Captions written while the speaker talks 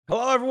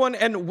Hello, everyone,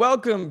 and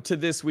welcome to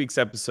this week's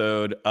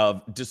episode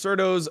of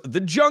Deserto's The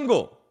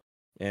Jungle.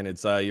 And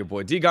it's your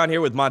boy Degon here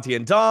with Monty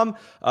and Dom.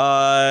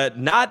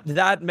 Not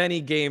that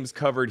many games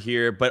covered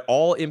here, but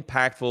all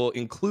impactful,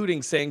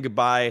 including saying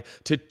goodbye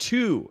to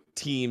two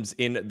teams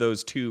in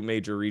those two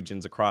major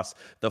regions across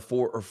the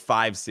 4 or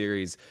 5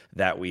 series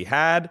that we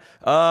had.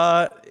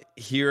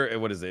 Here,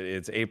 what is it?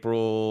 It's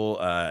April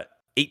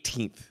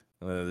 18th,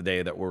 the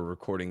day that we're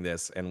recording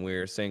this, and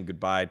we're saying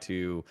goodbye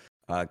to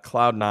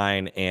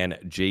Cloud9 and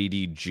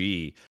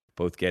JDG,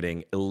 both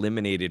getting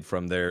eliminated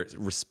from their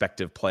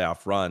respective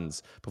playoff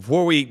runs.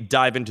 Before we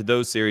dive into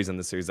those series and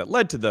the series that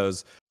led to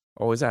those,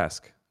 I always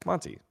ask,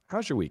 Monty,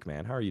 how's your week,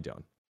 man? How are you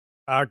doing?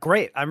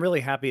 Great. I'm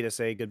really happy to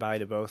say goodbye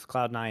to both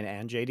Cloud9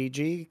 and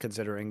JDG,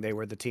 considering they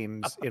were the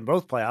teams in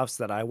both playoffs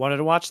that I wanted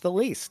to watch the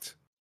least.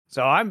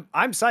 So I'm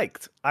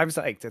psyched. I'm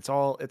psyched. It's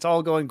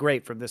all going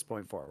great from this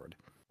point forward.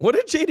 What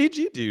did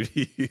JDG do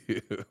to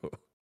you?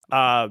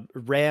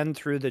 Ran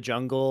through the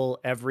jungle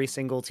every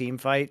single team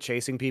fight,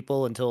 chasing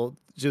people to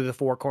the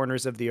 4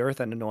 corners of the earth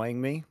and annoying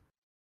me.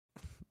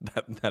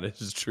 That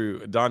is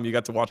true. Dom, you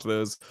got to watch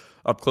those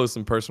up close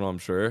and personal, I'm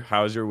sure.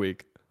 How was your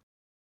week?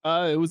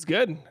 It was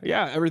good.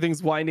 Yeah,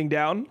 everything's winding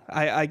down.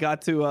 I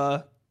got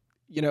to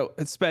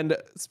spend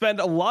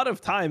a lot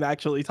of time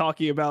actually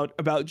talking about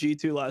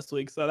G2 last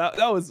week. So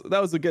that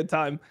was a good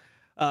time.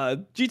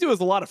 G2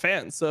 has a lot of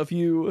fans. So if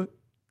you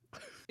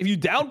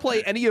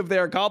downplay any of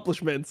their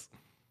accomplishments,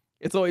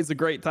 it's always a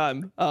great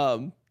time.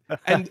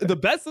 And the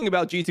best thing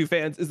about G2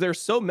 fans is they're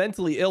so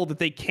mentally ill that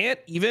they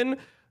can't even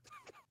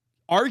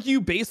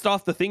argue based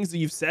off the things that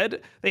you've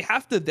said. They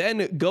have to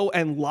then go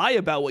and lie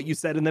about what you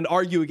said and then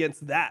argue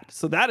against that.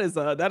 So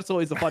that's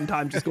always a fun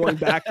time, just going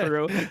back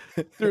through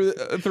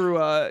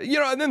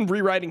and then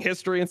rewriting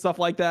history and stuff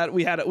like that.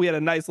 We had a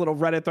nice little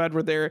Reddit thread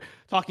where they're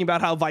talking about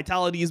how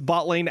Vitality's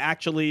bot lane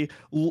actually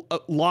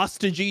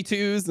lost to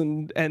G2's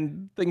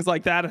and things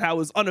like that, and how it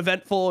was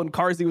uneventful and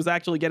Carzzy was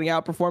actually getting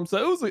outperformed. So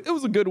it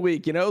was a good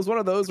week. It was one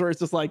of those where it's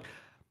just like,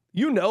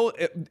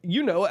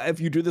 if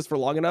you do this for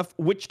long enough,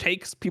 which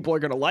takes people are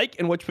going to like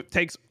and which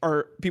takes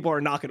people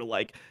are not going to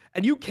like.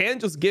 And you can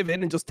just give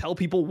in and just tell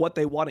people what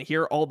they want to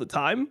hear all the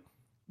time.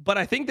 But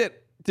I think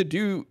that to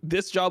do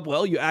this job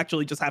well, you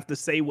actually just have to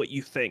say what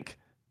you think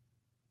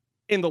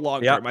in the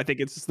long term. I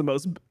think it's just the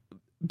most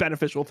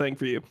beneficial thing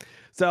for you.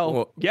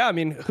 So,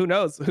 who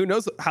knows? Who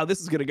knows how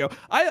this is going to go?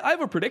 I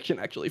have a prediction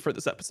actually for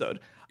this episode.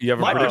 You have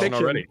a prediction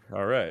already?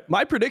 All right.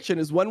 My prediction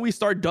is when we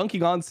start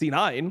dunking on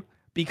C9,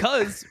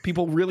 because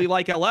people really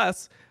like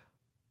LS,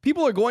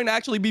 people are going to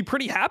actually be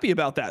pretty happy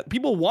about that.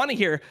 People want to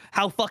hear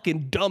how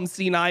fucking dumb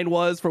C9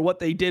 was for what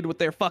they did with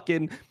their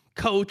fucking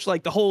coach.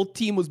 Like, the whole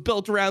team was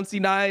built around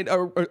C9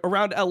 or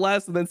around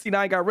LS, and then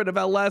C9 got rid of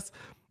LS.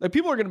 Like,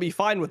 people are going to be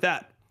fine with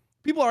that.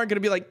 People aren't going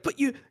to be like, but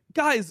you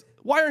guys,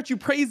 why aren't you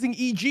praising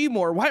EG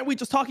more? Why aren't we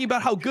just talking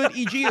about how good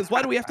EG is?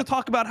 Why do we have to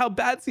talk about how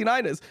bad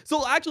C9 is? So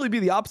it'll actually be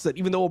the opposite,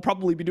 even though we'll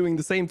probably be doing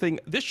the same thing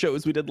this show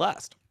as we did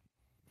last.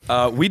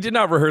 We did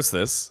not rehearse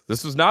this.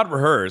 This was not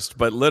rehearsed,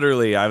 but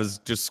literally I was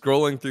just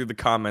scrolling through the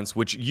comments,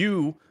 which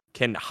you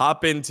can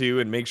hop into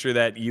and make sure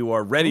that you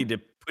are ready to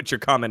put your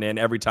comment in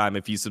every time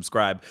if you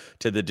subscribe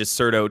to the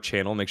Deserto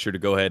channel. Make sure to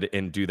go ahead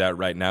and do that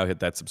right now. Hit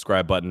that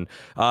subscribe button.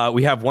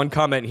 We have one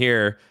comment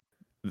here.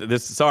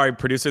 Sorry,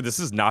 producer, this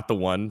is not the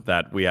one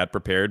that we had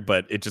prepared,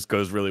 but it just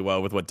goes really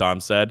well with what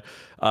Dom said.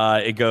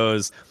 It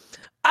goes,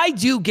 I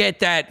do get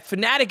that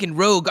Fnatic and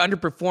Rogue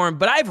underperformed,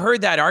 but I've heard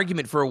that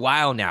argument for a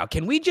while now.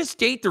 Can we just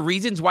state the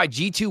reasons why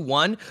G2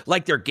 won,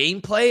 like their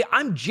gameplay?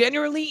 I'm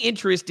generally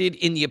interested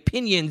in the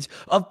opinions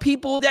of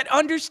people that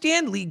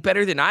understand League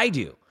better than I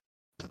do.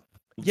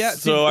 Yeah.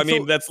 So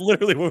that's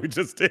literally what we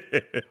just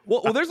did.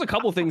 Well, there's a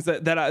couple things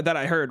that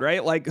I heard,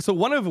 right? Like, so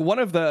one of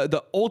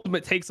the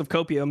ultimate takes of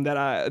Copium that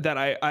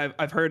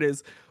I've heard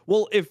is,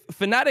 well, if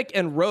Fnatic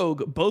and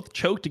Rogue both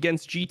choked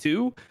against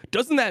G2,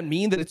 doesn't that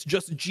mean that it's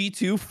just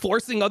G2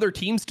 forcing other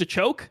teams to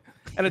choke?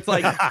 And it's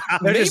like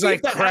they're just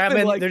like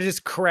cramming, they're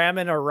just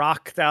cramming a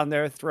rock down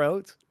their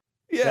throat.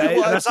 Yeah,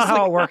 right? That's not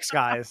how it works,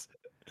 guys.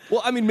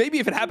 Well, I mean, maybe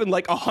if it happened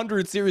like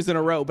 100 series in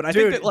a row, but I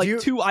think that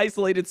two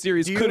isolated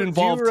series could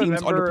involve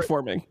teams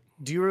underperforming.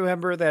 Do you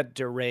remember that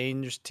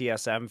deranged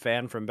TSM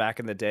fan from back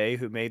in the day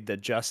who made the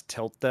Just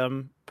Tilt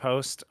Them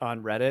post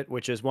on Reddit,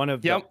 which is one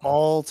of the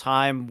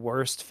all-time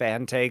worst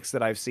fan takes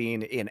that I've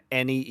seen in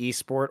any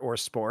esport or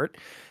sport,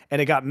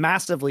 and it got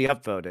massively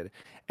upvoted.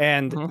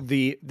 And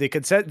the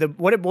consent,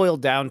 what it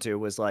boiled down to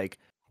was like,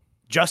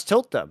 just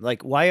tilt them.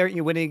 Like, why aren't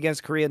you winning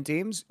against Korean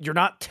teams? You're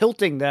not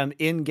tilting them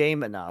in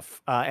game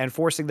enough and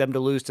forcing them to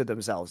lose to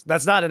themselves.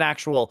 That's not an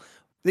actual.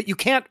 That you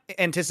can't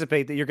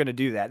anticipate that you're going to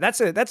do that.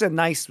 That's a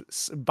nice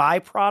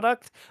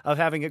byproduct of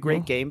having a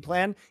great game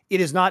plan.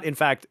 It is not, in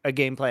fact, a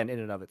game plan in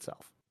and of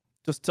itself.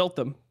 Just tilt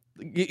them.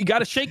 You got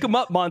to shake them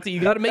up, Monty. You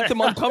got to make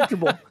them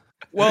uncomfortable.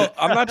 Well,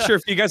 I'm not sure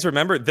if you guys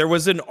remember, there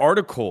was an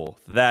article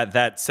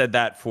that said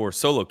that for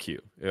solo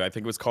queue. I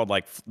think it was called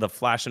like the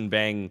Flash and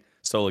Bang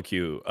solo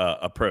queue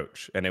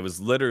approach, and it was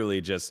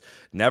literally just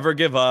never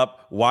give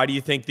up. Why do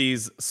you think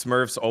these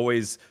Smurfs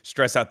always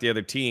stress out the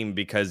other team?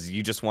 Because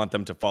you just want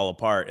them to fall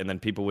apart, and then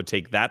people would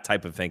take that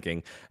type of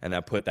thinking and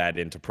then put that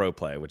into pro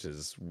play, which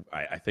is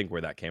I think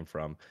where that came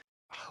from.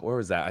 Where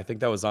was that? I think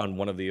that was on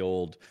one of the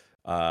old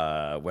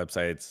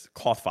websites,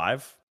 Cloth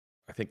 5.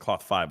 I think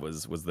Cloth 5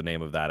 was the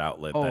name of that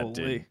outlet that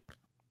did.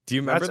 Do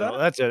you remember that?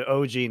 That's an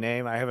OG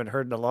name I haven't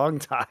heard in a long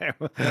time.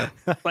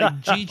 Like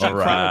GG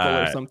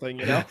Chronicle or something,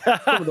 you know?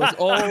 Some of those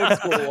old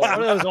school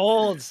One of those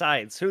old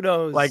sites. Who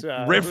knows? Like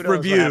Rift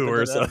Review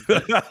or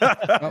something.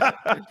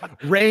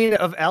 Reign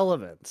of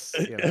Elements.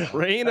 You know.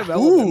 Reign of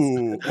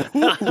Elements.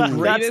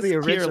 That's the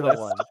original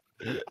one.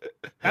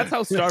 That's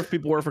how starved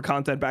people were for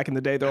content back in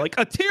the day. They're like,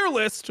 a tier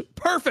list,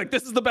 perfect.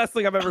 This is the best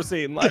thing I've ever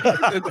seen. Like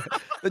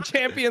the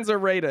champions are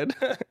rated.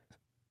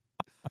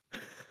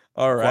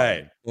 All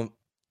right. Well,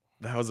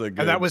 that was a good.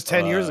 And that was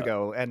 10 years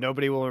ago, and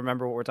nobody will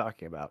remember what we're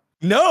talking about.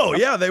 No,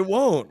 yeah, they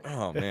won't.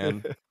 Oh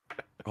man,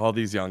 all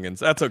these youngins.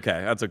 That's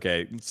okay. That's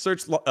okay.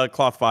 Search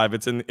Cloth 5.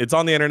 It's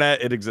on the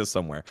internet. It exists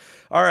somewhere.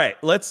 All right,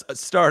 let's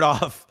start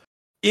off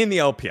in the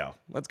LPL.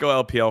 Let's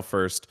go LPL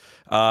first.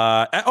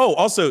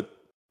 Also,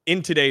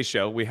 in today's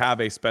show, we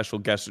have a special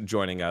guest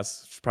joining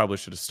us. Probably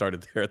should have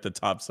started there at the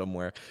top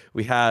somewhere.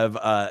 We have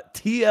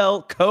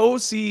TL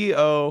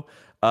co-CEO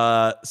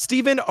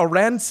Steven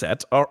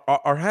Arhanset,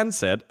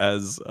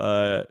 as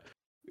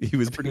he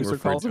was being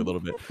referred to a little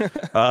bit.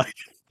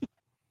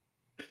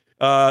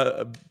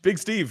 Big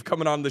Steve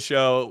coming on the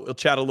show. We'll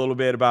chat a little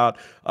bit about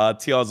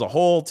TL as a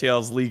whole,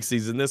 TL's league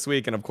season this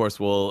week, and of course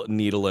we'll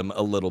needle him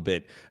a little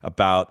bit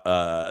about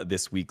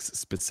this week's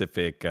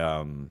specific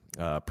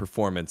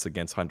performance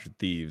against 100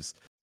 Thieves.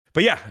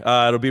 But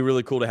yeah, it'll be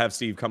really cool to have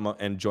Steve come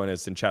and join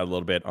us and chat a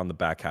little bit on the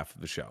back half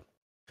of the show.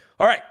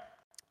 All right,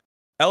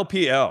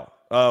 LPL.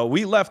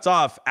 We left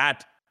off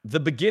at the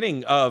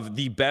beginning of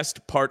the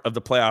best part of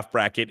the playoff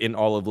bracket in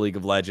all of League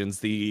of Legends.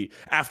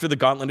 After the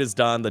gauntlet is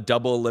done, the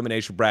double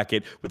elimination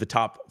bracket with the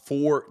top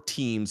 4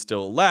 teams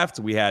still left.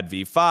 We had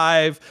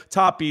V5,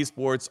 Top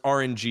Esports,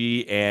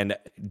 RNG, and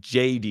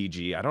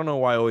JDG. I don't know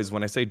why always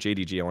when I say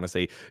JDG, I want to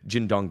say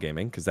Jindong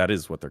Gaming, because that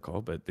is what they're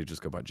called, but they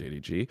just go by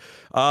JDG.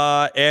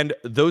 And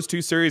those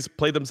 2 series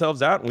played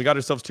themselves out, and we got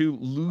ourselves 2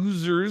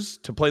 losers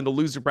to play in the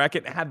loser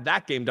bracket and had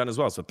that game done as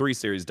well. So 3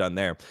 series done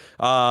there.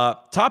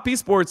 Top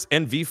Esports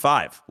and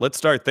V5. Let's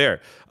start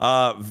there.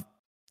 V5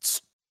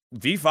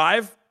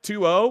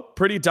 2-0,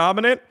 pretty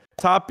dominant.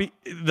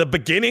 The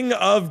beginning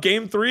of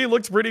game 3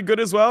 looked pretty good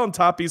as well, and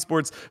Top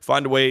Esports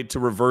find a way to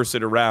reverse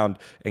it around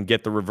and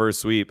get the reverse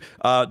sweep.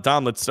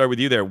 Dom, let's start with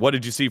you there. What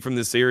did you see from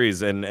this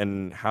series,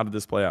 and how did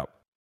this play out?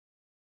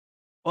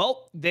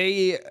 Well,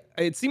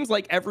 it seems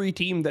like every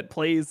team that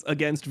plays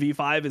against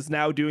V5 is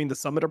now doing the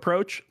summit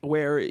approach,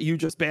 where you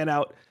just ban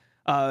out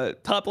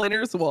top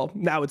laners. Well,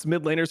 now it's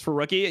mid laners for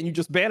rookie, and you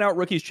just ban out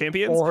rookie's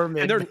champions.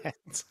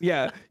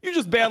 You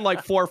just ban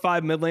like 4 or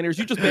 5 mid laners.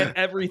 You just ban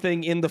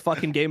everything in the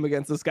fucking game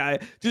against this guy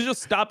to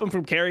just stop him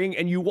from carrying,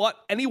 and you want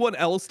anyone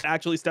else to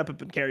actually step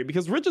up and carry,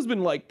 because Rich has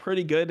been like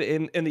pretty good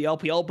in the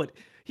LPL, but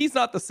he's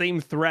not the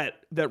same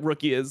threat that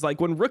Rookie is. Like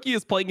when Rookie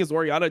is playing his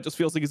Orianna, it just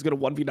feels like he's going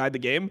to 1v9 the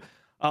game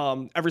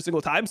every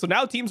single time. So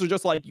now teams are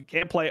just like, you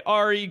can't play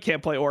Ari, you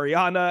can't play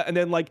Orianna, and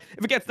then like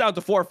if it gets down to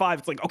 4 or 5,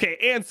 it's like, okay,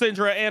 and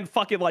Syndra and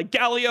fucking like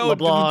Galio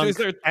LeBlanc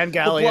and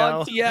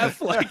Galio, LeBlanc,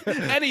 TF, like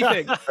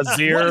anything.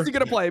 Azir. What is he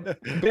gonna play?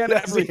 Ban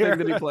everything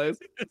that he plays.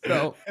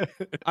 So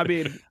I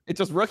mean, it's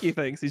just Rookie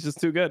thinks he's just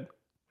too good.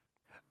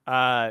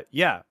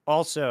 Yeah.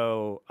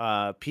 Also,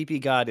 PP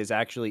God is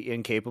actually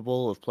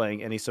incapable of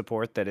playing any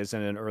support that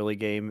isn't an early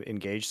game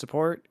engage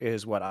support,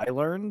 is what I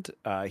learned.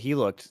 He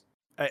looked.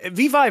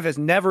 V5 has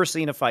never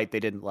seen a fight they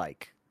didn't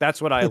like.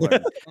 That's what I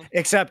learned.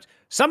 Except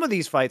some of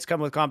these fights come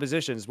with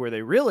compositions where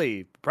they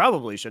really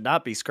probably should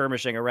not be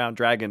skirmishing around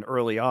Dragon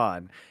early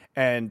on,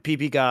 and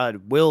PP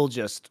God will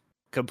just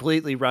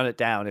completely run it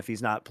down if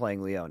he's not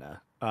playing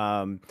Leona.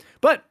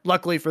 But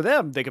luckily for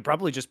them, they could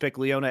probably just pick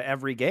Leona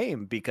every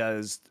game,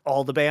 because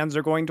all the bans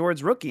are going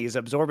towards rookies,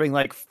 absorbing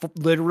like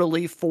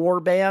literally 4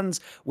 bans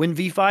when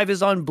V5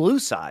 is on blue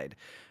side.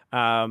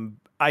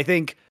 I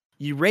think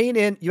you rein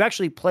in, you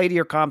actually play to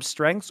your comp's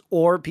strengths,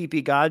 or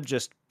PP God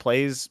just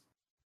plays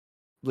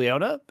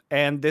Leona,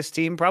 and this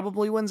team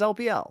probably wins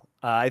LPL.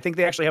 I think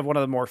they actually have one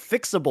of the more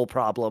fixable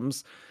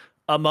problems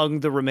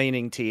among the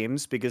remaining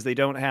teams, because they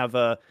don't have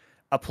a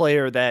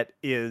player that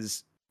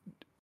is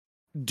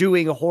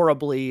doing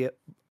horribly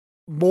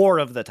more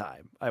of the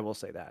time. I will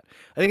say that.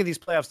 I think in these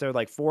playoffs, they're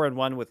like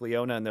 4-1 with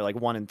Leona, and they're like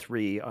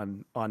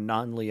 1-3 on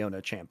non-Leona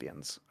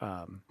champions.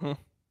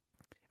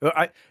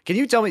 Can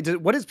you tell me,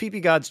 what is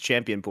PP God's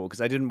champion pool?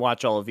 Because I didn't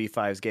watch all of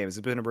V5's games. Has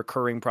it been a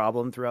recurring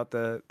problem throughout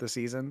the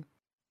season?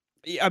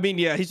 I mean,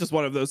 yeah, he's just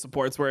one of those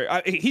supports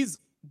where he's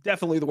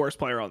definitely the worst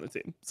player on the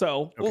team.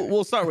 So okay.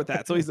 we'll start with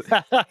that. So he's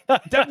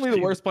definitely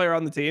the worst player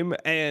on the team.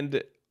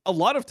 And a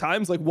lot of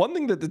times, like one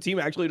thing that the team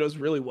actually does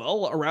really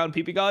well around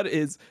PP God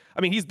is,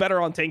 I mean, he's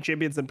better on tank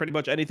champions than pretty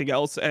much anything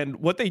else. And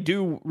what they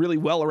do really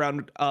well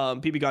around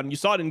PP God, and you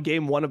saw it in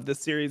game 1 of this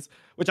series,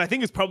 which I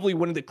think is probably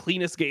one of the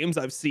cleanest games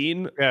I've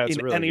seen in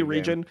really any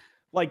region.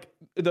 Like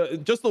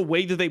just the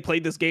way that they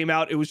played this game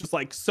out, it was just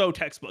like so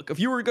textbook. If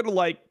you were gonna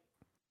like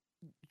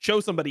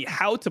show somebody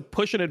how to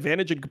push an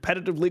advantage in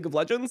competitive League of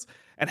Legends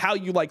and how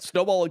you like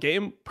snowball a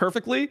game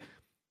perfectly,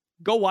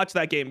 go watch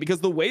that game, because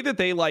the way that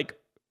they like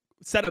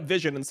set up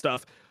vision and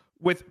stuff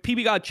with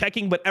PP God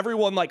checking, but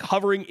everyone like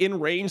hovering in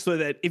range so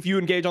that if you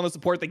engage on the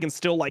support, they can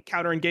still like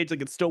counter engage, they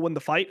can still win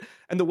the fight.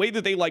 And the way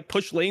that they like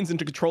push lanes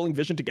into controlling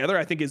vision together,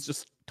 I think is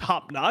just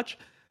top notch.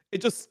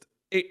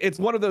 It's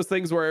one of those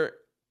things where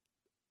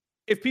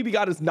if PP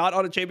God is not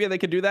on a champion, they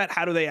can do that.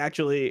 How do they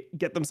actually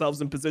get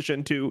themselves in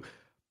position to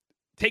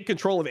take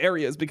control of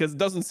areas? Because it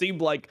doesn't seem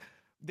like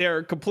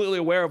they're completely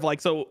aware of like,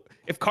 so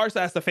if Karsa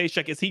has to face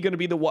check, is he going to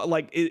be the one?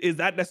 Like, is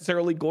that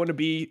necessarily going to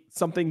be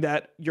something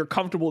that you're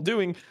comfortable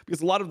doing?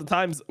 Because a lot of the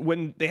times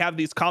when they have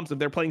these comps, if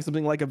they're playing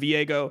something like a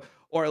Viego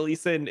or a Lee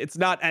Sin, it's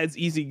not as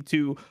easy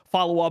to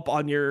follow up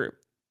on your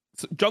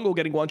jungle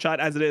getting one shot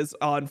as it is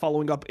on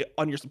following up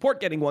on your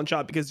support getting one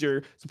shot, because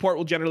your support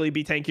will generally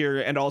be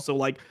tankier, and also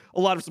like a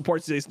lot of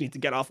supports just need to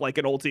get off like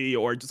an ulti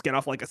or just get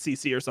off like a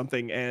CC or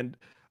something, and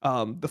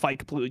the fight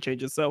completely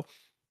changes. So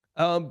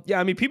yeah,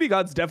 I mean, PP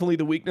God's definitely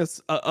the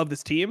weakness of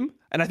this team,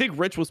 and I think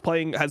Rich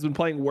has been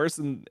playing worse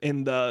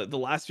in the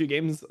last few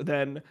games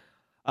than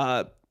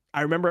I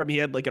remember. I mean, he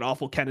had like an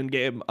awful Kennen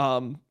game,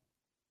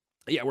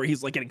 yeah, where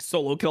he's like getting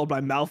solo killed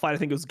by Malphite. I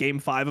think it was game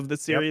 5 of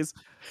this series.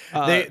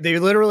 They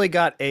literally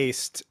got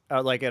aced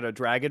like at a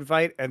dragon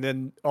fight, and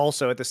then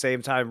also at the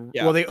same time,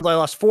 well, they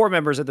lost 4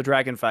 members at the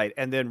dragon fight,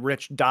 and then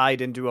Rich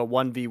died into a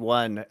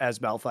 1v1 as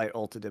Malphite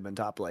ulted him in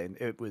top lane.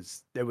 It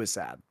was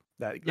sad.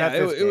 That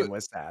game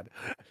was sad.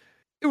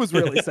 It was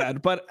really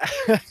sad, but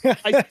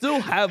I still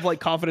have like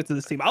confidence in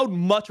this team. I would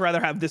much rather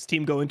have this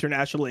team go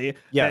internationally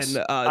than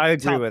I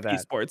agree with that.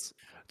 Esports.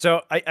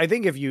 So I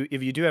think if you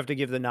do have to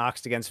give the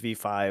Nox against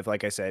V5,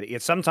 like I said,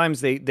 it's sometimes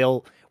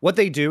they'll what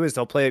they do is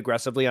they'll play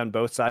aggressively on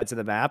both sides of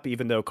the map,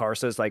 even though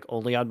Karsa is like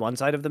only on one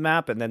side of the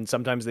map, and then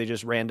sometimes they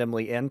just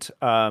randomly int.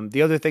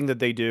 The other thing that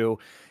they do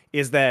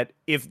is that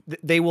if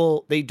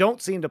they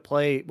don't seem to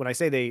play, when I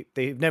say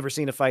they've never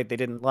seen a fight they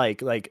didn't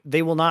like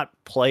they will not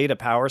play to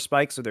power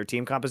spikes or their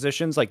team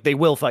compositions. Like they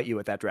will fight you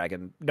with that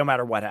dragon no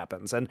matter what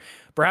happens. And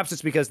perhaps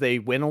it's because they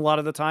win a lot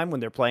of the time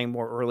when they're playing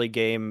more early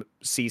game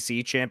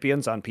CC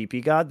champions on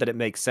PP God that it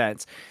makes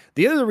sense.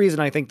 The other reason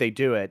I think they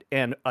do it,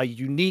 and a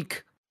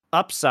unique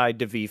upside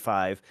to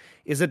V5,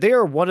 is that they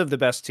are one of the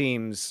best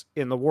teams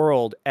in the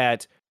world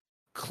at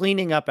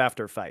cleaning up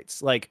after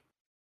fights. Like,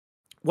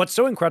 what's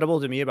so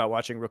incredible to me about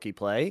watching Rookie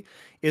play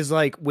is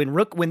like when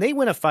they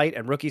win a fight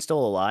and Rookie's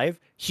still alive,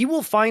 he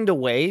will find a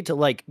way to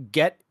like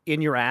get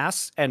in your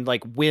ass and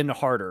like win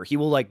harder. He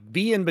will like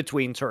be in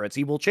between turrets.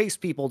 He will chase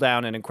people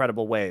down in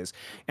incredible ways.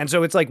 And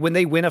so it's like when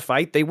they win a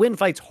fight, they win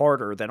fights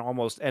harder than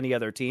almost any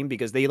other team,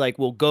 because they like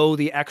will go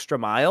the extra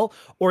mile,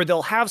 or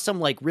they'll have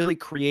some like really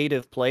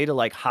creative play to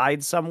like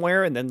hide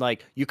somewhere, and then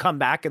like you come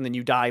back and then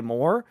you die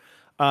more.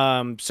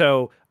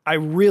 So I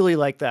really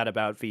like that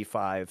about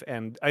V5,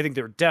 and I think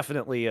they're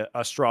definitely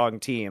a strong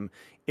team.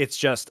 It's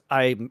just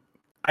I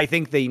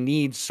think they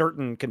need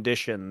certain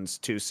conditions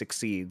to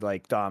succeed,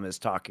 like Dom is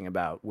talking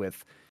about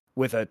with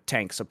a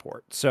tank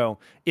support. So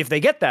if they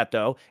get that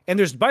though,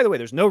 and by the way,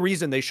 there's no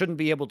reason they shouldn't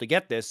be able to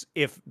get this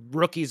if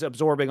Rookie's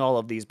absorbing all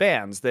of these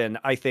bans, then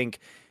I think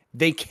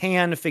they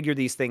can figure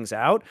these things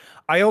out.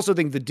 I also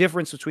think the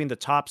difference between the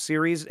top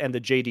series and the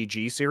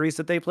JDG series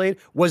that they played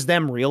was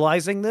them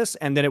realizing this,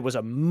 and then it was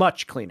a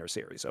much cleaner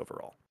series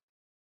overall.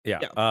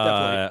 Yeah,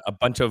 a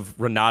bunch of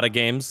Renata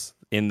games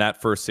in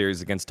that first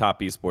series against Top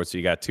Esports. So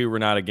you got 2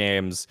 Renata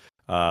games,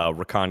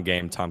 Rakan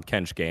game, Tom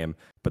Kench game.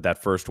 But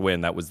that first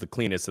win, that was the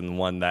cleanest, and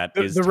one that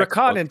is the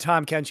Rakan and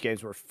Tom Kench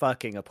games were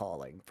fucking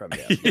appalling from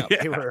him. Yeah.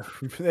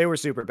 They were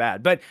super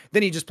bad. But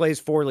then he just plays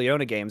 4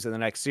 Leona games in the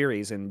next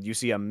series, and you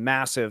see a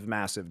massive,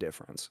 massive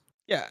difference.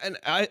 Yeah,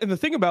 and the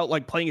thing about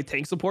like playing a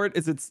tank support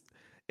is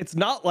it's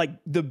not like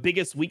the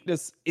biggest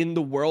weakness in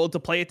the world to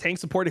play a tank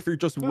support if you're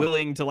just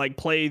willing to like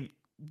play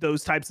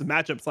those types of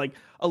matchups, like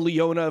a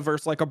Leona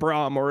versus like a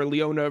Braum, or a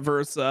Leona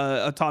versus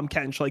a Tom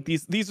Kench. Like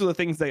these are the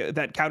things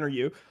that counter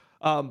you.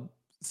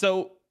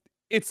 So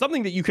it's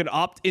something that you can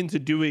opt into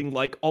doing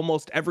like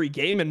almost every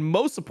game, and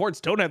most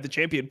supports don't have the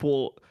champion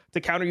pool to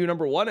counter you,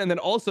 number one. And then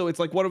also it's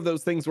like one of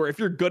those things where if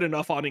you're good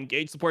enough on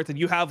engaged supports and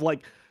you have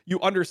like, you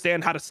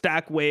understand how to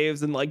stack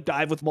waves and like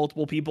dive with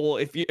multiple people,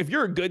 if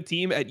you're a good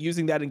team at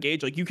using that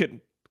engage, like you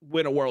can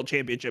win a world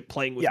championship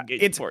playing with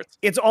engaged supports.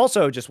 It's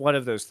also just one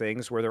of those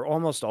things where they're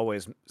almost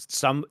always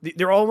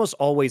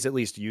at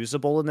least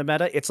usable in the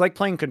meta. It's like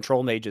playing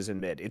control mages in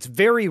mid. It's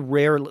very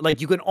rare. Like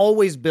you can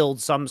always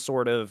build some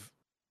sort of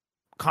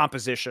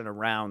composition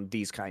around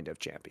these kind of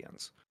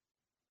champions.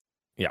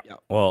 Yeah.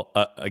 Well,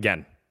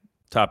 again,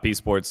 Top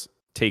Esports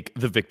take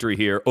the victory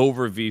here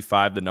over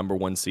V5, the number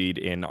 1 seed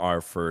in our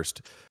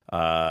first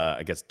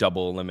I guess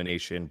double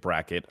elimination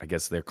bracket. I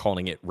guess they're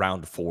calling it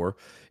round 4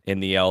 in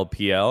the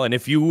LPL. And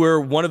if you were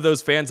one of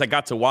those fans that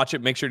got to watch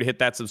it, make sure to hit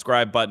that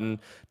subscribe button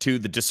to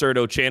the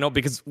Deserto channel,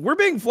 because we're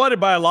being flooded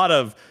by a lot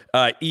of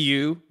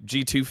EU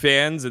G2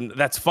 fans, and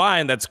that's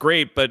fine, that's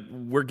great, but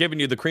we're giving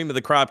you the cream of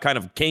the crop kind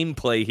of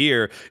gameplay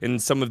here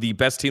and some of the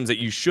best teams that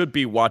you should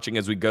be watching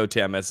as we go to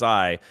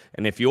MSI.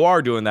 And if you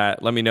are doing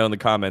that, let me know in the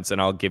comments and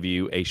I'll give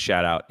you a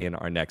shout out in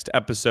our next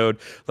episode.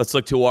 Let's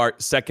look to our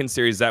second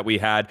series that we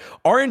had.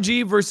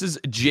 RNG versus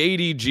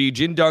JDG.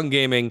 Jindung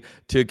Gaming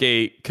took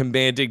a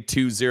commanding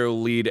 2-0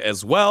 lead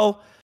as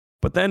well,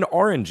 but then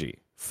RNG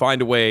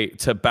find a way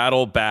to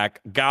battle back.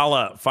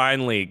 Gala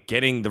finally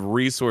getting the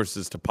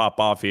resources to pop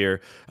off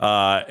here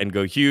and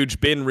go huge.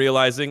 Bin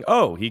realizing,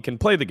 oh, he can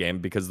play the game,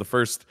 because the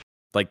first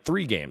like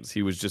 3 games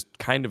he was just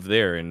kind of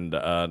there and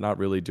not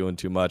really doing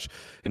too much.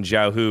 And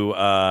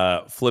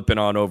Xiaohu flipping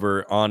on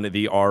over on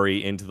the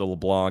Ari into the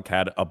LeBlanc,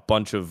 had a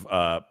bunch of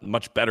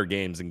much better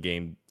games in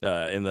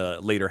the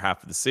later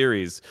half of the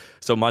series.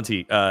 So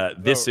Monty,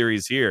 this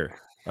series here,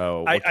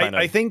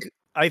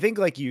 I think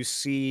like you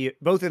see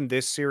both in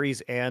this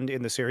series and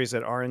in the series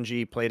that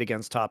RNG played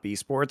against top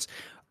esports,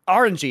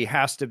 RNG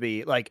has to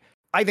be like,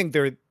 I think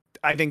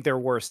they're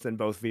worse than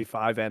both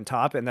V5 and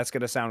top, and that's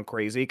going to sound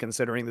crazy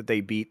considering that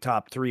they beat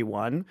top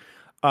 3-1.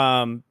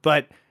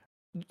 But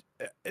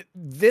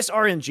this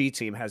RNG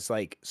team has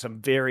like some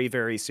very,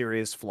 very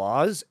serious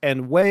flaws,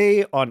 and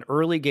Wei on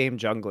early game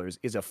junglers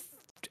is a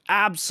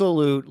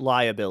absolute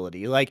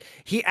liability. Like,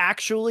 he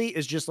actually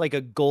is just like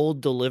a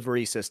gold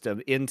delivery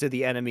system into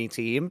the enemy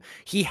team.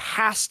 He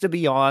has to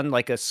be on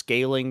like a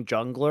scaling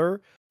jungler.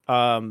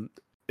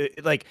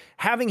 Like,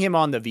 having him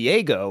on the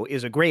Viego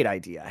is a great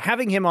idea.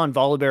 Having him on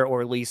Volibear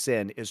or Lee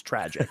Sin is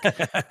tragic.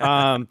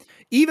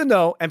 Even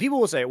though, and people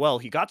will say, well,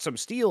 he got some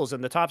steals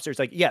in the top series.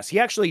 Like, yes, he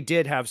actually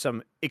did have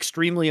some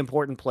extremely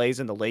important plays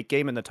in the late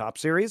game in the top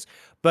series,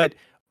 but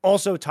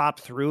also top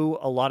through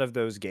a lot of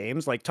those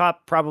games. Like,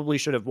 top probably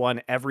should have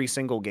won every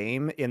single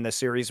game in the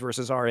series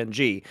versus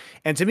RNG.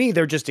 And to me,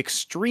 they're just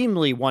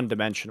extremely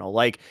one-dimensional.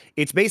 Like,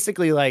 it's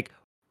basically like,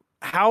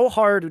 how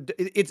hard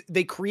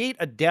they create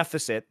a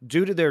deficit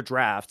due to their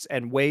drafts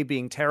and Wei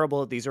being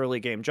terrible at these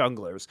early game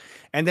junglers.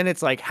 And then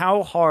it's like,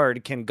 how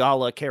hard can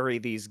Gala carry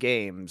these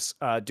games,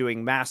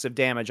 doing massive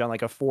damage on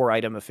like a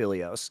 4-item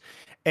Aphelios?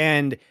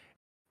 And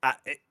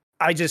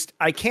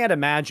I can't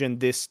imagine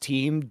this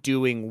team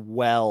doing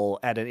well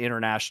at an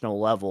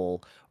international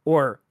level.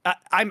 Or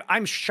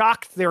I'm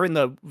shocked they're in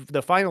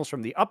the finals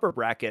from the upper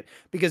bracket,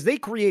 because they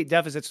create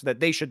deficits that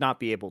they should not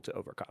be able to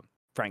overcome.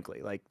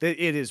 Frankly, like, it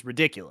is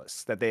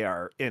ridiculous that they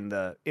are in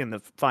the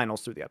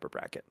finals through the upper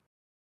bracket.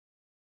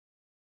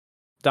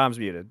 Dom's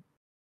muted.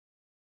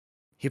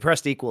 He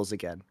pressed equals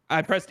again.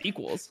 I pressed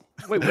equals.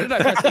 Wait, when did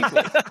I press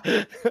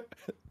equals?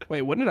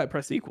 Wait, when did I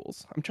press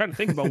equals? I'm trying to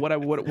think about when I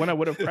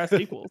would have pressed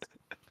equals.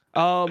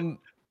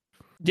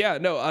 Yeah,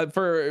 no,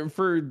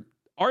 for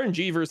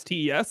RNG versus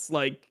TES,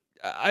 like,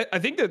 I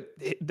think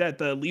that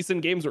the Lee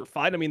Sin games were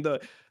fine. I mean, the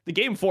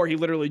game 4, he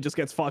literally just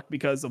gets fucked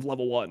because of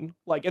level 1.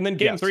 Like, and then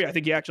game 3, I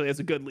think he actually has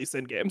a good Lee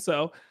Sin game.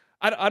 So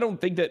I don't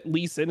think that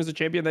Lee Sin is a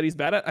champion that he's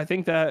bad at. I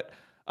think that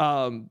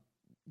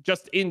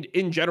just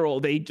in general,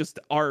 they just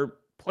are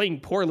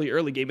playing poorly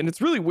early game. And it's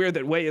really weird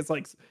that Wei is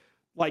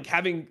like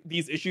having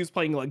these issues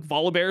playing like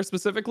Volibear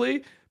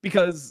specifically,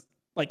 because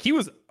like, he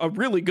was a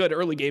really good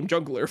early game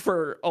jungler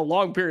for a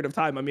long period of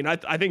time. I mean,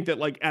 I think that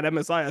like at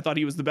MSI, I thought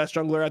he was the best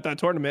jungler at that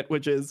tournament,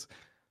 which is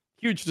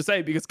huge to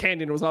say because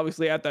Canyon was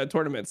obviously at that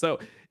tournament. So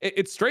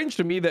it's strange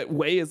to me that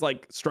Wei is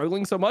like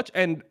struggling so much.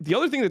 And the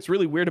other thing that's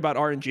really weird about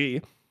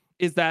RNG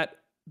is that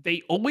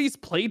they always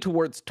play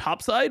towards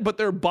top side, but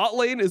their bot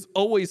lane is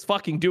always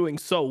fucking doing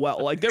so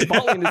well. Like, their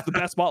bot lane is the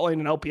best bot lane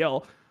in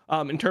LPL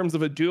in terms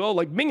of a duo.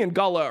 Like, Ming and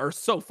Gala are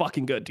so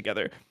fucking good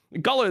together.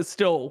 Gala is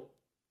still,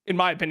 in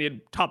my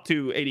opinion, top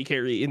 2 AD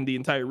carry in the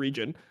entire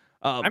region.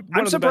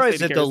 I'm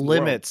surprised at the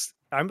limits.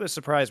 I'm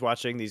surprised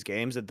watching these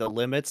games at the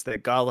limits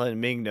that Gala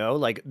and Ming know.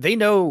 Like, they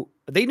knew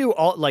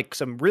all, like,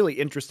 some really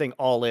interesting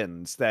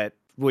all-ins that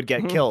would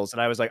get kills,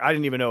 and I was like, I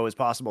didn't even know it was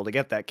possible to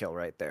get that kill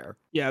right there.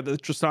 Yeah, the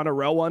Tristana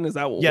Rel one, is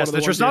that one? Yes, the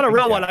Tristana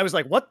Rel one. I was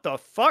like, what the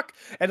fuck?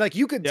 And like,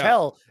 you could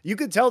tell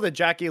that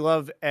Jackie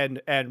Love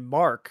and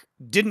Mark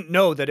didn't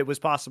know that it was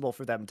possible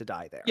for them to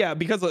die there. Yeah,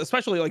 because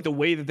especially like the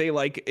way that they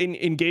like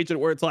engage it,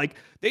 where it's like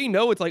they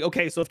know it's like,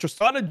 okay, so if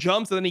Tristana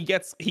jumps and then he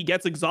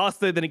gets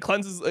exhausted, then he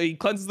cleanses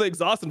the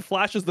exhaust and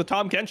flashes the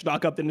Tom Kench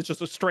knock up, then it's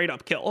just a straight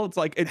up kill. It's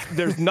like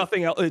there's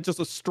nothing else. It's just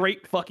a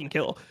straight fucking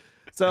kill.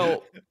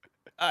 So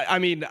I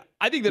mean,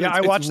 I think that I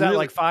watched that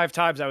like 5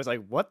 times. I was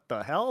like, what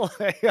the hell?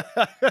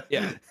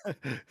 Yeah.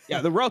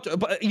 The Rel,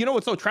 but you know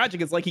what's so tragic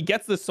is like he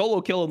gets this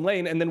solo kill in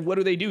lane, and then what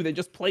do? They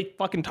just play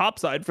fucking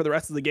topside for the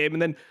rest of the game. And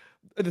then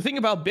the thing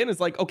about Bin is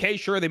like, okay,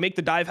 sure, they make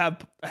the dive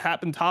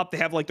happen top. They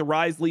have like the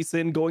Rise Lee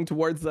Sin going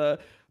towards the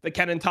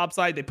Kennen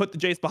topside. They put the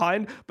Jace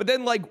behind, but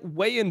then like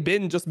Wei and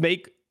Bin just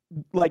make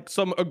like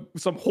some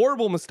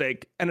horrible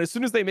mistake, and as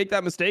soon as they make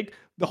that mistake,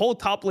 the whole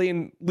top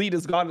lane lead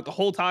is gone. At the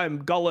whole time,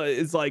 Gullah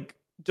is like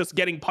just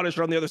getting punished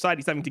on the other side.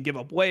 He's having to give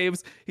up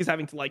waves. He's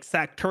having to like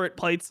sack turret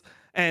plates.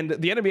 And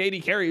the enemy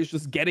AD carry is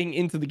just getting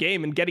into the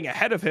game and getting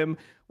ahead of him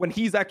when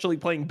he's actually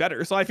playing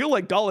better. So I feel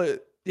like Gala,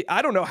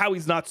 I don't know how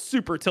he's not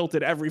super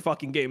tilted every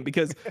fucking game,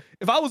 because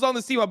if I was on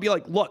this team, I'd be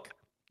like, look,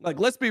 like,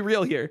 let's be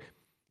real here.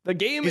 The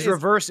game is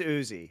reverse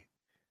Uzi.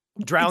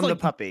 Drown the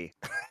puppy.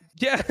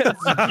 Yeah,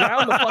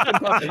 drown the fucking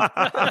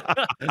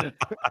puppy.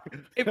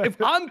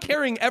 if I'm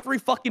carrying every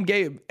fucking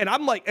game, and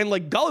I'm like,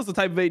 Gull is the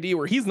type of AD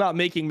where he's not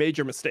making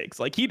major mistakes.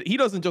 Like he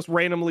doesn't just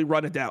randomly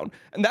run it down,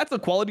 and that's a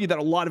quality that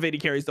a lot of AD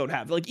carries don't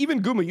have. Like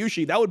even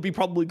Gumayushi, that would be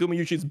probably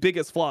Gumayushi's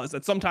biggest flaws.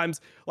 That sometimes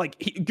like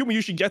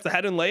Gumayushi gets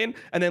ahead in lane,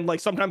 and then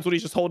like sometimes when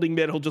he's just holding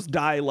mid, he'll just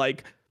die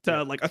like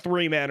to like a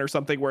 3-man or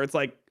something, where it's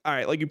like, all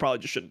right, like you probably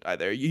just shouldn't die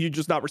there. You're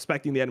just not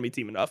respecting the enemy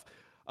team enough.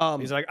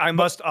 He's like, I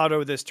must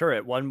auto this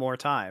turret one more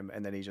time,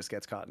 and then he just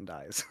gets caught and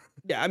dies.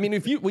 Yeah, I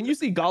mean, when you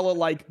see Gala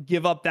like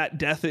give up that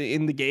death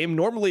in the game,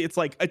 normally it's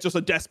just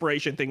a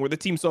desperation thing where the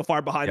team's so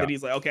far behind that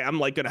he's like, okay, I'm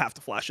like gonna have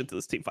to flash into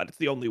this team fight. It's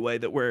the only way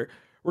that we're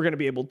gonna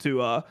be able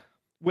to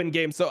win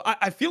games. So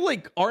I feel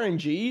like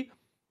RNG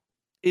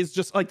is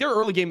just like their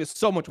early game is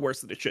so much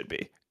worse than it should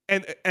be.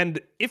 And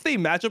if they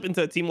match up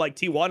into a team like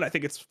T1, I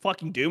think it's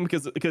fucking doomed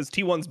because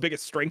T1's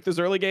biggest strength is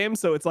early game.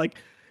 So it's like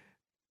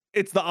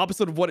it's the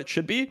opposite of what it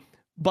should be.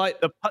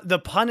 But the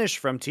punish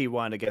from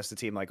T1 against a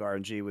team like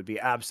RNG would be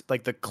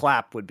like the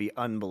clap would be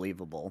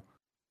unbelievable.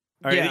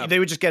 Yeah. They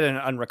would just get in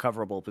an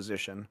unrecoverable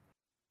position.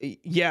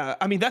 Yeah,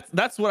 I mean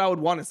that's what I would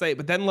want to say.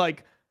 But then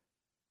like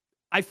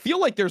I feel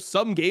like there's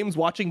some games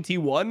watching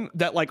T1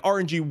 that like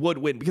RNG would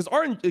win because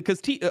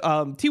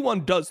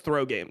T1 does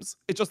throw games.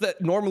 It's just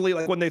that normally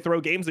like when they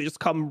throw games, they just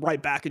come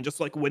right back and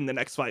just like win the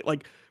next fight.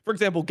 Like for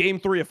example, game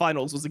 3 of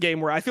finals was a game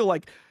where I feel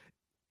like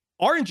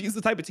RNG is the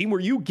type of team where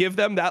you give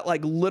them that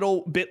like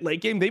little bit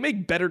late game, they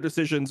make better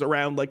decisions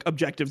around like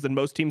objectives than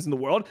most teams in the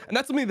world. And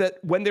that's something that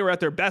when they were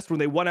at their best, when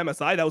they won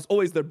MSI, that was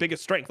always their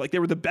biggest strength. Like they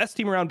were the best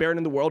team around Baron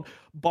in the world,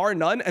 bar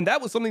none. And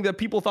that was something that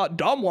people thought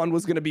Domwon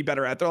was going to be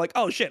better at. They're like,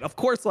 oh shit, of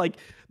course, like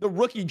the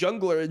rookie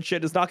jungler and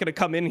shit is not going to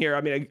come in here. I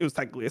mean, it was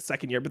technically a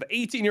second year, but the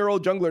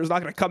 18-year-old jungler is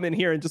not going to come in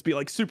here and just be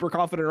like super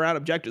confident around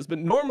objectives. But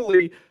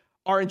normally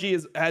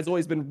RNG has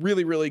always been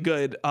really, really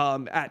good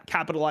at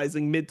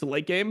capitalizing mid to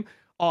late game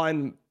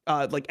on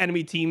like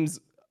enemy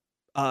teams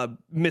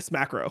miss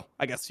macro,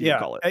 I guess you could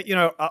call it. You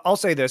know, I'll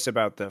say this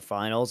about the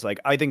finals. Like,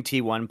 I think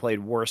T1 played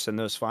worse in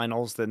those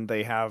finals than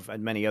they have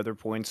at many other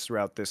points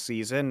throughout this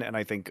season. And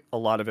I think a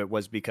lot of it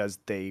was because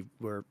they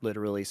were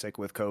literally sick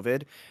with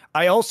COVID.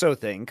 I also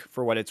think,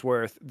 for what it's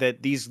worth,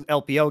 that these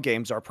LPL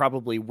games are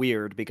probably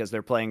weird because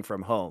they're playing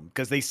from home,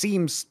 because they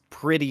seem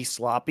pretty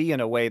sloppy in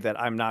a way that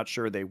I'm not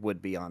sure they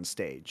would be on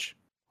stage.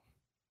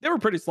 They were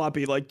pretty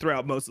sloppy like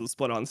throughout most of the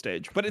split on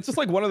stage, but it's just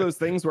like one of those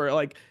things where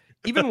like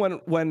even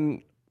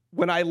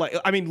when I like,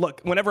 I mean,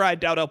 look, whenever I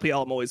doubt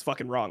LPL, I'm always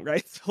fucking wrong,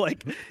 right? So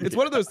like it's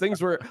one of those things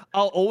where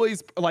I'll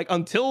always like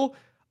until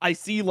I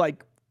see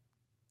like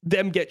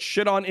them get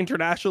shit on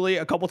internationally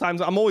a couple times,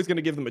 I'm always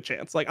gonna give them a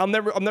chance. Like I'm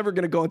never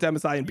gonna go into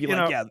MSI and be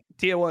like, yeah,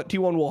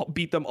 T1 will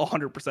beat them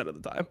 100%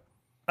 of the time.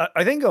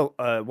 I think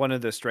one of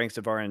the strengths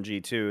of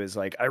RNG too is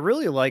like I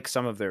really like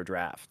some of their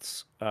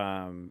drafts.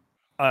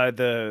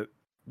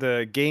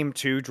 The game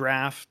 2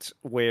 draft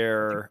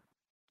where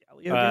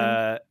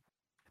that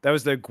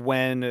was the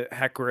Gwen,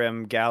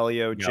 Hecarim,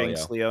 Galio,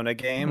 Jinx, Leona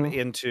game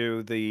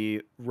into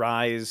the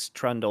Ryze,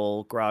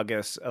 Trundle,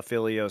 Gragas,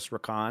 Aphelios,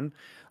 Rakan.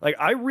 Like,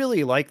 I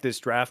really like this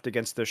draft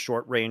against the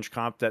short range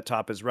comp that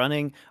top is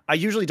running. I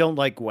usually don't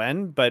like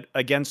Gwen, but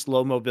against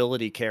low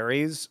mobility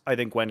carries, I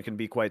think Gwen can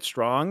be quite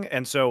strong.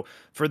 And so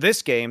for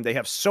this game, they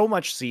have so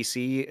much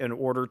CC in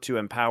order to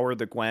empower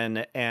the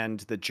Gwen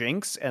and the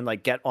Jinx and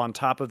like get on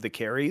top of the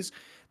carries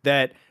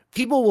that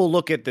people will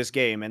look at this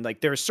game and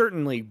like there are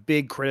certainly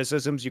big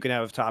criticisms you can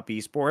have of top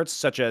esports,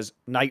 such as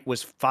Knight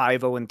was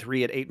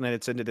 5-0-3 at 8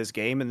 minutes into this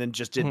game and then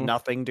just did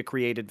nothing to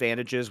create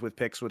advantages with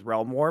picks with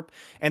Realm Warp.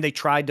 And they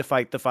tried to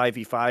fight the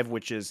 5v5,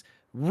 which is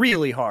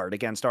really hard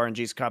against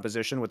RNG's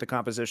composition with the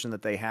composition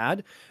that they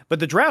had. But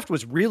the draft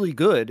was really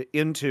good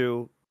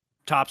into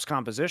top's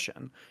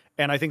composition.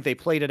 And I think they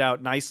played it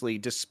out nicely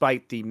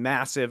despite the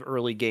massive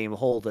early game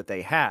hole that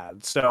they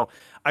had. So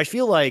I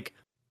feel like,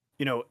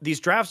 you know, these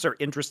drafts are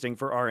interesting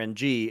for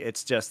RNG.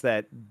 It's just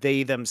that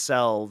they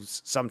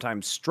themselves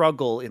sometimes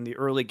struggle in the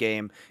early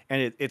game,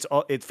 and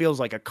it feels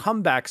like a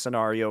comeback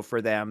scenario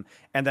for them,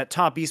 and that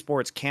top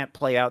esports can't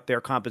play out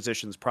their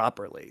compositions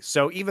properly.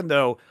 So even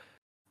though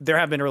there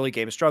have been early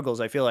game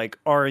struggles, I feel like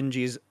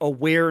RNG's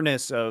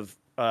awareness of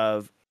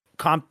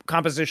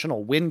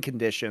compositional win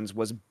conditions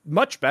was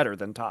much better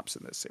than top's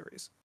in this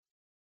series.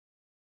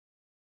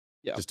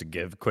 Yeah. Just to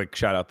give a quick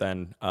shout out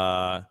then,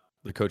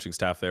 the coaching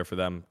staff there for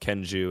them,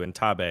 Kenju and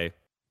Tabe.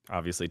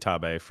 Obviously,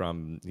 Tabe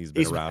he's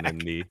been around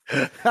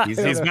back.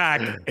 He's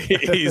back.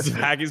 He's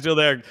back. He's still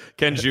there.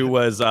 Kenju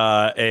was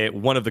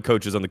one of the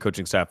coaches on the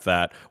coaching staff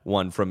that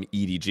won from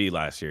EDG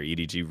last year.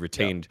 EDG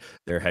retained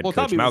their head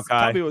coach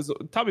Maokai.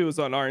 Tabe was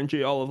on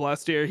RNG all of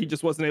last year. He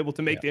just wasn't able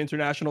to make the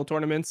international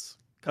tournaments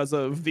because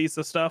of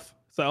visa stuff.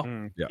 So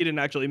Yeah. he didn't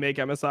actually make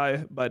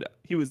MSI, but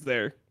he was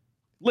there,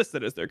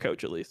 listed as their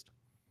coach at least.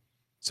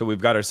 So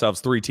we've got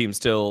ourselves 3 teams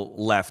still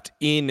left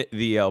in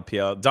the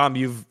LPL. Dom,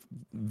 you've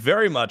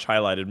very much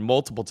highlighted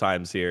multiple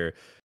times here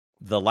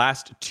the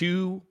last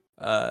 2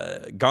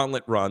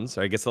 gauntlet runs,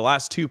 or I guess the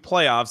last 2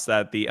 playoffs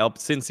that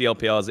since the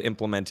LPL has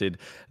implemented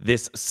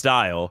this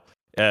style.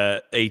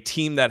 A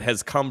team that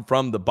has come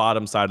from the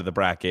bottom side of the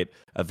bracket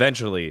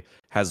eventually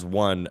has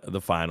won the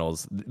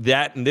finals.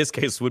 That, in this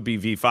case, would be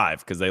V5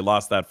 because they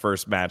lost that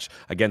first match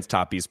against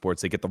Top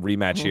Esports. They get the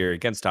rematch here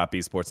against Top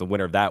Esports. The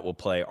winner of that will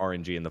play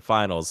RNG in the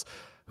finals.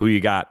 Who you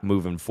got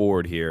moving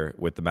forward here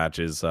with the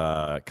matches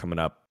coming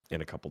up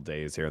in a couple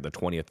days here, the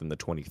 20th and the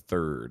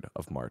 23rd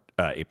of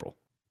April?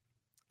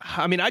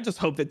 I mean, I just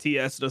hope that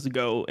TS doesn't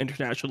go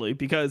internationally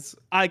because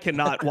I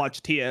cannot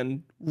watch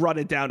TN run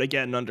it down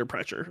again under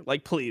pressure.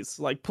 Like, please.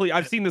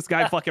 I've seen this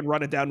guy fucking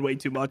run it down way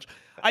too much.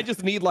 I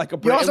just need like a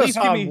break. You also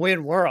saw him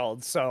win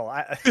Worlds, so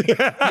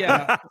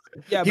yeah.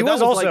 He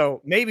was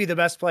also maybe the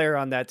best player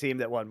on that team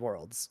that won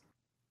Worlds.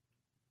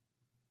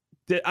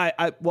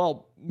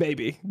 Well,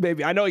 maybe.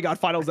 I know he got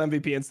finals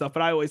MVP and stuff,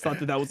 but I always thought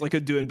that was like a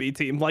do and be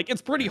team. Like,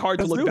 it's pretty hard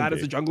to look bad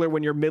as a jungler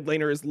when your mid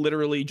laner is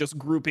literally just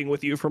grouping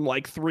with you from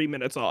like 3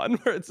 minutes on,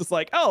 where it's just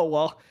like, oh,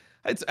 well,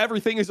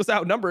 everything is just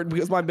outnumbered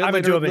because my mid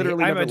laner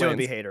literally I'm never a do and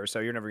be lands. hater, so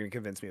you're never going to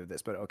convince me of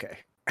this, but okay.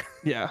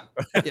 Yeah.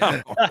 No,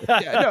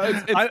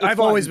 it's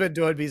I've always been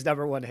do and be's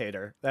number 1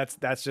 hater. That's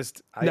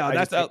just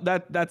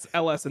that's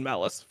LS and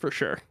Malice for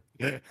sure.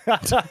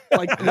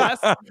 Like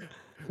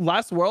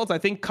last Worlds, I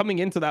think coming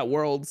into that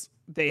Worlds,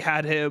 they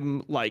had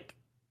him like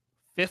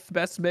 5th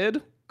best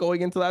mid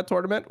going into that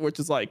tournament, which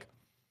is like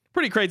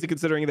pretty crazy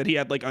considering that he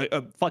had like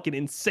a fucking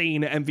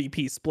insane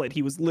MVP split.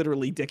 He was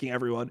literally dicking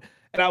everyone.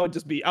 And I would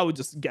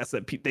just guess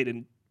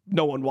that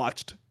no one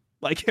watched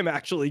like him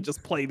actually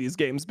just play these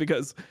games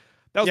because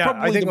that was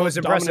probably the most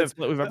dominant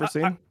split we've ever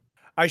seen.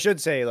 I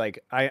should say, like,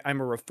 I'm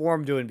a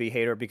reformed do and be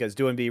hater because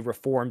do and be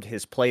reformed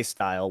his play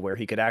style where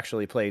he could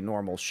actually play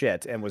normal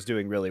shit and was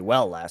doing really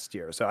well last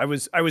year. So I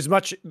was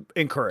much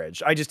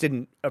encouraged. I just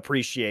didn't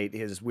appreciate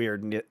his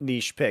weird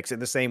niche picks in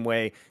the same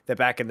way that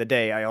back in the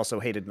day I also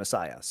hated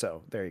Messiah.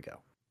 So there you go.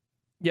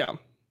 Yeah.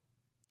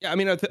 I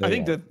mean, I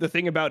think the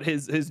thing about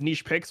his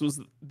niche picks was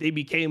they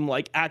became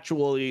like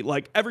actually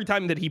like every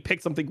time that he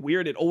picked something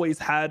weird, it always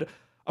had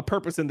a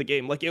purpose in the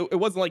game. Like it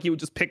wasn't like he would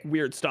just pick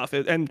weird stuff.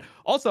 And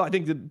also I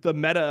think the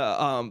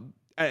meta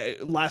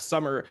last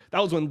summer, that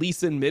was when Lee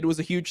Sin mid was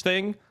a huge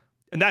thing.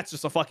 And that's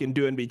just a fucking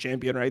do and be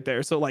champion right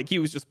there. So like he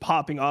was just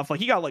popping off.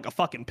 Like he got like a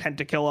fucking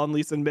pentakill on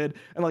Lee Sin mid.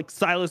 And like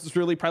Silas is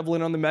really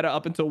prevalent on the meta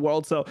up until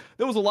World. So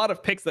there was a lot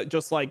of picks that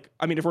just like,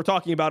 I mean, if we're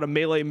talking about a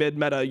melee mid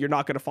meta, you're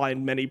not going to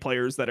find many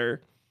players that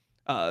are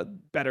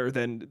better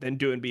than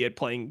do and be at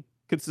playing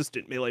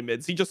consistent melee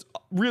mids. He just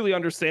really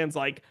understands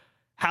like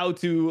how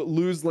to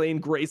lose lane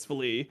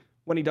gracefully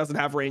when he doesn't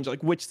have range,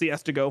 like which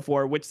CS to go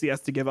for, which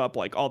CS to give up,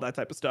 like all that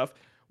type of stuff,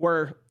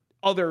 where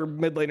other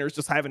mid laners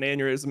just have an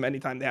aneurysm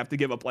anytime they have to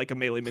give up like a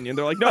melee minion.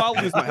 They're like, no,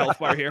 I'll lose my health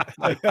bar here.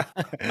 Like,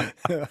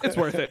 it's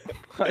worth it.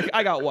 Like,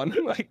 I got one.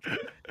 Like,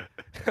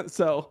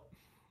 so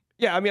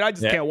yeah, I mean, I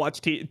just can't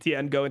watch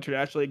TN go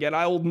internationally again.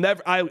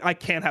 I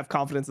can't have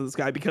confidence in this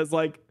guy because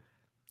like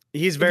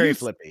he's very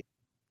flippy.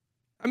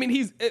 I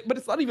mean, but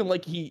it's not even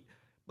like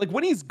like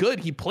when he's good,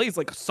 he plays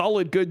like a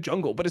solid good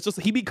jungle, but it's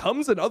just he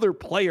becomes another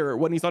player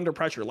when he's under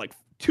pressure. Like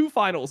 2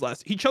 finals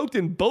he choked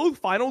in both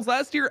finals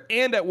last year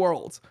and at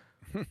Worlds.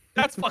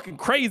 That's fucking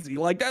crazy.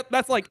 Like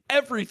that's like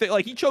everything.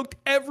 Like he choked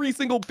every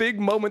single big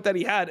moment that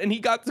he had, and he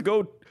got to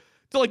go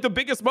to like the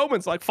biggest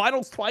moments, like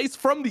finals twice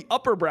from the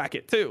upper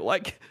bracket too.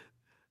 Like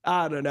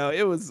I don't know.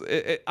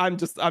 I'm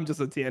just a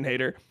TN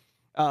hater.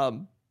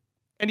 And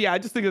yeah, I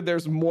just think that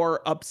there's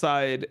more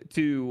upside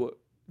to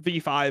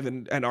V5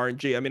 and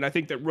RNG. I mean, I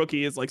think that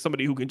Rookie is like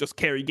somebody who can just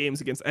carry games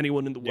against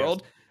anyone in the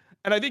world.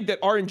 And I think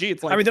that RNG,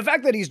 it's like, I mean, the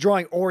fact that he's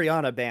drawing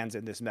Orianna bans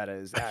in this meta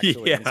is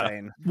actually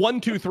insane. 1,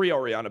 2, 3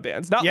 Orianna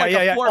bans, not like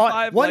a 4 or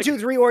 5. 1, 2,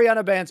 3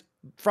 Orianna bans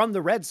from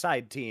the red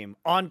side team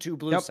onto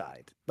blue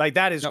side. Like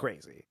that is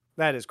crazy.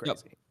 That is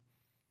crazy.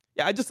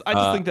 Yeah, I just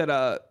think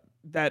that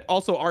that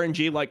also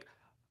RNG, like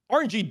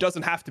RNG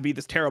doesn't have to be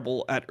this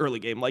terrible at early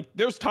game. Like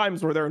there's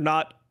times where they're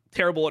not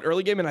terrible at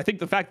early game, and I think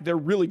the fact that they're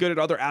really good at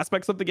other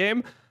aspects of the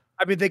game.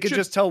 I mean, they could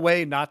just tell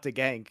Wei not to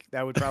gank.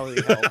 That would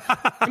probably help.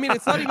 I mean,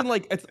 it's not even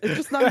like it's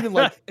just not even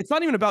like it's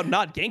not even about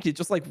not ganking. It's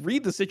just like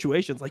read the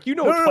situations. Like you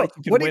know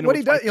what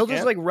he does, he'll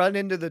just like run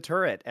into the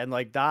turret and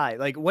like die.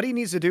 Like what he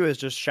needs to do is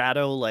just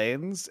shadow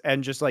lanes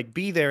and just like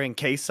be there in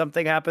case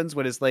something happens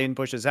when his lane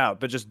pushes out,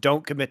 but just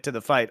don't commit to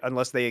the fight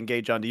unless they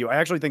engage onto you. I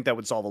actually think that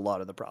would solve a lot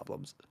of the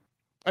problems.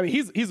 I mean,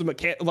 he's a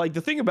mechanic. Like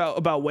the thing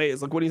about Wei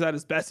is like when he's at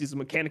his best, he's a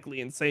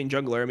mechanically insane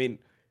jungler. I mean,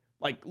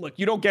 like, look,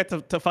 you don't get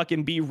to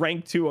fucking be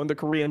ranked 2 on the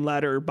Korean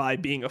ladder by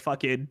being a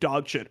fucking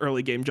dog shit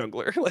early game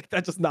jungler. Like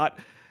that's just not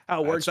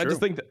how it works. I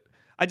just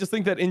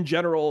think that in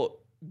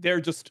general,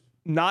 they're just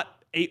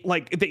not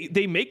like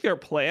they make their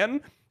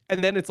plan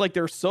and then it's like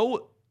they're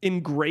so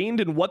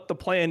ingrained in what the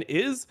plan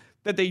is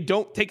that they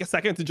don't take a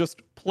second to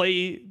just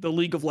play the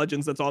League of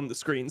Legends that's on the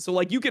screen. So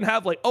like you can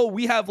have like, oh,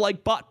 we have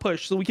like bot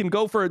push, so we can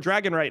go for a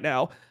dragon right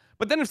now.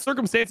 But then if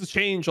circumstances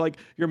change, like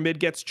your mid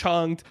gets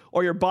chunked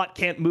or your bot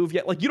can't move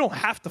yet, like you don't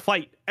have to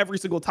fight every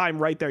single time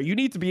right there. You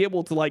need to be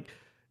able to like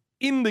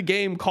in the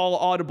game call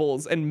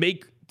audibles and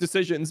make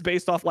decisions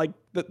based off like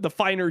the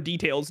finer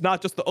details, not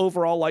just the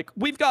overall like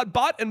we've got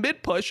bot and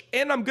mid push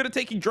and I'm good at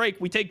taking Drake.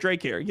 We take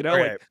Drake here, you know?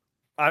 Okay.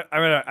 Like,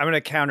 I'm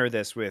gonna counter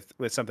this with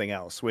something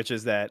else, which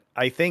is that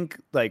I think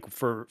like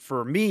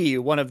for me,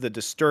 one of the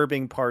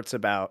disturbing parts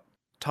about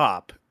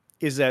Top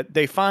is that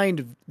they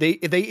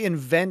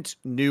invent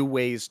new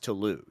ways to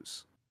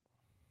lose,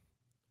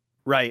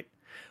 right?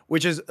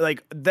 Which is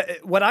like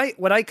what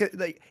I could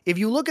like. If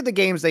you look at the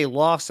games they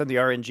lost in the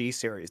RNG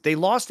series, they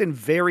lost in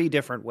very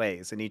different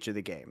ways in each of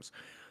the games.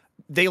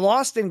 They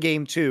lost in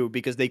game 2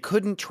 because they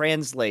couldn't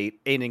translate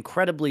an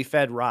incredibly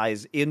fed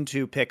Rise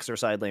into picks or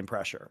side lane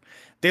pressure.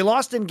 They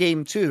lost in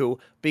game 2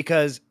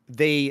 because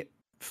they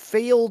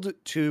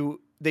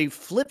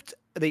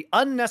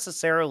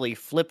unnecessarily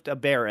flipped a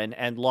Baron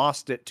and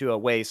lost it to a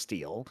way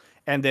steal,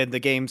 and then the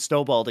game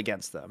snowballed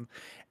against them.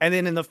 And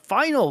then in the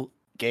final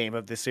game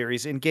of the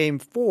series, in game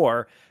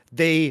 4,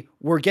 they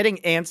were getting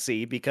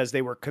antsy because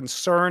they were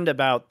concerned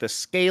about the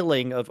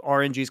scaling of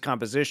RNG's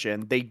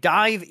composition. They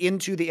dive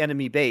into the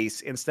enemy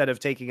base instead of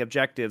taking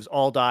objectives,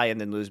 all die,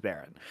 and then lose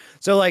Baron.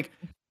 So, like,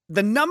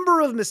 the number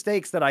of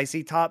mistakes that I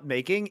see Top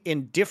making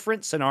in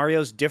different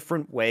scenarios,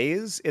 different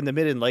ways in the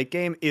mid and late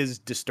game is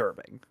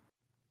disturbing.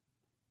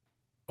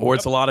 Or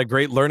it's a lot of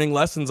great learning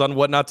lessons on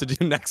what not to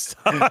do next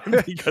time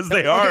because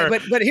they are. Okay,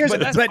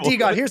 but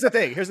D-God, here's the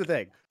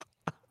thing.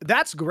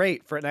 That's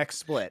great for next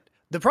split.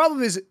 The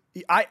problem is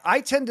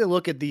I tend to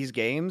look at these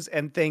games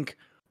and think,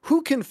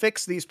 who can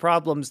fix these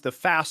problems the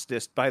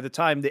fastest by the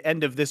time the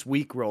end of this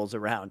week rolls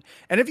around?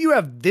 And if you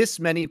have this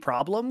many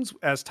problems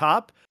as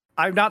Top,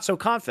 I'm not so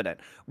confident.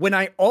 When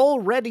I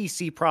already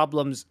see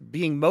problems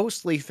being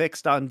mostly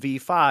fixed on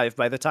V5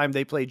 by the time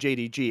they play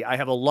JDG, I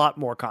have a lot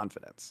more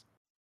confidence.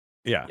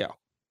 Yeah.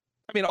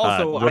 I mean,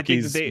 also,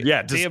 rookies, I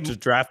think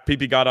just draft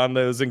PP got on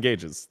those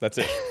engages. That's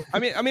it. I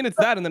mean, it's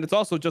that, and then it's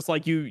also just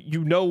like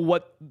you know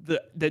what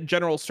the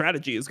general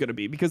strategy is going to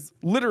be, because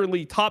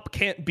literally Top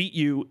can't beat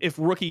you if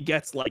Rookie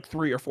gets like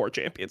 3 or 4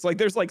 champions. Like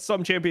there's like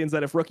some champions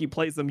that if Rookie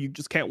plays them, you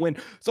just can't win.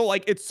 So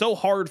like it's so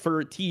hard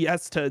for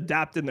TS to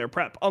adapt in their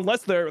prep,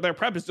 unless their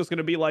prep is just going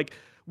to be like,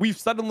 we've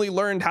suddenly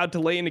learned how to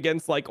lane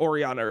against like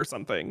Orianna or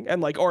something,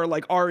 and like or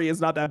like Ahri is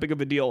not that big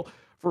of a deal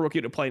for Rookie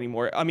to play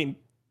anymore. I mean,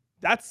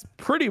 that's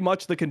pretty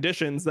much the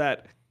conditions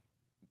that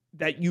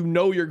you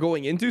know you're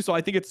going into. So I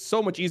think it's so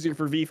much easier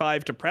for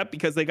V5 to prep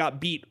because they got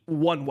beat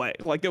one way.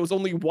 Like there was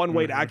only one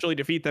way to actually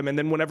defeat them. And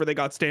then whenever they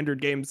got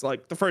standard games,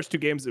 like the first 2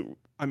 games,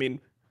 I mean,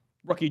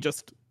 Rookie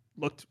just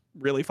looked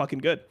really fucking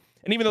good.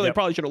 And even though they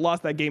probably should have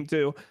lost that game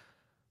too,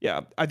 yeah,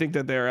 I think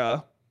that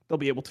they'll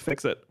be able to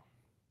fix it.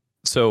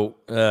 So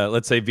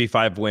let's say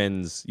V5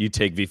 wins, you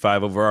take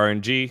V5 over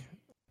RNG.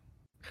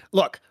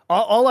 Look,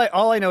 all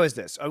I know is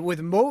this: with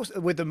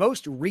the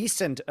most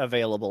recent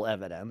available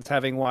evidence,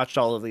 having watched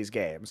all of these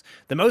games,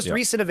 the most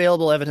recent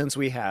available evidence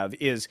we have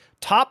is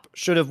Top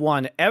should have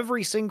won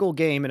every single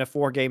game in a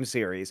 4-game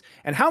series.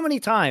 And how many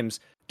times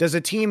does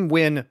a team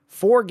win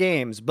 4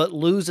 games but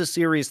lose a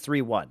series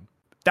 3-1?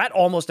 That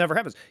almost never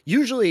happens.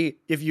 Usually,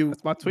 if you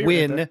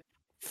win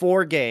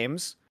 4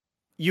 games,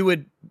 you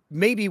would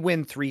maybe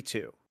win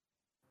 3-2.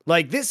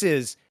 Like this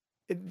is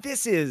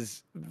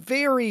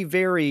very,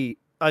 very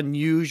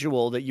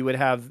unusual that you would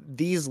have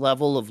these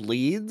level of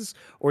leads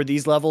or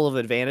these level of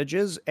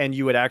advantages and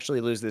you would actually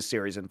lose this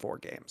series in 4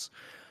 games.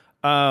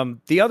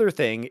 The other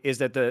thing is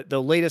that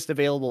the latest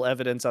available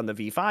evidence on the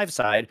V5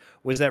 side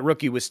was that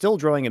Rookie was still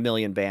drawing 1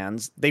 million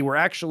bans. They were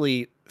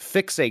actually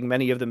fixing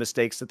many of the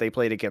mistakes that they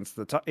played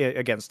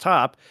against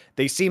Top.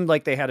 They seemed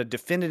like they had a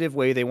definitive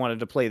way they wanted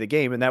to play the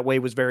game, and that way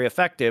was very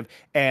effective.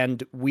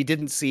 And we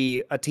didn't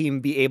see a team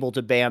be able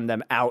to ban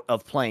them out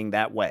of playing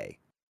that way,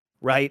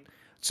 right?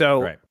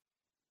 So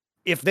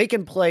if they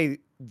can play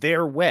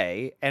their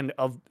way and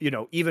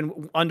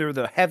even under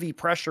the heavy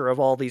pressure of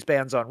all these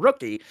bans on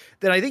Rookie,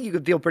 then I think you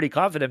could feel pretty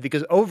confident,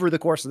 because over the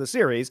course of the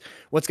series,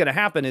 what's going to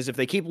happen is if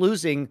they keep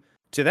losing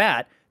to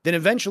that, then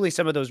eventually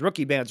some of those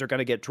Rookie bans are going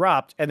to get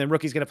dropped, and then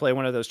Rookie's going to play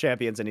one of those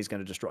champions and he's going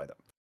to destroy them.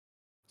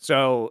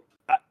 So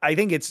I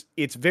think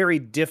it's very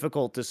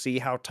difficult to see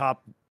how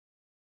Top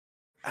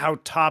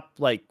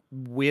like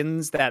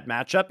wins that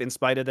matchup in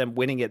spite of them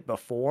winning it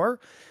before,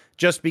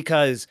 just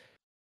because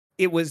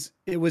it was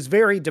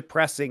very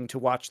depressing to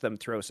watch them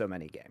throw so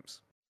many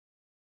games.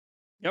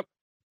 Yep.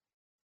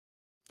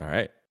 All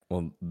right.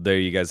 Well, there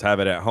you guys have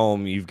it at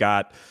home. You've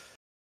got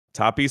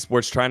Top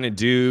Esports trying to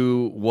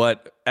do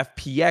what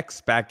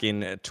FPX back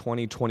in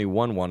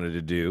 2021 wanted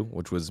to do,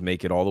 which was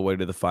make it all the way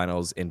to the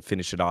finals and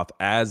finish it off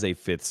as a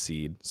 5th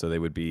seed. So they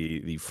would be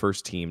the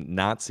first team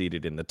not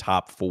seeded in the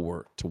top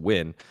 4 to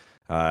win.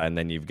 And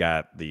then you've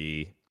got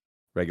the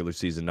regular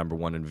season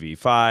 #1 in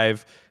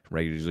V5,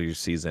 regular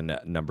season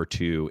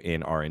 #2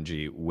 in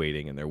RNG,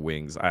 waiting in their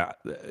wings.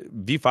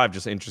 V5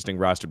 just an interesting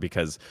roster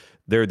because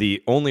they're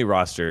the only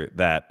roster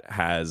that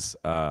has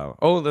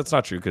that's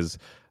not true because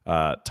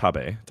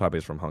Tabe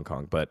is from Hong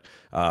Kong, but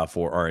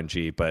for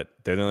RNG, but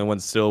they're the only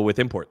ones still with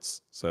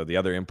imports. So the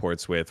other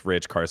imports with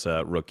Rich,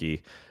 Karsa,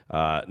 Rookie,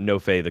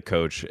 Nofe the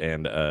coach,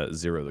 and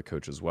Zero the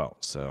coach as well.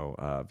 So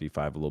V5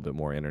 a little bit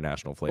more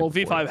international flavor. Well,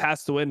 V5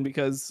 has to win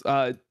because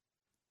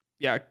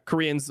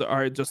Koreans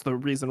are just the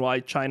reason why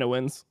China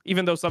wins.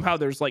 Even though somehow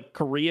there's like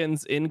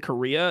Koreans in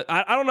Korea.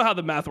 I don't know how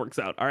the math works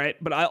out, all right?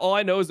 But all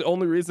I know is the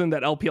only reason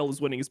that LPL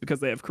is winning is because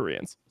they have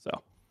Koreans. So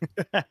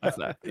that's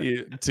that.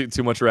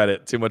 Too much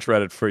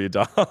Reddit for you,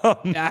 Dom.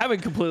 Yeah, I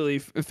haven't completely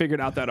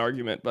figured out that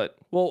argument, but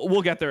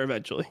we'll get there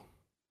eventually.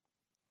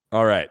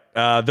 All right.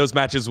 Those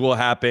matches will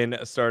happen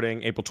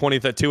starting April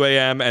 20th at 2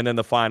 a.m. and then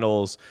the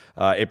finals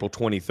April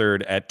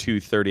 23rd at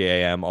 2:30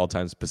 a.m. all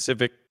times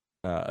Pacific.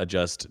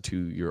 Adjust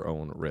to your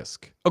own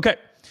risk. Okay.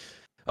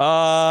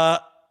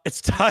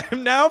 It's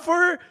time now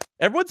for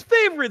everyone's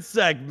favorite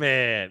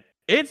segment.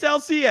 It's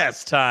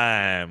LCS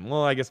time.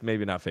 Well, I guess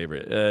maybe not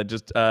favorite.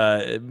 Just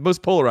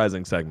most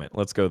polarizing segment.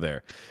 Let's go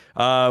there.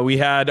 We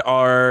had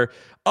our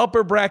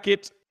upper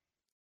bracket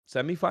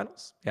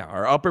semifinals. Yeah,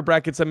 our upper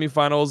bracket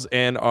semifinals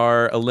and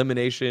our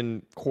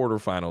elimination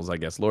quarterfinals, I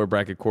guess. Lower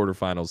bracket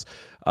quarterfinals,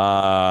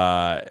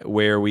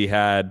 where we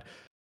had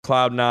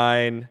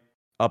Cloud9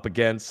 up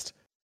against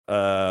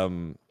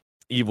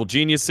Evil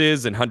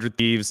Geniuses and 100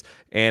 Thieves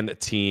and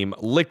Team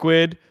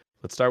Liquid.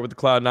 Let's start with the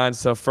Cloud9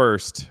 stuff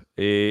first.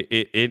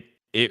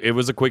 It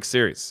was a quick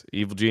series.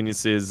 Evil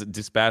Geniuses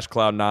dispatched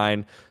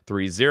Cloud9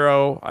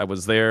 3-0. I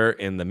was there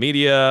in the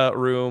media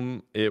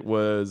room. It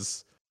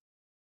was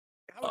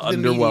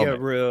underwhelming. The media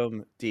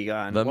room,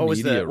 Digon.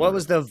 What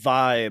was the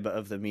vibe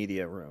of the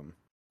media room?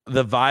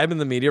 The vibe in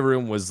the media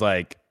room was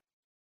like,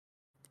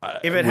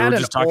 if it had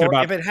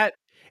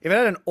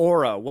an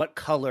aura, what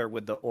color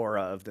would the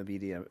aura of the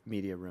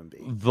media room be?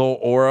 The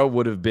aura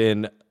would have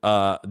been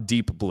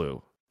deep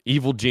blue.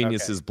 Evil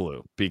Geniuses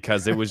blue,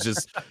 because it was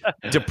just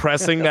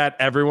depressing that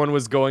everyone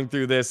was going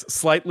through this,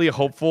 slightly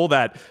hopeful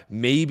that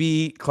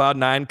maybe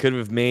Cloud9 could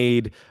have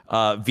made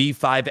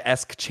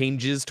V5-esque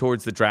changes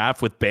towards the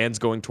draft with bans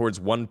going towards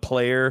one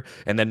player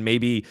and then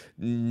maybe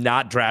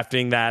not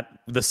drafting that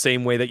the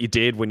same way that you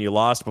did when you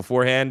lost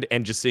beforehand,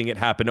 and just seeing it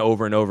happen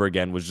over and over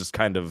again was just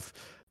kind of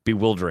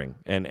bewildering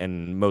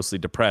and mostly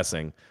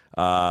depressing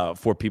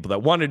for people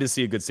that wanted to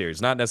see a good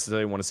series, not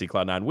necessarily want to see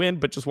Cloud9 win,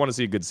 but just want to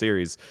see a good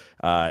series.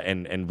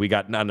 And we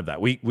got none of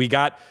that. We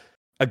got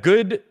a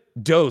good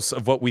dose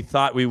of what we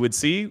thought we would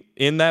see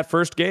in that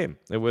first game.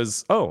 It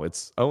was,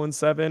 it's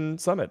 0-7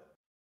 Summit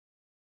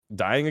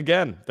dying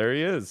again. There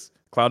he is.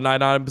 Cloud9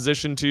 not in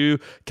position to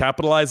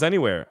capitalize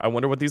anywhere. I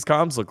wonder what these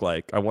comms look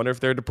like. I wonder if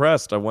they're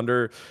depressed. I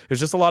wonder. There's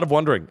just a lot of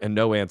wondering and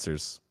no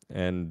answers.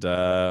 And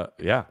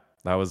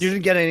that was. You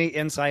didn't get any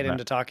insight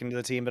into talking to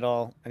the team at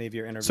all? Any of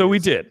your interviews? So we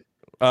did.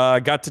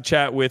 Got to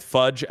chat with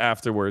Fudge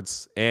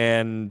afterwards,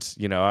 and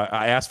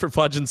I asked for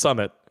Fudge and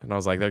Summit, and I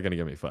was like, they're gonna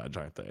give me Fudge,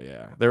 aren't they?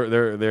 Yeah,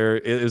 they're.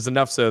 It was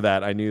enough so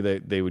that I knew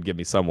that they would give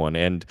me someone.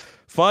 And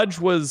Fudge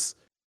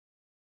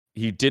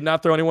he did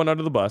not throw anyone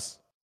under the bus.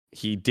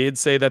 He did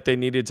say that they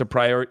needed to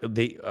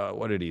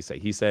what did he say?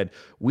 He said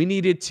we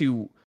needed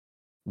to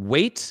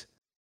weight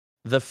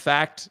the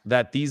fact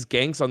that these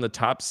ganks on the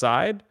top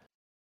side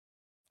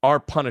are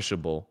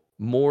punishable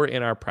more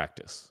in our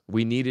practice.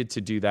 We needed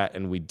to do that,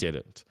 and we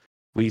didn't.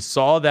 We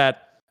saw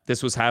that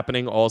this was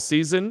happening all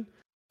season,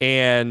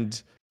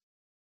 and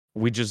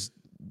it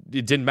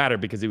didn't matter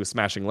because he was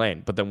smashing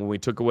lane. But then when we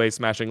took away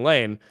smashing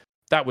lane,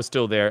 that was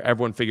still there.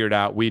 Everyone figured it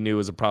out. We knew it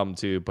was a problem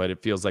too, but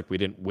it feels like we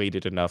didn't weight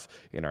it enough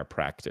in our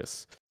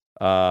practice.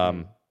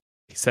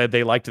 He said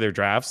they liked their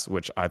drafts,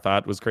 which I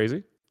thought was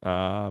crazy.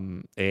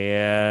 And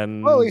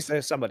well, at least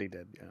somebody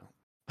did,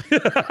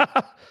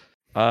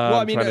 well,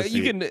 I mean,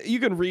 you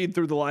can read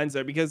through the lines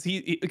there because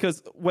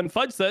because when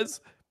Fudge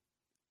says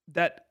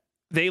that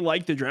they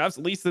like the drafts,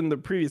 at least in the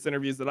previous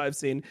interviews that I've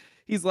seen,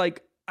 he's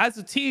like, as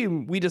a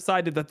team, we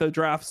decided that the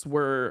drafts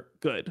were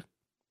good,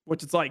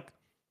 which is like,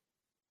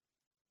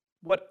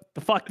 what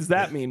the fuck does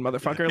that mean,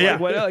 motherfucker? Yeah.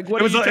 What it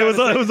was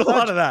a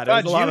lot of that.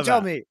 Fudge, you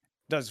tell me,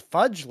 does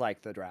Fudge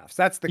like the drafts?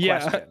 That's the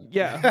question.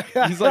 Yeah.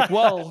 He's like,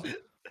 well,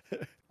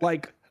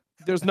 like,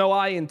 there's no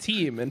I in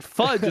team, and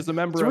Fudge is a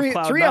member of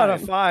Cloud9. 3 out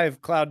of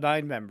 5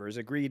 Cloud9 members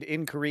agreed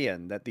in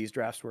Korean that these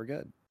drafts were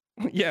good.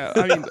 Yeah,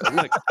 I mean,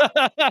 like,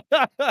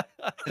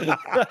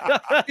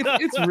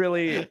 it's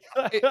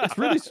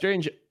really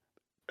strange.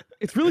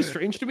 It's really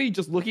strange to me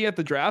just looking at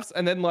the drafts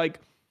and then like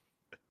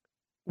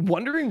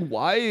wondering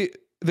why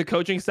the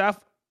coaching staff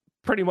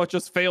pretty much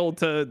just failed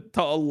to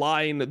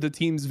align the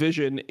team's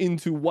vision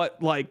into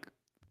what like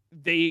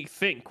they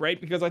think,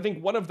 right? Because I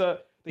think one of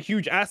the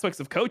huge aspects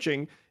of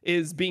coaching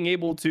is being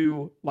able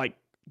to like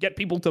get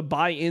people to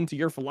buy into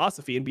your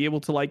philosophy and be able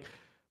to like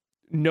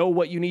know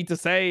what you need to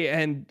say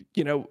and,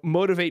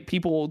 motivate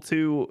people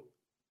to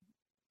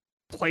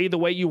play the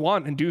way you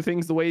want and do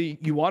things the way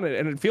you want it.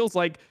 And it feels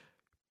like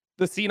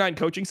the C9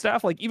 coaching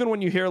staff, like even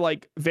when you hear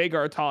like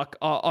Vagar talk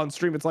on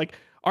stream, it's like,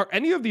 are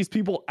any of these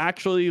people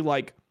actually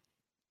like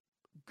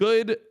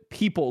good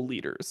people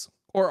leaders,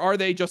 or are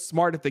they just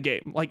smart at the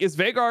game? Like, is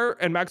Vagar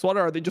and Max Water,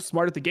 are they just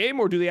smart at the game,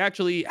 or do they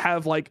actually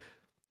have like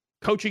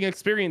coaching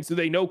experience? Do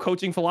they know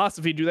coaching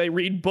philosophy? Do they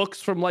read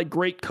books from like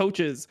great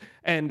coaches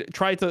and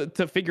try to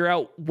figure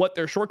out what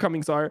their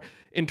shortcomings are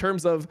in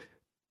terms of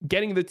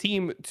getting the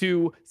team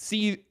to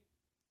see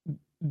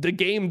the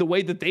game the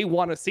way that they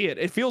want to see it?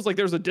 It feels like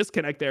there's a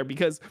disconnect there,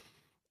 because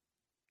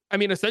I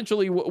mean,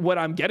 essentially what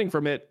I'm getting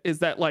from it is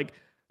that like,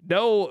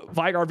 no,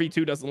 Vigar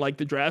V2 doesn't like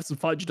the drafts,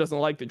 Fudge doesn't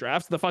like the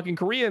drafts. The fucking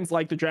Koreans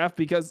like the draft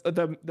because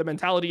the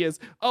mentality is,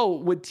 oh,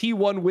 would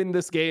T1 win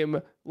this game?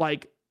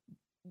 Like,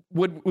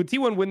 would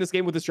T1 win this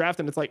game with this draft?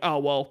 And it's like, oh,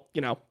 well,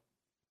 you know,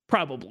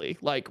 probably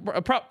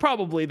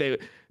probably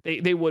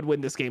they would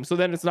win this game. So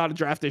then it's not a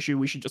draft issue.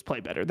 We should just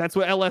play better. That's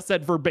what LS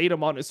said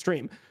verbatim on his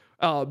stream.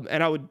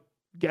 And I would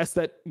guess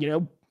that, you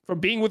know, from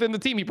being within the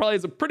team, he probably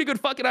has a pretty good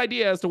fucking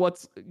idea as to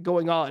what's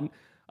going on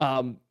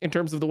in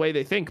terms of the way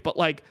they think. But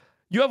like,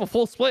 you have a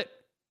full split.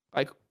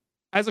 Like,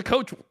 as a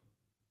coach,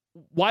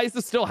 why is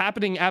this still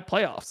happening at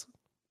playoffs?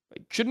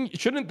 Like,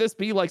 shouldn't this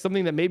be like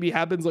something that maybe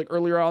happens like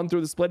earlier on through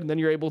the split and then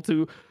you're able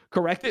to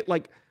correct it?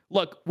 Like,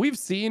 look, we've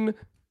seen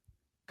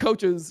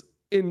coaches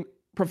in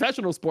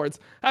professional sports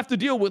have to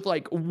deal with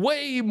like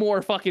way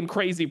more fucking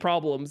crazy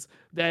problems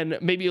than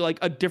maybe like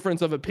a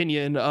difference of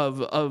opinion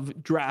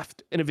of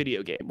draft in a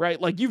video game, right?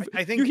 Like you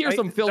hear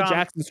some Phil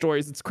Jackson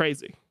stories. It's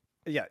crazy.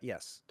 Yeah.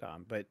 Yes,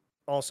 Tom. But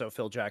also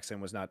Phil Jackson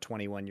was not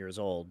 21 years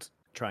old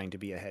trying to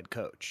be a head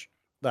coach.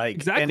 Like,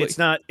 exactly. And it's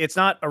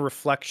not a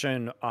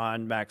reflection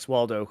on Max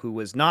Waldo, who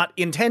was not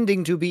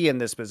intending to be in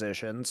this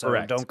position. So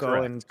don't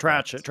go and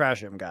trash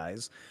him,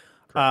 guys.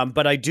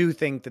 But I do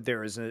think that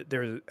there's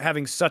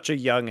having such a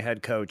young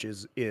head coach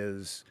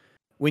is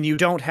when you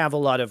don't have a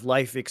lot of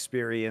life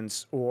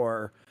experience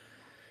or,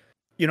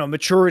 you know,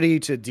 maturity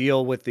to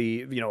deal with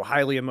the, you know,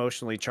 highly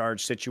emotionally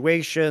charged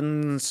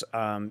situations.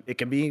 It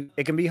can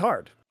be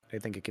hard. I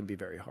think it can be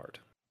very hard.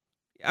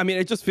 I mean,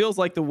 it just feels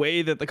like the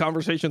way that the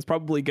conversations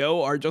probably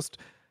go are just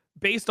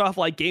based off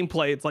like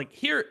gameplay. It's like,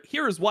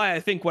 here's why I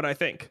think what I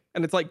think.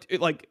 And it's like,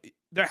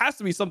 there has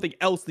to be something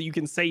else that you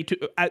can say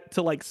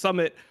to like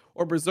Summit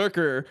or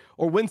Berserker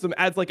or Winsome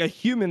adds like a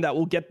human that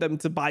will get them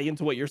to buy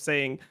into what you're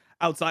saying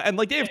outside. And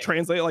like they have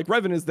translated, like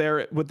Revan is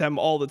there with them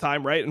all the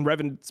time, right? And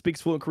Revan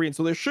speaks fluent Korean.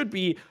 So there should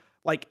be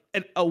like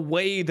a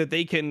way that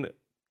they can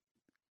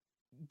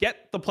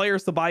get the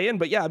players to buy in.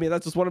 But yeah, I mean,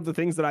 that's just one of the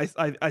things that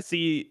I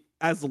see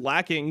as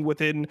lacking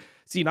within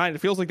C9. It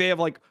feels like they have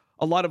like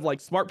a lot of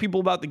like smart people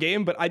about the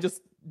game, but I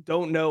just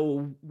don't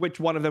know which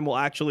one of them will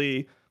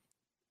actually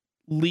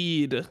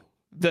lead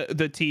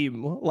the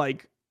team,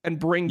 like, and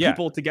bring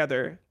people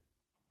together.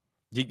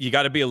 You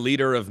got to be a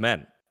leader of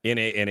men in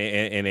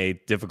a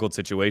difficult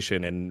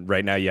situation, and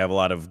right now you have a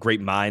lot of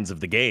great minds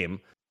of the game,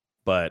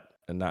 but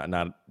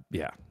not.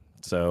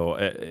 So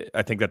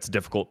I think that's a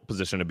difficult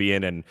position to be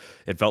in, and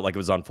it felt like it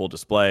was on full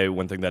display.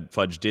 One thing that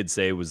Fudge did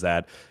say was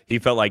that he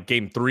felt like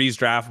Game 3's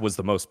draft was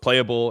the most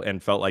playable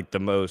and felt like the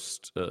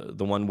most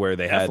the one where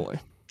they had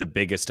the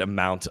biggest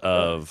amount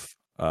of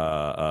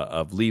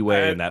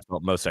leeway, and that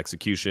felt most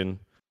execution.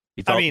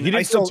 He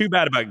didn't feel too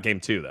bad about Game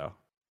 2 though.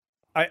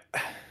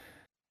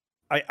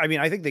 I mean,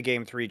 I think the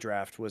Game 3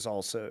 draft was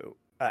also.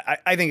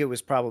 I think it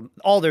was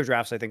all their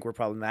drafts I think were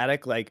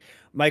problematic. Like,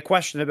 my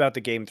question about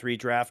the Game 3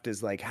 draft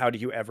is like, how do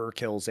you ever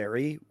kill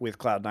Zeri with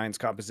Cloud9's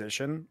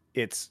composition?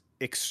 It's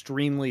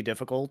extremely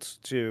difficult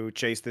to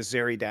chase this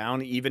Zeri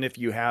down, even if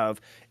you have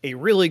a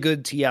really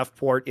good TF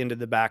port into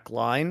the back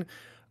line.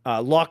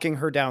 Locking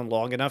her down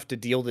long enough to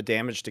deal the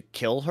damage to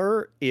kill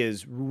her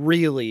is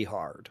really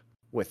hard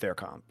with their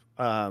comp.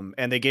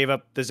 And they gave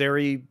up the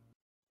Zeri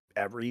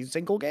every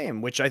single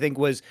game, which I think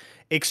was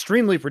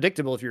extremely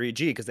predictable if you're EG,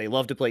 because they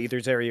love to play either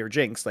Zeri or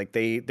Jinx. Like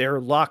they're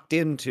locked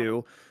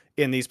into,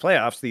 in these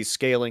playoffs, these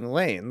scaling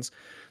lanes.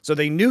 So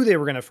they knew they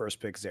were going to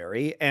first pick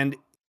Zeri. And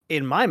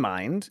in my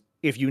mind,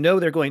 if you know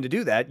they're going to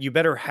do that, you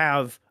better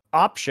have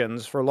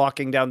options for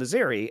locking down the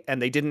Zeri,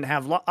 and they didn't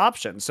have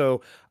options.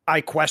 So I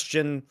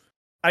question.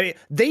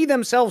 They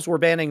themselves were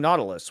banning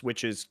Nautilus,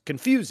 which is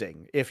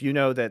confusing if you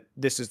know that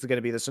this is going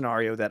to be the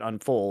scenario that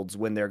unfolds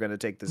when they're going to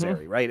take the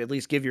Zeri, right? At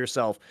least give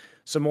yourself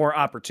some more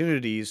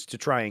opportunities to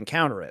try and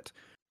counter it.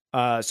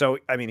 So,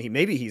 I mean,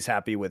 maybe he's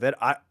happy with it.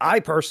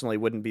 I personally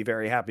wouldn't be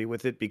very happy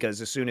with it,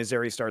 because as soon as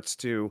Zeri starts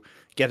to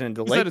get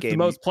into late game, it's the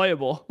most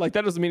playable. Like,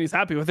 that doesn't mean he's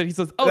happy with it. He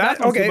says, "Oh, that's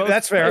okay.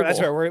 That's fair. Playable. That's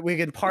fair. We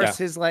can parse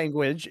his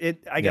language.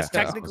 I guess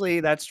technically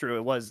that's true.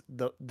 It was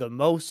the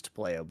most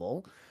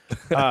playable.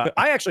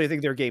 I actually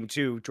think their Game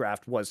 2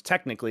 draft was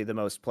technically the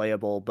most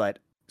playable, but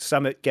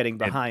Summit getting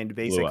behind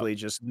basically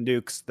just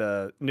nukes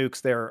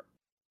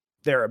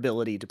their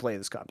ability to play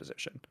this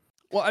composition.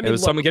 Well, I mean, it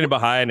was Summit getting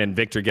behind and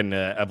Victor getting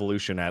an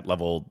evolution at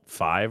level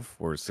 5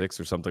 or 6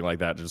 or something like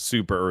that, just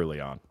super early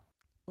on.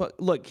 Well,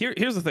 look,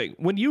 here's the thing.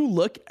 When you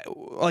look,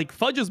 like,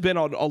 Fudge has been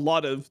on a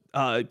lot of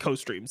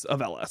co-streams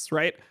of LS,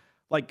 right?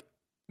 Like,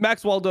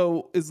 Max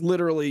Waldo is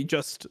literally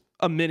just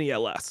a mini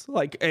LS.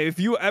 Like if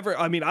you ever,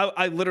 I mean,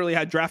 I literally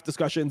had draft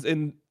discussions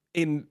in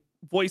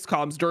voice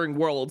comms during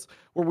Worlds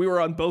where we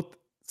were on both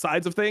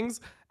sides of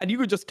things, and you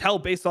could just tell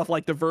based off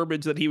like the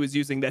verbiage that he was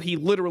using that he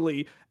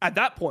literally at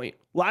that point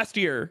last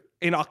year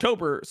in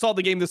October saw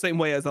the game the same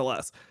way as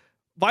LS.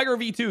 Viger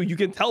V2, you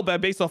can tell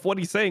based off what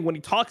he's saying when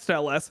he talks to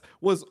LS,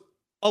 was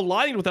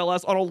aligned with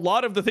LS on a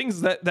lot of the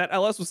things that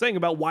LS was saying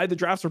about why the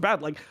drafts were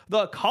bad. Like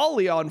the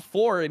Kali on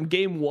 4 in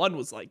game 1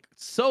 was like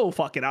so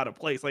fucking out of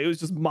place. Like it was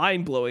just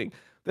mind blowing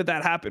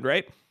that happened,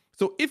 right?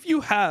 So if you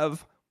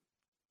have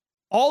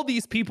all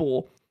these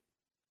people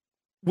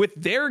with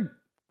their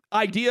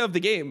idea of the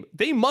game,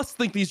 they must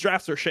think these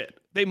drafts are shit.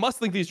 But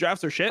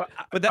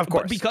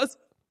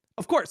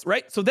of course,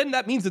 right? So then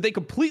that means that they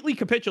completely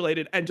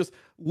capitulated and just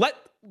let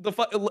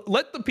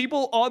the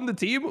people on the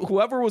team,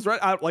 whoever was right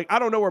out, like I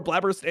don't know where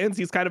Blabber stands.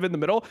 He's kind of in the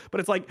middle, but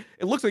it's like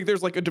it looks like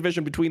there's like a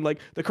division between like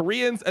the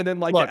Koreans and then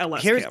like the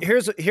LS.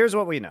 Here's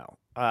what we know.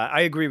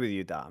 I agree with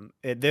you, Dom.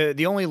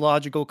 The only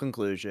logical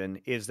conclusion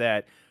is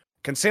that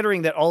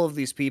considering that all of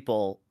these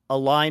people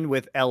align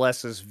with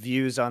LS's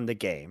views on the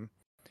game,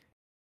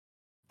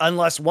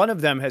 unless one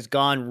of them has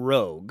gone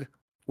rogue,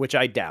 which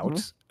I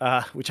doubt,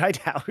 yeah.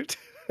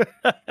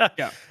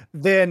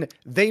 then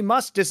they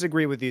must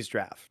disagree with these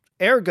drafts.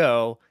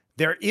 Ergo,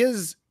 there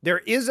is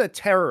a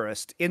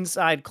terrorist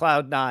inside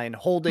Cloud9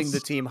 holding the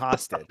team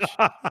hostage.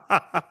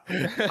 I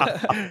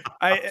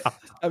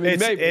mean,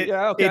 maybe.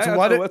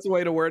 That's a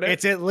way to word it.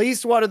 It's at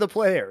least one of the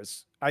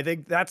players. I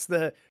think that's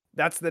the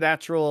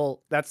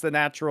natural.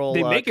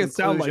 They make it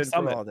sound like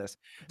Summit. All this.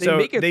 They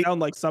make it sound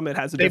like Summit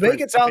has a different. They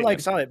make it sound opinion. like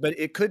Summit, but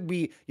it could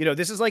be.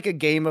 This is like a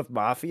game of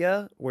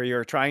Mafia where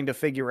you're trying to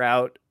figure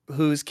out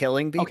who's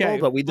killing people,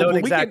 but we don't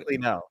exactly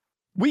know.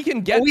 We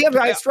can get. We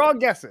have strong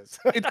guesses.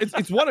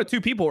 it's one of two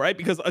people, right?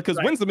 Because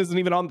Winsome isn't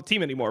even on the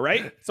team anymore,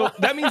 right? So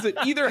that means it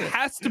either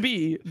has to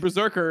be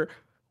Berserker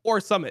or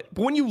Summit.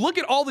 But when you look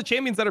at all the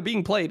champions that are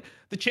being played,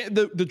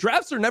 the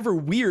drafts are never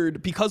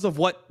weird because of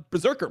what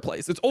Berserker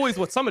plays. It's always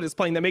what Summit is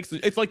playing that makes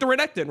it. It's like the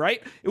Renekton,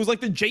 right? It was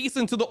like the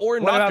Jason to the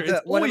Orin Nocturne.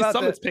 It's always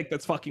Summit's pick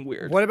that's fucking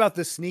weird. What about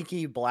the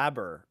sneaky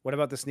Blabber?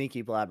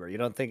 You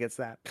don't think it's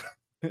that?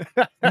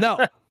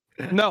 No,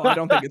 I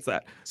don't think it's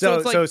that. So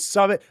it's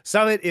like,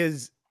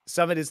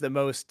 Summit is the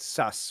most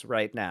sus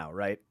right now,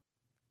 right?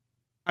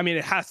 I mean,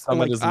 it has to.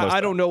 Like, I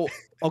don't know.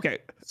 Okay,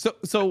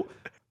 so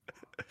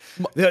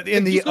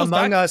in the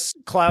Among Us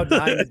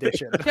Cloud9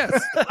 edition. Yes,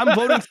 I'm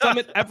voting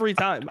Summit every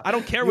time. I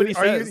don't care what he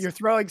says. You're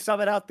throwing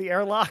Summit out the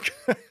airlock?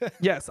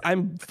 Yes,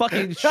 I'm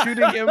fucking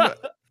shooting him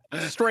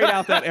straight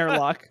out that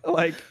airlock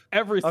like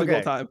every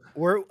single time.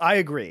 I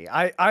agree.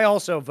 I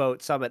also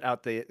vote Summit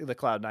out the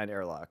Cloud9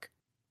 airlock.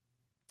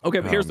 Okay,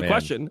 but here's the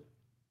question.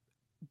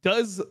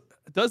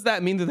 Does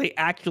that mean that they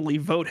actually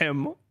vote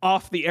him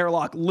off the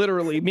airlock,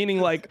 literally?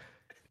 Meaning, like,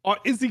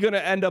 is he going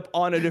to end up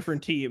on a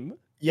different team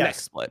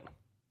next split?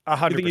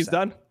 100%. You think he's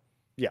done?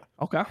 Yeah.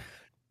 Okay.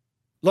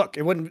 Look,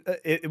 it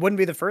wouldn't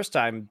be the first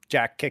time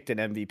Jack kicked an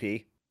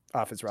MVP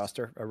off his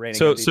roster, a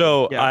reigning MVP.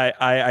 So yeah.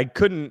 I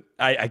couldn't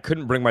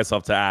bring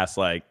myself to ask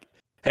like,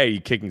 hey,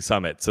 you kicking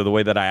Summit? So the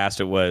way that I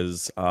asked it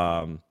was,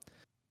 so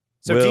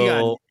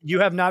Tegan, you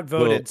have not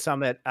voted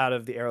Summit out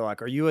of the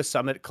airlock. Are you a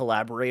Summit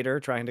collaborator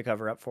trying to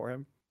cover up for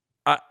him?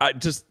 I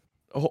just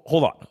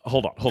hold on.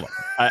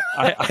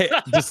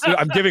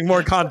 I'm giving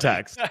more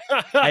context.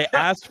 I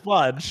asked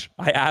Fudge.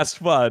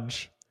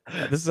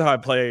 This is how I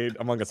played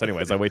Among Us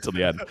anyways. I wait till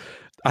the end.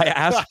 I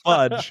asked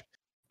Fudge,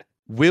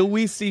 will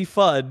we see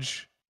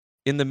Fudge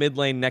in the mid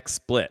lane next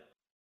split?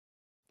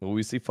 Will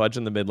we see Fudge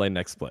in the mid lane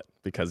next split?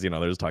 Because,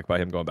 there's talk about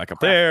him going back up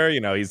there.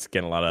 He's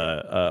getting a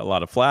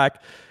lot of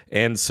flack.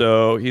 And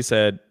so he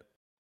said,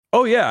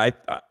 oh yeah,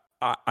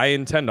 I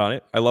intend on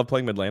it. I love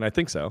playing mid lane. I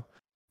think so.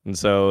 And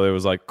so it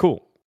was like,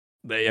 cool.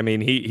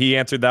 He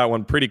answered that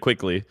one pretty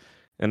quickly.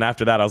 And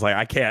after that, I was like,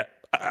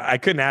 I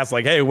couldn't ask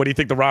like, hey, what do you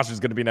think the roster is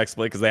going to be next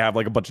split? Because they have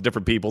like a bunch of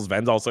different people.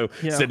 Ven's also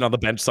sitting on the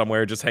bench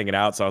somewhere, just hanging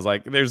out. So I was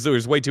like,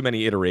 there's way too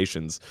many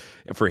iterations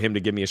for him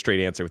to give me a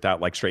straight answer without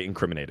like straight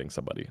incriminating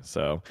somebody.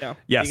 So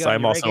yes,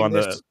 I'm also on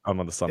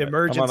the Summit.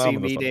 Emergency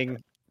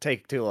meeting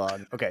take too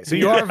long. Okay, so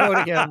you are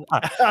voting him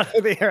out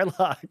of the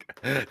airlock.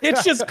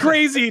 It's just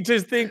crazy to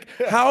think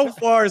how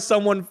far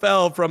someone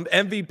fell from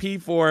MVP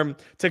form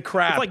to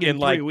crap like in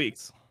 3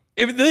 weeks.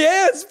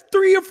 It's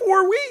 3 or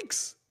 4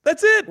 weeks.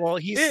 That's it. Well,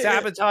 he's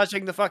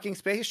sabotaging the fucking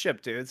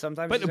spaceship, dude.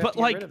 Sometimes you just have to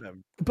get rid of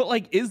him. But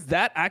like, is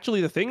that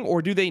actually the thing,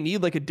 or do they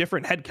need like a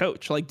different head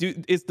coach? Like,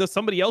 does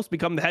somebody else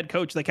become the head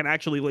coach that can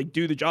actually like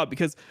do the job?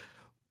 Because,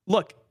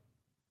 look,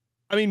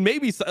 I mean,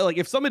 maybe like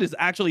if Summit is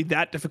actually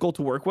that difficult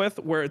to work with,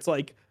 where it's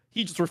like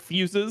he just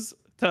refuses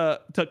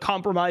to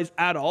compromise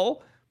at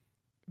all,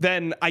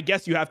 then I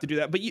guess you have to do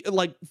that. But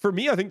like for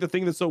me, I think the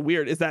thing that's so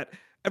weird is that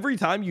every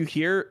time you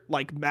hear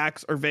like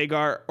Max or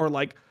Veigar or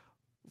like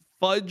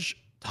Fudge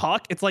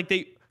talk, it's like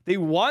they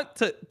want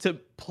to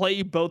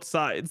play both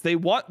sides. They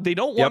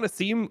don't want to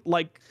seem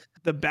like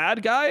the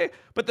bad guy,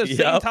 but at the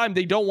same time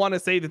they don't want to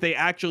say that they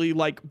actually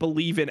like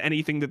believe in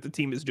anything that the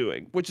team is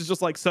doing, which is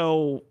just like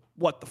so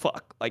what the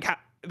fuck? Like, how,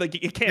 like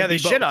it can't. Yeah, they be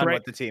shit both, on right?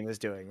 what the team is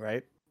doing,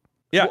 right?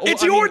 Yeah, Well,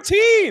 it's I your mean-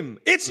 team.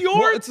 It's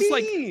your it's just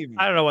like- team.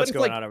 I don't know what's it's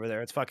going like- on over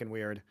there. It's fucking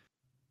weird.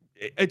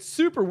 It's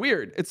super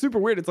weird. It's super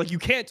weird. It's like you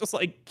can't just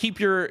like keep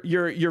your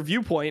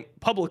viewpoint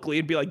publicly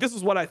and be like, this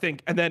is what I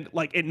think, and then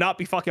like it not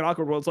be fucking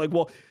awkward. Well, it's like,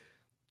 well,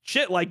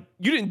 shit, like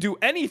you didn't do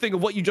anything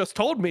of what you just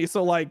told me.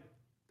 So like,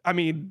 I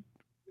mean,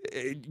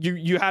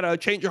 you had a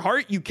change of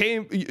heart.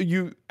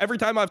 You every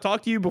time I've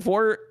talked to you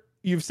before,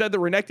 you've said that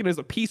Renekton is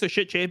a piece of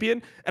shit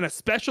champion, and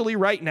especially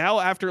right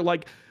now after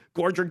like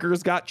Gore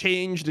Drinkers got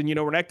changed and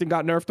Renekton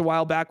got nerfed a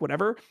while back,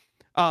 whatever,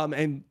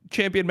 and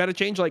champion meta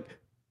change like.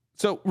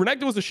 So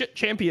Renekton was a shit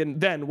champion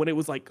then when it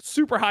was like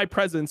super high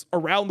presence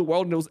around the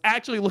world and it was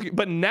actually looking,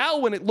 but now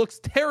when it looks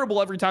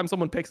terrible every time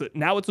someone picks it,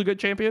 now it's a good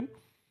champion.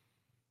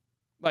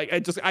 Like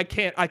I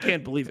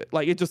can't believe it.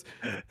 Like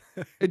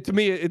to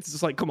me, it's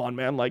just like, come on,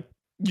 man. Like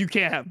you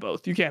can't have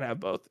both. You can't have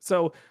both.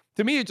 So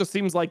to me, it just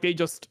seems like they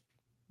just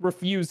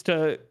refuse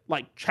to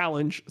like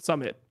challenge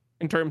Summit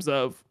in terms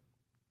of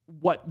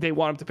what they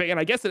want him to pick. And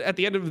I guess at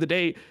the end of the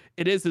day,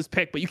 it is his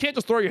pick, but you can't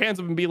just throw your hands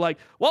up and be like,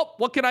 well,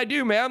 what can I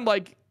do, man?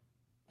 Like,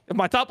 if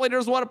my top laner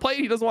doesn't want to play it,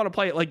 he doesn't want to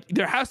play it. Like,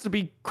 there has to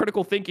be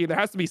critical thinking. There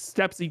has to be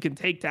steps you can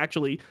take to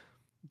actually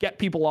get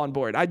people on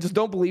board. I just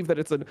don't believe that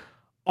it's an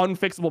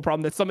unfixable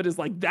problem, that Summit is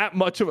like that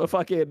much of a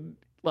fucking,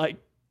 like,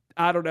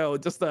 I don't know,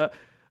 just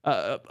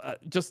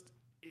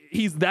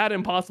he's that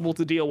impossible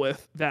to deal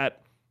with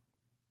that,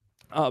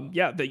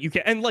 that you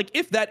can. And like,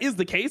 if that is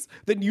the case,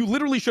 then you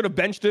literally should have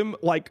benched him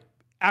like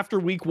after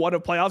week 1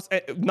 of playoffs,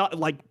 not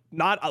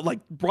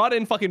brought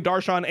in fucking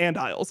Darshan and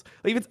Isles.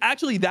 Like if it's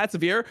actually that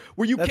severe,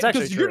 where you can't,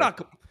 because you're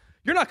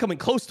not coming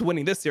close to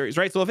winning this series,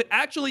 right? So if it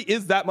actually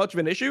is that much of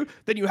an issue,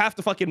 then you have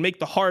to fucking make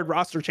the hard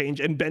roster change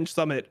and bench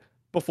Summit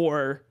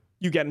before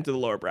you get into the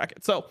lower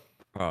bracket. So,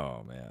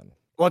 oh man,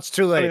 well, it's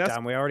too late, I mean,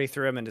 Dom. We already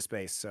threw him into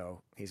space,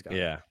 so he's gone.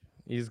 Yeah,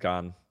 he's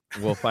gone.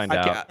 We'll find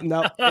out.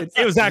 No,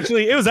 It was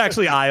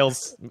actually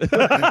Isles.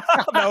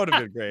 That would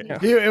have been great.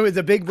 It was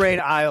a big brain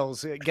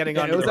Isles getting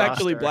on. it was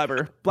actually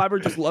Blabber. Blabber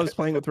just loves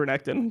playing with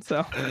Renekton,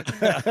 so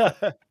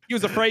he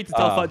was afraid to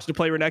tell Fudge to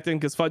play Renekton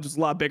because Fudge was a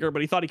lot bigger,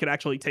 but he thought he could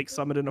actually take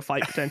Summit in a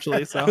fight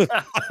potentially. So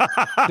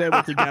they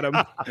able to get him.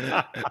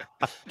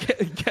 Get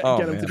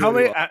him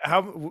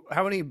to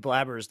how many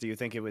Blabbers do you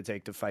think it would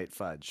take to fight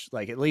Fudge?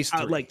 Like at least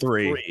three.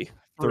 Like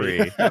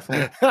Three.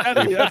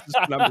 Definitely. That's just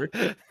a number.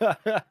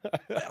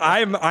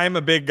 I'm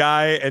a big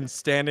guy, and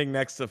standing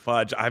next to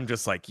Fudge, I'm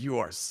just like, you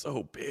are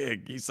so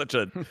big. He's such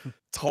a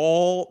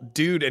tall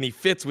dude, and he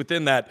fits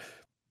within that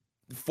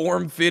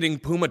form-fitting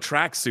Puma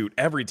tracksuit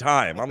every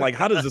time. I'm like,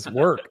 how does this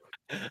work?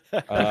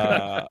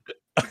 All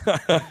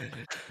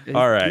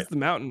right. He's the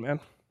mountain,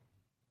 man.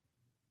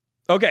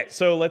 Okay,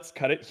 so let's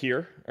cut it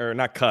here, or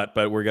not cut,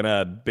 but we're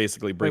gonna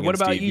basically bring. Wait, what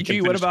in about Steve.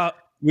 EG? What about?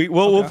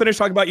 We'll finish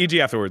talking about EG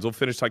afterwards. We'll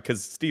finish talking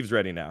because Steve's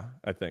ready now,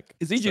 I think.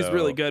 EG is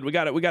really good. We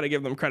got to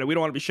give them credit. We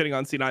don't want to be shitting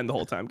on C9 the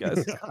whole time,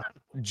 guys.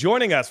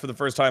 Joining us for the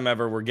first time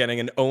ever, we're getting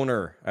an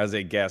owner as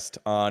a guest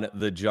on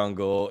the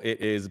Jungle.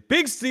 It is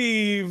Big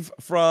Steve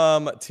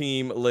from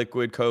Team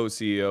Liquid,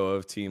 co-CEO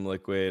of Team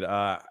Liquid.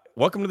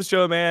 Welcome to the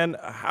show, man.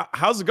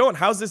 How's it going?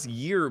 How's this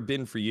year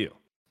been for you?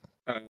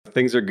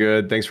 Things are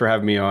good. Thanks for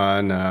having me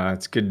on.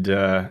 It's good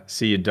to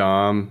see you,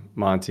 Dom,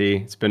 Monty.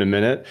 It's been a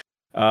minute.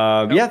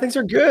 Yeah, things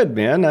are good,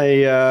 man.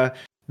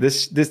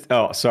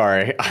 Oh,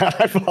 sorry.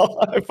 I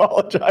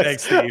apologize.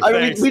 Thanks,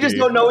 Steve. We just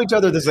don't know each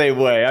other the same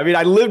way. I mean,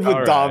 I lived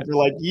with Dom for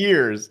like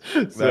years.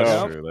 That's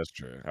true. That's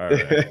true. All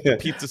right.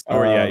 Pizza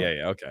store.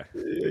 Yeah. Okay.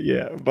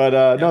 Yeah,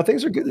 but no,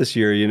 things are good this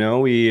year.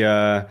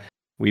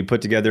 We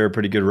put together a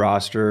pretty good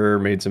roster,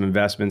 made some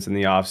investments in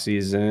the off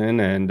season,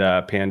 and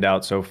panned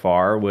out so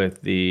far with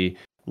the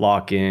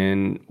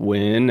lock-in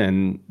win,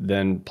 and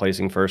then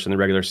placing first in the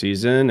regular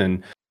season.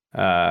 And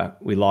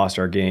we lost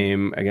our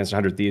game against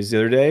 100 Thieves the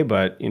other day,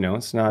 but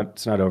it's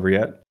not over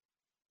yet.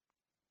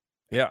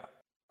 Yeah.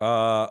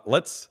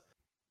 Let's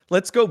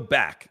go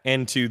back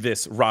into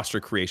this roster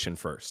creation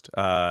first.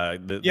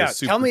 The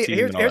tell me.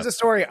 Here's the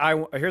story.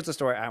 Here's the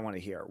story I want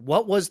to hear.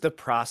 What was the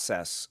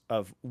process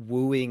of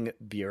wooing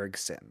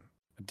Bjergsen?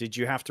 Did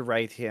you have to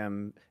write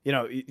him?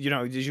 Did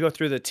you go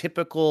through the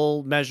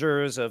typical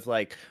measures of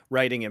like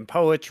writing him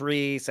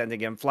poetry, sending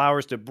him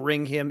flowers to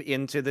bring him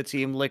into the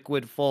Team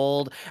Liquid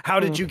fold?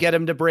 How did you get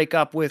him to break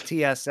up with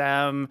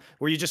TSM?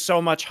 Were you just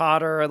so much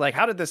hotter? Like,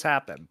 how did this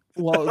happen?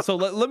 Well, so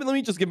let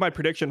me just give my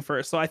prediction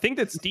first. So I think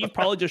that Steve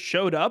probably just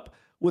showed up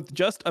with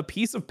just a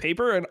piece of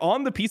paper, and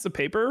on the piece of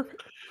paper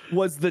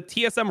was the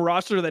TSM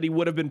roster that he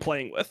would have been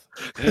playing with.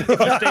 If he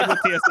stayed with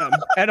TSM.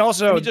 And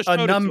also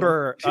a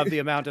number of the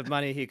amount of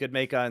money he could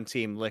make on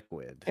Team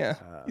Liquid. Yeah.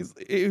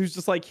 He was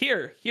just like,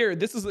 here,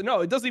 this is,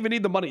 no, it doesn't even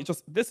need the money. It's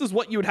just, this is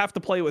what you would have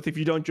to play with if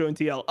you don't join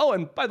TL. Oh,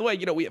 and by the way,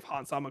 we have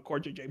Hansama, Core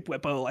JJ,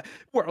 Bwipo, like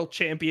world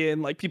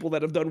champion, like people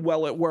that have done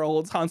well at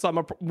Worlds.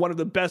 Hansama, one of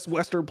the best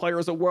Western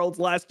players at Worlds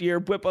last year.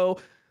 Bwipo,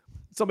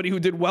 somebody who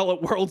did well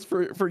at Worlds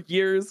for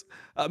years,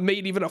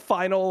 made even a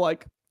final.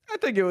 Like, I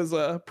think it was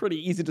a pretty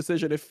easy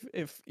decision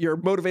if you're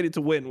motivated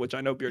to win, which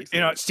I know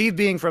Bjergsen is. Steve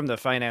being from the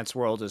finance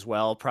world as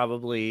well,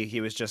 probably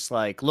he was just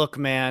like, look,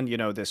 man,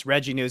 this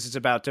Reggie news is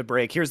about to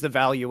break. Here's the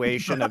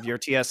valuation of your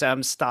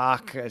TSM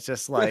stock. It's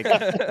just like,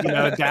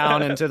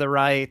 down and to the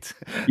right.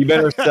 You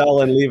better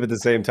sell and leave at the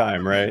same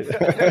time, right?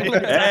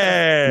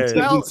 Hey,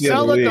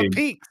 sell at the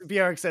peak,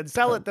 Bjerg said.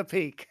 Sell at the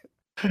peak.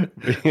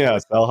 Yeah,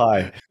 sell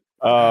high.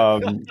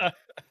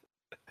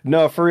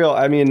 No, for real.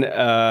 I mean,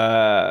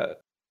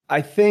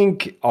 I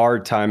think our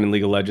time in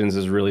League of Legends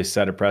has really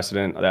set a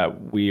precedent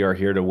that we are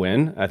here to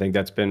win. I think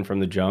that's been from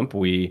the jump.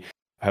 We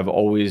have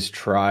always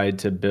tried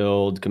to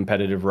build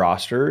competitive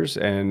rosters,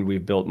 and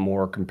we've built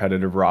more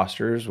competitive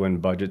rosters when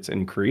budgets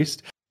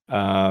increased.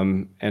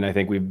 And I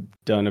think we've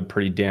done a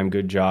pretty damn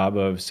good job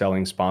of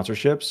selling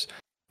sponsorships.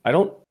 I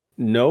don't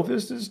know if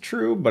this is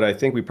true, but I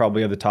think we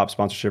probably have the top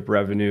sponsorship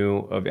revenue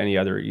of any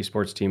other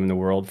esports team in the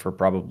world for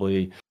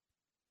probably,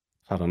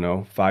 I don't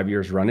know, 5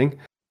 years running.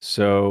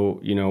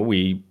 So,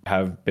 we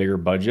have bigger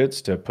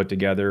budgets to put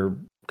together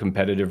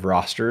competitive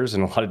rosters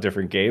in a lot of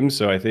different games.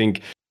 So I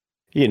think,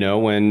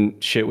 when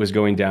shit was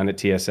going down at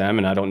TSM,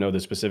 and I don't know the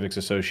specifics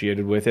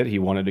associated with it, he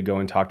wanted to go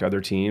and talk to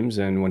other teams.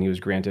 And when he was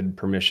granted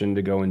permission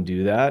to go and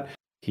do that,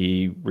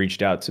 he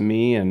reached out to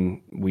me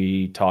and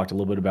we talked a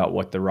little bit about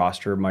what the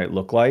roster might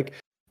look like.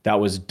 That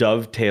was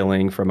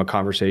dovetailing from a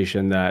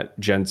conversation that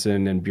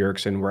Jensen and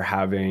Bjergsen were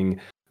having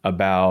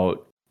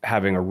about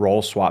having a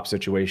role swap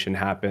situation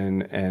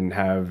happen and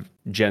have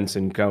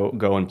Jensen go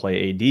and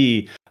play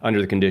AD under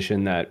the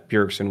condition that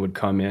Bjergsen would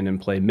come in and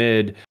play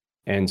mid.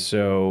 And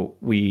so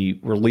we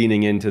were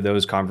leaning into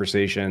those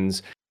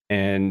conversations,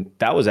 and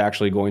that was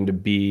actually going to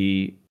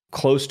be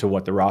close to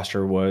what the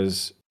roster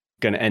was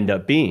going to end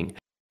up being.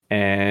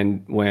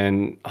 And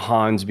when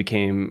Hans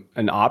became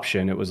an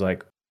option, it was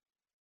like,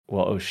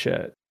 well, oh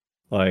shit.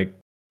 Like,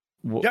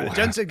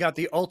 Jensen got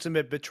the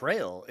ultimate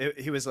betrayal.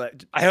 He was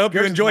like, I hope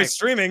you enjoy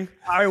streaming.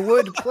 I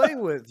would play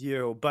with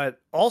you, but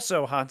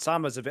also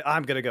Hansama's a bit,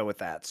 I'm going to go with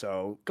that.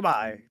 So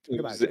goodbye.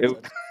 It was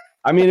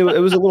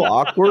a little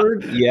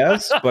awkward,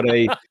 yes, but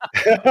I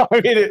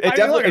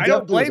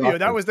don't blame you.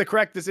 That was the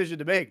correct decision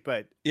to make,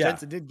 but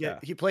Jensen did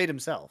he played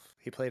himself.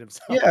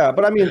 Yeah,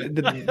 but I mean,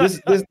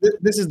 this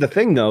is the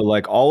thing though.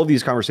 Like, all of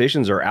these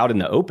conversations are out in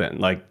the open.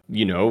 Like,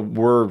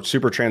 we're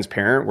super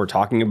transparent. We're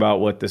talking about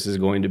what this is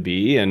going to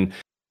be, and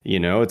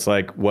it's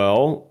like,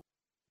 well,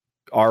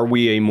 are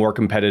we a more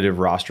competitive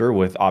roster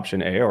with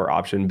option A or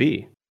option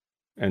B?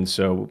 And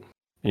so,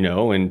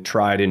 in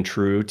tried and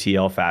true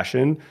TL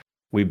fashion,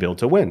 we built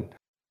to win.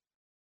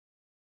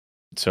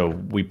 So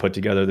we put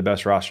together the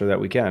best roster that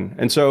we can.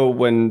 And so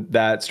when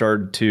that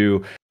started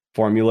to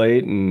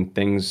formulate and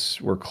things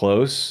were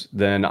close,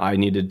 then I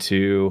needed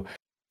to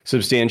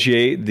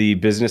substantiate the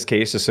business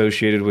case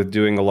associated with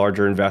doing a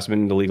larger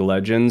investment into League of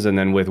Legends. And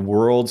then with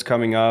Worlds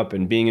coming up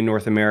and being in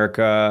North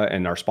America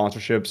and our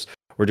sponsorships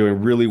were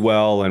doing really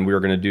well, and we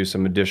were going to do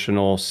some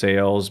additional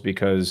sales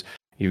because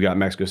you've got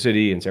Mexico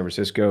City and San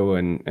Francisco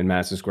and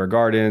Madison Square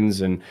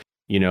Gardens, and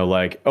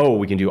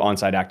we can do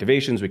on-site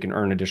activations, we can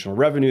earn additional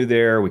revenue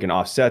there, we can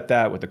offset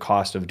that with the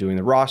cost of doing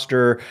the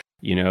roster.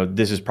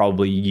 This is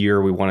probably a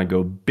year we want to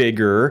go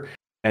bigger.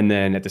 And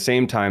then at the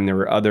same time, there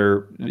were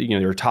other,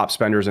 there were top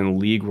spenders in the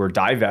league were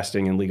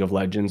divesting in League of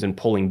Legends and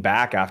pulling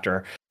back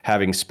after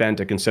having spent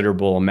a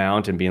considerable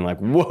amount and being like,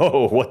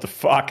 whoa, what the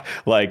fuck?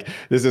 Like,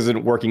 this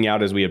isn't working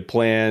out as we had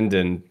planned.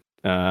 And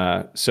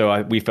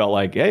so we felt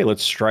like, hey,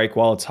 let's strike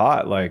while it's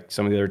hot. Like,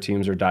 some of the other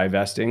teams are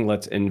divesting,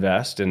 let's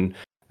invest. And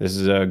this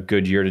is a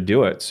good year to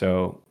do it.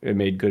 So it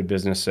made good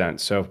business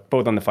sense. So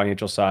both on the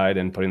financial side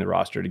and putting the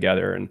roster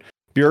together. And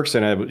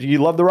Bjergsen, you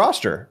love the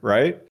roster,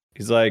 right?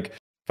 He's like,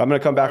 if I'm going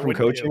to come back from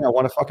coaching, I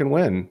want to fucking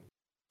win.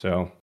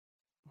 So,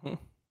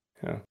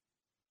 yeah.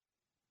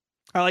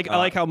 I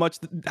like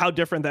how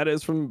different that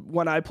is from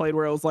when I played,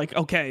 where I was like,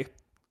 okay,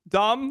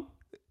 Dom,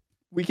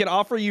 we can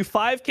offer you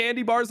 5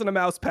 candy bars and a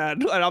mouse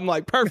pad, and I'm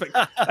like, perfect.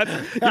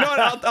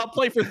 I'll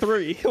play for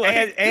 3.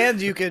 And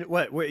you can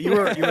you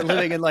were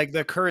living in like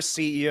the cursed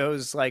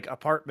CEO's like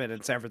apartment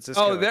in San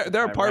Francisco. Oh,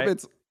 their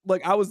apartments. Right?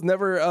 Like, I was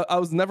never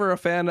a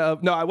fan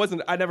of. No, I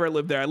wasn't. I never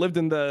lived there. I lived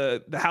in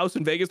the house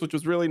in Vegas, which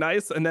was really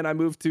nice, and then I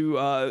moved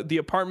to the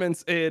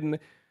apartments in.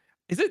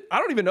 I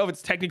don't even know if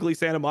it's technically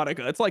Santa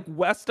Monica. It's like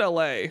West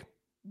LA,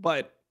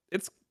 but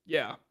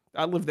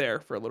I lived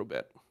there for a little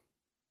bit.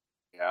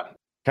 Yeah.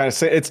 Kind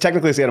of it's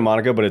technically Santa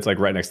Monica, but it's like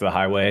right next to the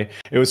highway.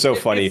 It was so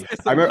funny.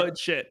 It's some hood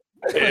shit.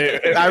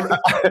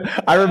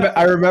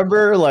 I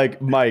remember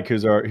like Mike,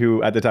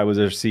 who at the time was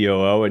our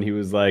COO, and he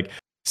was like,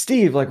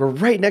 Steve, like, we're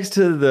right next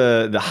to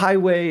the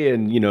highway,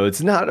 and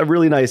it's not a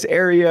really nice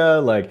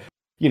area. Like,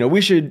 we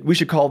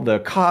should call the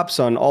cops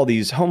on all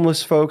these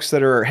homeless folks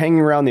that are hanging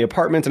around the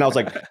apartments. And I was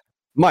like,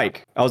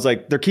 Mike, I was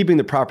like, they're keeping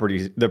the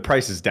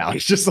prices down.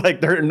 It's just like,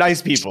 they're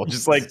nice people.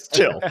 Just like,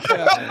 chill.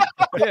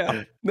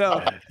 Yeah.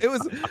 No, it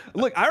was,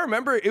 look, I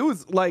remember it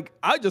was like,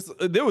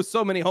 there was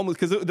so many homeless,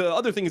 because the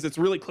other thing is it's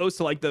really close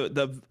to like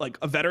like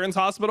a veterans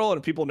hospital,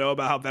 and people know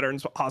about how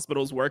veterans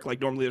hospitals work.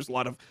 Like normally there's a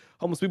lot of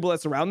homeless people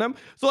that surround them.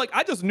 So like,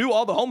 I just knew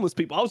all the homeless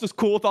people. I was just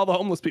cool with all the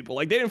homeless people.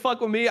 Like they didn't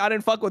fuck with me. I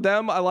didn't fuck with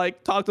them. I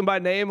like talked to them by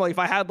name. Like if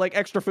I had like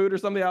extra food or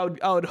something, I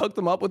would hook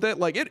them up with it.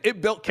 Like it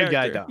built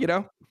character, you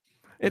know?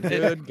 It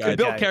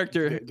built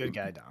character. Good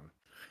guy, Dom.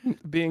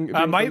 Being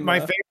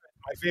my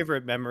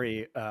favorite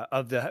memory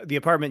of the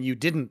apartment you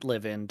didn't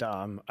live in,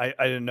 Dom. I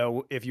didn't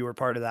know if you were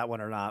part of that one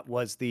or not.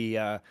 Was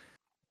the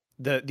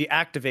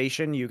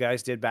activation you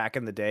guys did back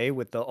in the day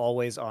with the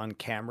always on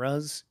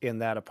cameras in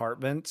that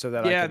apartment, so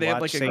that I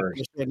could watch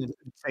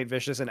Saint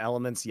Vicious and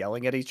Elements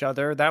yelling at each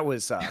other. That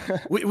was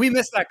we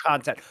missed that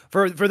content.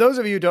 For those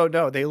of you who don't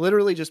know, they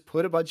literally just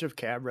put a bunch of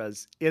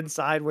cameras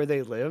inside where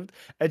they lived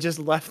and just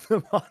left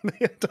them on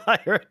the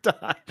entire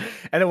time,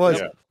 and it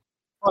was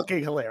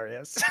fucking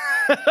hilarious.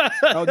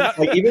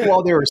 Like even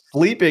while they were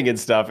sleeping and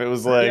stuff, it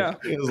was like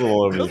it was a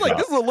little over the top.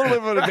 This is a little bit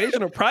of an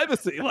invasion of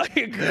privacy. Like,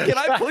 can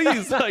I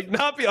please like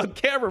not be on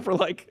camera for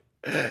like?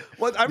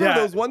 Well, I remember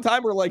there was one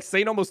time where like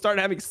Saint almost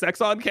started having sex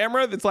on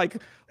camera. That's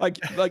like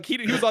he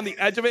was on the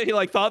edge of it. He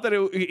like thought that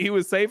he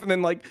was safe, and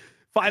then like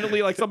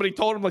finally like somebody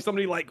told him, like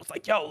somebody like was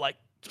like, yo, like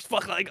just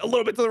fuck like a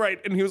little bit to the right,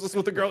 and he was just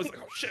with the girl. He's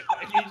like, oh shit,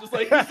 like he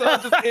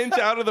just inch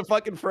out of the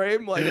fucking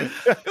frame. Like it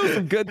was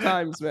some good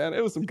times, man.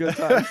 It was some good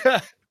times.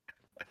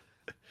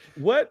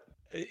 What,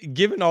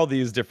 given all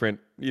these different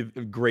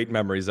great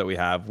memories that we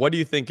have, what do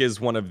you think is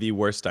one of the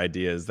worst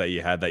ideas that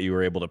you had that you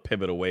were able to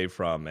pivot away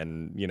from,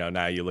 and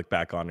now you look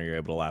back on and you're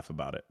able to laugh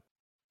about it?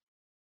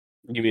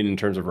 You mean in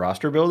terms of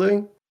roster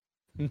building?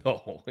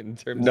 No, in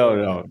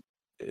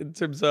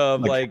terms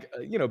of like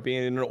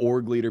being an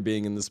org leader,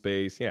 being in the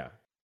space. Yeah.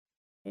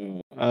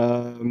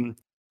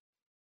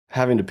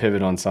 Having to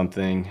pivot on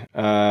something.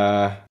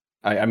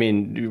 I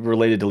mean,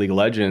 related to League of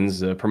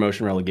Legends,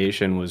 promotion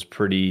relegation was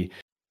pretty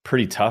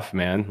tough,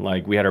 man.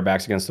 Like we had our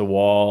backs against the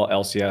wall.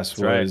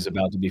 LCS was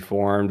about to be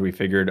formed. We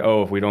figured,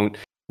 if we don't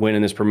win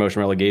in this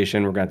promotion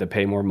relegation, we're going to have to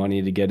pay more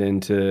money to get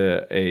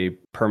into a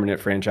permanent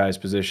franchise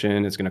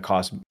position. It's going to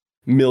cost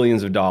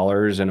millions of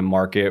dollars in a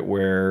market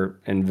where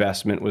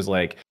investment was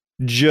like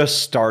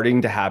just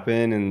starting to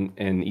happen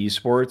in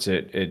esports.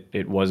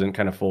 It wasn't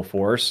kind of full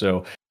force.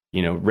 So,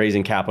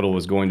 raising capital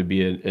was going to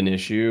be an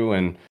issue.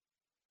 And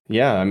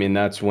yeah, I mean,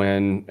 that's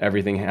when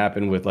everything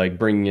happened with like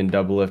bringing in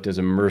Doublelift as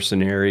a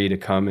mercenary to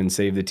come and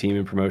save the team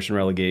in promotion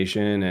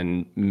relegation,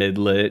 and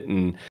Midlit,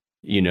 and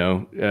moving.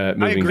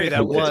 I agree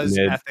that was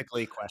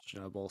ethically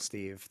questionable,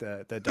 Steve.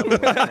 The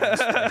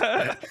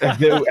Doublelift.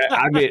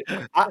 I mean,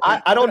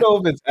 I don't know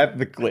if it's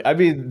ethically. I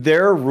mean,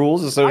 there are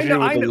rules associated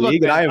with the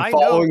league, and I am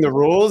following the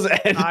rules.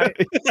 And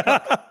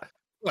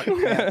Look,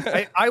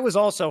 I was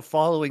also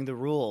following the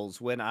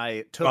rules when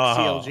I took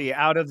CLG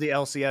out of the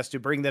LCS to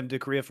bring them to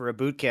Korea for a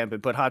boot camp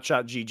and put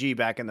Hotshot GG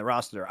back in the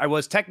roster. I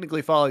was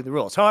technically following the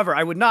rules. However,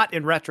 I would not,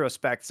 in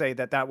retrospect, say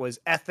that was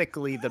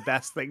ethically the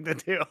best thing to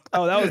do.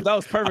 Oh, that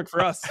was perfect for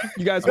us.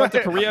 You guys went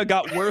to Korea,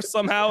 got worse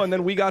somehow, and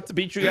then we got to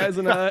beat you guys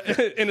in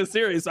a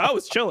series. So I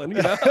was chilling.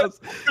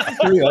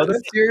 Three other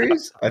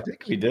series? I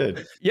think we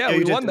did. Yeah,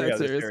 we won that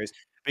series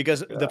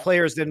because the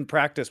players didn't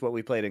practice what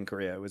we played in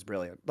Korea. It was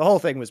brilliant. The whole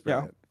thing was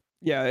brilliant.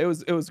 Yeah, it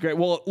was great.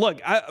 Well,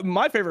 look,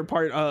 my favorite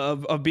part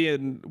of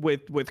being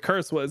with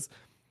Curse was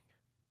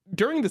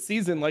during the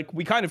season. Like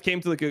we kind of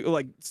came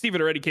to Steve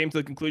had already came to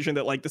the conclusion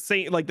that like the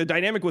Saint, like the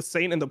dynamic with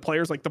Saint and the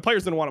players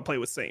didn't want to play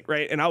with Saint,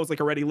 right? And I was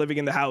like already living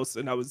in the house,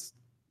 and I was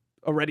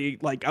already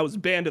like I was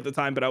banned at the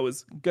time, but I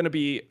was gonna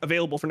be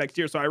available for next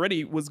year, so I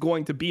already was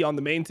going to be on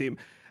the main team.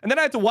 And then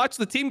I had to watch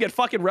the team get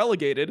fucking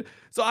relegated.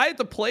 So I had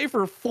to play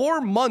for 4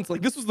 months.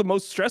 Like this was the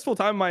most stressful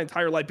time of my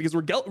entire life because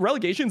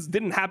relegations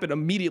didn't happen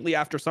immediately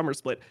after Summer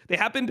Split. They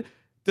happened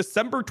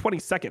December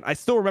 22nd. I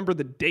still remember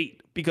the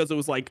date because it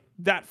was like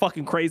that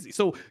fucking crazy.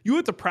 So you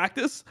had to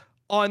practice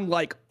on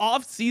like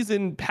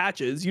off-season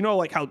patches. You know,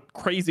 like how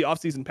crazy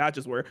off-season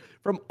patches were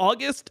from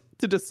August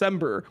to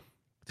December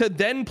to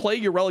then play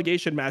your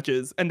relegation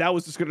matches. And that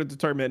was just going to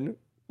determine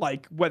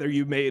like whether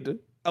you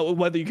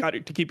got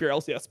to keep your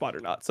LCS spot or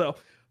not. So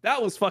that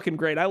was fucking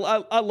great. I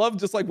love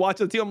just like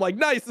watching the team. I'm like,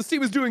 nice, this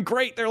team is doing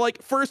great. They're like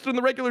first in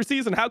the regular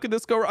season. How could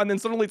this go? And then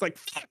suddenly it's like,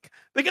 fuck,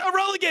 they got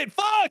relegated.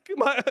 Fuck.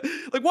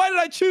 Like, why did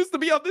I choose to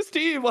be on this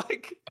team?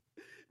 Like,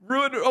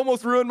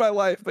 almost ruined my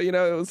life. But it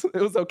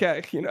was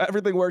okay.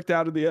 Everything worked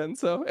out in the end.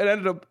 So it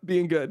ended up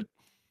being good.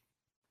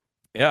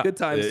 Yeah, good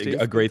times, Steve.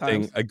 A great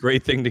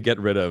thing to get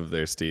rid of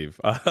there, Steve.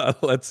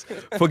 Let's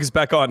focus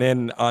back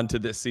onto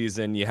this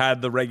season. You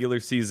had the regular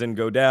season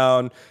go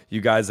down. You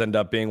guys end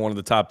up being one of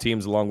the top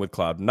teams along with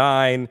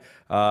Cloud9.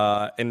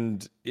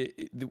 And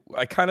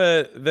I kind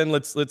of then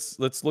let's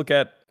look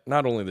at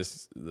not only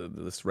this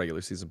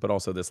regular season, but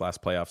also this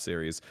last playoff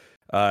series.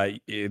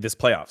 This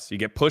playoffs, you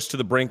get pushed to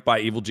the brink by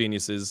evil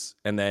geniuses,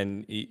 and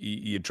then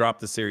you drop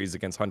the series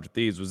against 100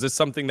 Thieves. Was this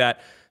something that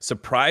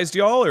surprised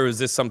y'all, or is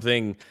this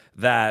something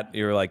that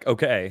you're like,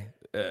 okay,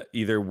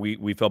 either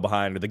we fell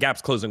behind or the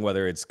gap's closing,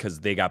 whether it's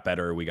because they got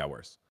better or we got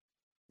worse?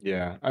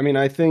 Yeah, I mean,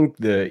 I think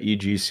the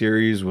EG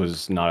series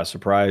was not a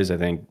surprise. I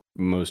think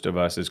most of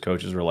us as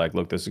coaches were like,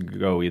 look, this could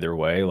go either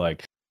way.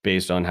 Like,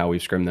 based on how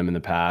we've scrimmed them in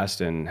the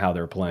past and how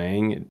they're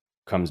playing, it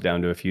comes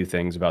down to a few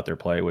things about their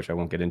play, which I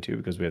won't get into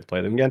because we have to play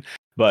them again.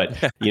 But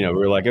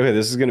we're like, okay,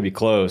 this is going to be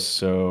close.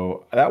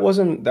 So that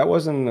wasn't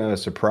a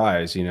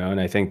surprise, and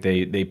I think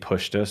they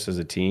pushed us as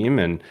a team,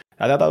 and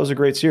I thought that was a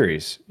great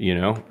series.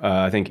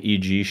 I think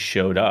EG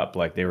showed up,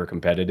 like they were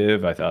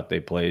competitive. I thought they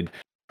played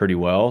pretty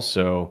well,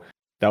 so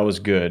that was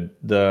good.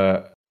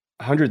 The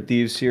 100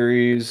 Thieves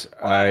series,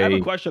 I have a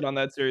question on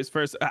that series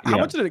first. How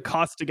much did it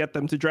cost to get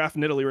them to draft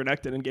Nidalee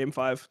Renekton in Game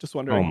 5? Just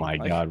wondering. Oh my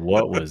God,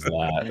 what was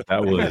that?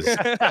 That was.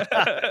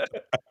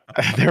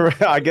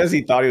 I guess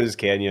he thought he was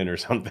Canyon or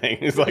something.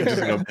 He's like just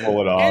gonna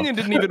pull it off. Canyon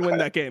didn't even win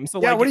that game.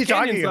 So yeah, like, what are you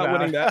Canyon's talking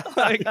not about?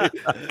 winning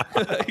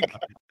that.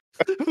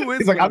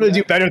 He's like, I'm gonna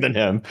do better than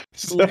him.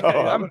 So, okay,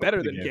 I'm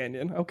better than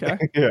Canyon. Okay.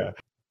 Yeah.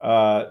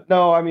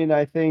 No, I mean,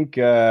 I think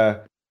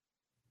that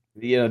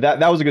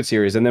was a good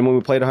series. And then when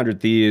we played 100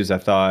 Thieves, I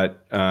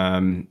thought,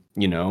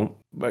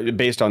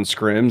 based on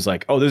scrims,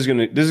 like, oh, this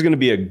is gonna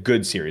be a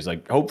good series.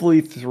 Like,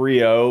 hopefully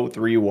 3-0,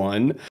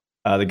 3-1.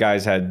 The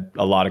guys had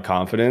a lot of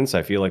confidence.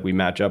 I feel like we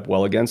match up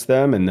well against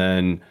them, and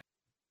then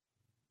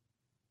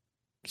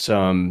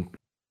some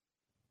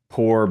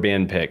poor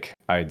ban pick,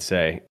 I'd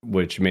say,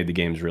 which made the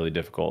games really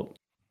difficult.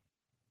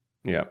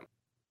 Yeah.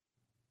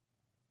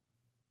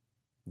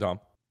 Dom.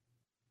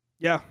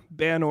 Yeah,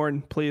 ban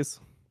Ornn, please.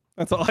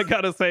 That's all I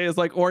gotta say. Is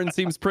like Ornn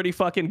seems pretty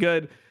fucking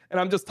good, and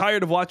I'm just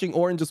tired of watching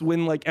Ornn just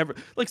win like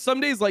some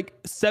days like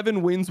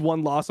 7 wins,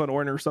 1 loss on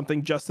Ornn or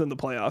something just in the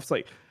playoffs.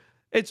 Like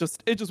it's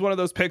just one of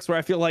those picks where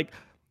I feel like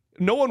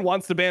no one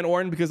wants to ban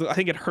Ornn because I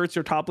think it hurts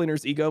your top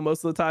laner's ego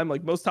most of the time.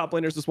 Like most top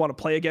laners just want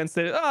to play against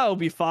it. Oh, it'll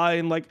be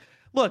fine. Like,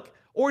 look,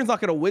 Ornn's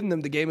not going to win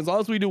them the game. As long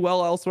as we do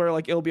well elsewhere,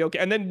 like it'll be okay.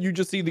 And then you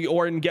just see the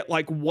Ornn get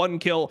like 1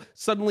 kill.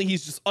 Suddenly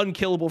he's just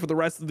unkillable for the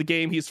rest of the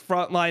game. He's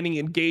frontlining,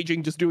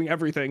 engaging, just doing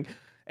everything.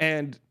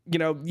 And,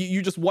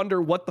 you just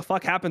wonder what the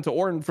fuck happened to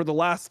Ornn for the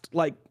last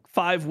like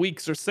 5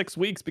 weeks or 6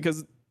 weeks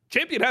because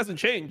champion hasn't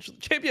changed.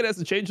 Champion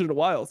hasn't changed in a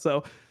while.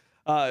 So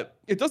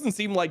it doesn't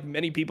seem like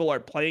many people are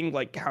playing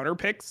like counter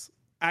picks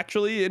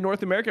actually in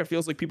North America. It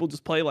feels like people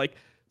just play like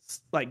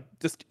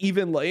just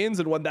even lanes,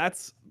 and when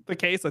that's the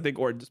case, I think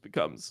Ornn just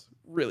becomes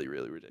really,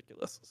 really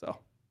ridiculous. So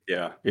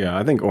yeah,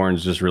 I think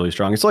Ornn's just really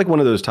strong. It's like one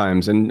of those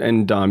times,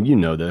 and Dom,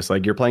 this,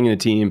 like you're playing in a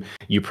team,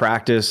 you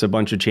practice a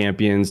bunch of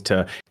champions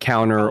to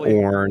counter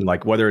Ornn,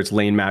 like whether it's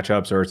lane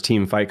matchups or it's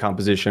team fight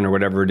composition or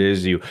whatever it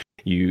is,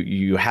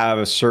 you have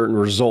a certain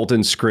result in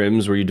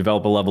scrims where you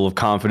develop a level of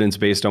confidence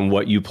based on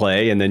what you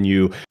play, and then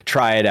you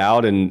try it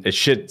out and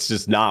shit's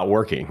just not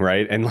working,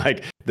 right? And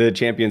like the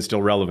champion's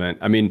still relevant.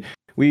 I mean,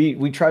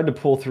 we tried to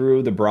pull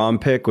through the Braum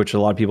pick, which a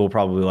lot of people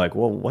probably like,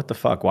 well, what the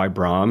fuck? Why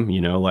Braum?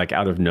 Like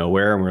out of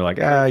nowhere. And we're like,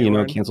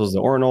 cancels the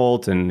Ornn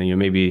ult, and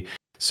maybe.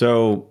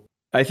 So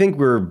I think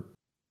we're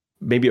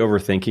maybe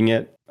overthinking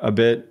it a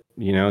bit.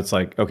 It's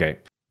like, okay,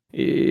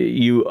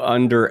 you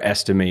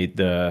underestimate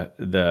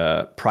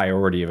the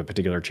priority of a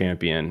particular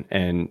champion,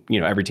 and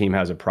every team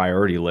has a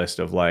priority list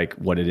of like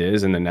what it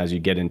is, and then as you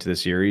get into the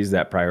series,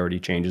 that priority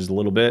changes a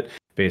little bit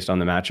based on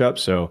the matchup.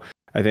 So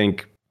I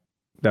think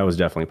that was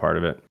definitely part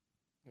of it.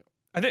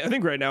 I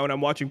think right now when I'm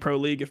watching Pro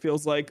League, it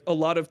feels like a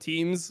lot of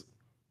teams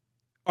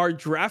are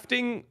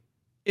drafting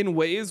in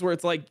ways where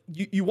it's like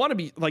you want to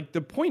be like,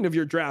 the point of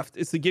your draft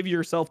is to give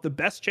yourself the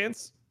best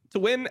chance to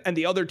win and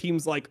the other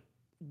team's like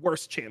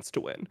worst chance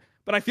to win.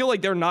 But I feel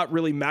like they're not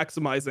really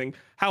maximizing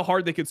how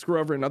hard they could screw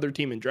over another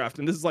team in draft.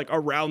 And this is like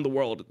around the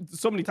world.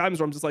 So many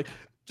times where I'm just like,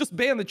 just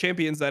ban the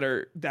champions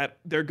that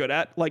they're good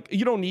at. Like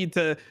you don't need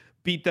to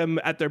beat them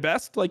at their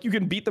best. Like you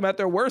can beat them at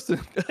their worst. And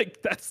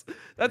like that's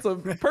a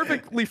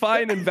perfectly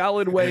fine and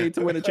valid way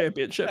to win a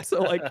championship.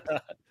 So like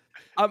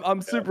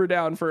I'm super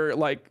down for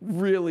like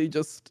really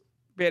just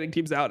banning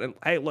teams out. And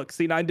hey, look,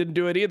 C9 didn't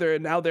do it either,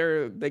 and now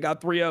they got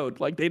 3-0'd.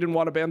 Like they didn't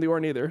want to ban the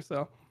Ornn either.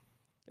 So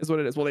is what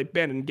it is. Well, they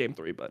banned it in game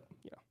 3, but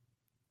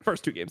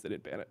first 2 games they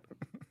didn't ban it.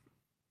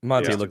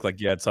 Monty, looked like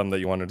you had something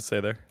that you wanted to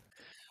say there.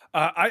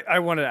 I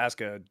wanted to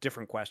ask a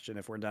different question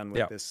if we're done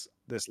with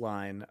this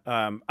line.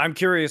 I'm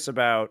curious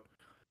about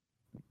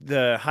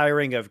the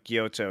hiring of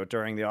Gyoto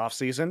during the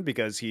offseason,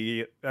 because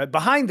he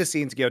behind the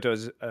scenes, Gyoto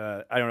is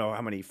I don't know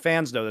how many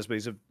fans know this, but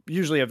he's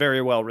usually a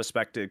very well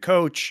respected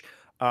coach,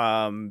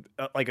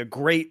 like a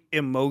great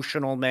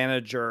emotional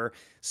manager,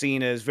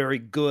 seen as very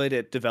good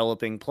at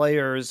developing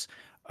players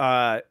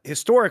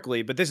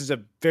historically. But this is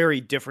a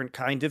very different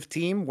kind of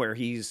team where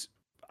he's,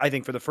 I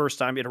think, for the first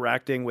time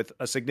interacting with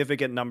a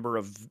significant number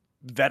of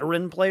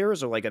veteran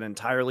players or like an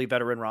entirely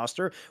veteran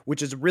roster,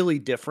 which is really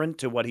different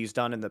to what he's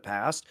done in the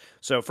past.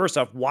 So first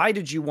off, why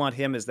did you want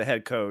him as the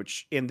head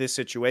coach in this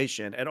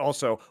situation? And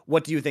also,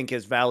 what do you think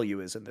his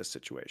value is in this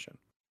situation?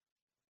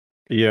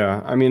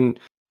 Yeah, I mean,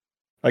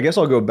 I guess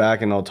I'll go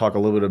back and I'll talk a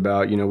little bit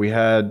about, we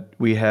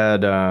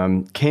had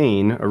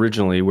Kane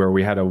originally, where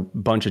we had a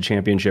bunch of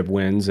championship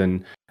wins,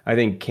 and I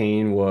think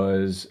Kane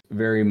was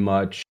very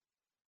much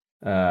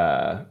he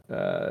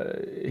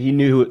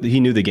knew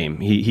the game.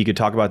 He could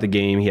talk about the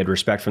game. He had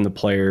respect from the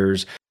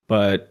players,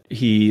 but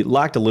he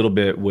lacked a little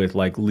bit with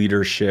like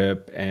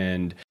leadership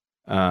and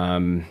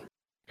kind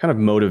of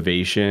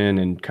motivation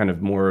and kind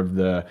of more of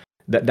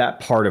that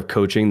part of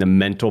coaching, the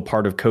mental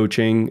part of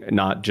coaching,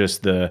 not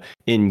just the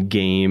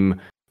in-game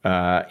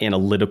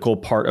analytical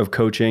part of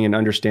coaching and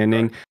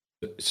understanding.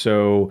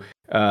 So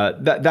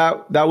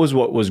that was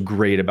what was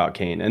great about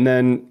Kane. And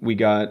then we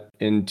got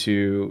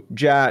into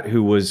Jat,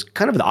 who was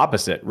kind of the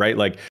opposite, right?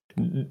 Like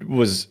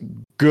was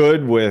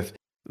good with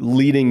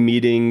leading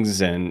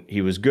meetings, and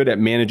he was good at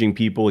managing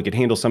people. He could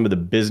handle some of the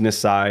business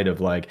side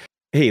of like,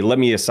 hey, let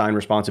me assign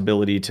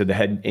responsibility to the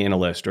head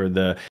analyst or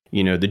the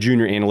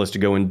junior analyst to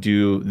go and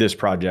do this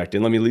project.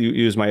 And let me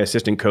use my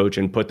assistant coach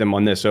and put them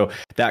on this. So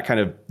that kind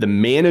of the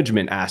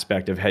management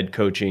aspect of head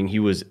coaching, he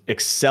was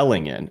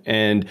excelling in.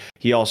 And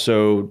he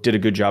also did a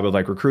good job of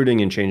like recruiting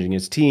and changing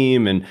his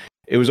team. And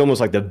it was almost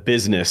like the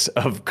business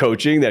of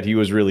coaching that he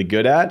was really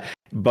good at.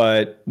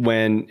 But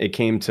when it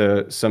came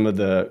to some of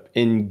the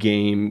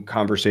in-game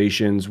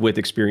conversations with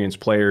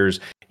experienced players,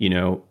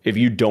 if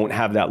you don't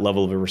have that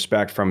level of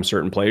respect from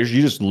certain players,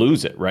 you just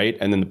lose it, right?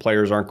 And then the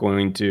players aren't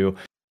going to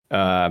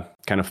kind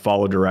of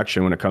follow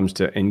direction when it comes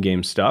to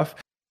in-game stuff.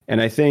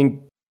 And I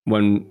think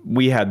when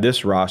we had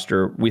this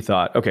roster, we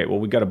thought, okay, well,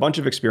 we've got a bunch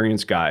of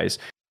experienced guys,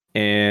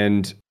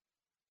 and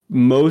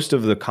most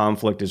of the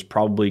conflict is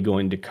probably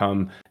going to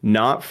come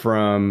not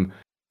from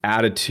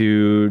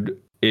attitude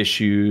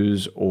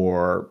issues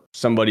or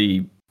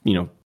somebody,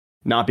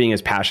 not being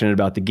as passionate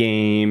about the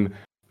game,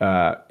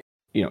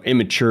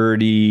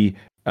 immaturity.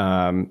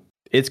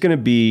 It's going to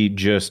be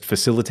just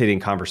facilitating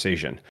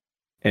conversation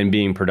and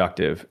being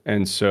productive.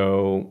 And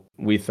so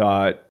we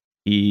thought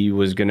he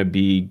was going to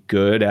be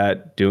good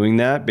at doing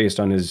that based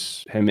on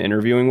him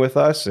interviewing with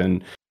us.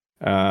 And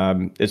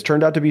it's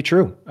turned out to be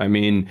true. I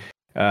mean,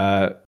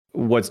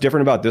 what's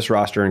different about this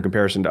roster in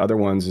comparison to other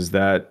ones is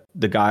that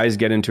the guys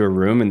get into a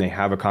room and they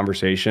have a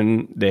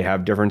conversation, they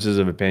have differences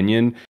of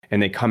opinion,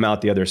 and they come out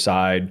the other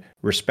side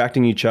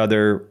respecting each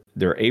other.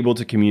 They're able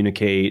to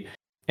communicate,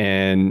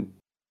 and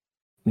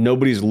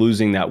nobody's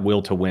losing that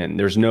will to win.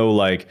 There's no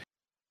like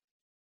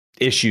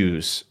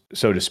issues,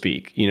 so to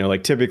speak.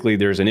 Like typically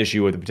there's an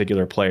issue with a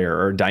particular player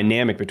or a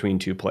dynamic between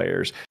two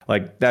players.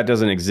 Like that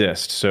doesn't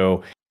exist.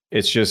 So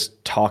it's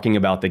just talking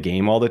about the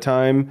game all the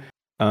time.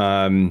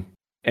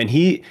 And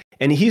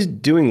he's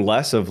doing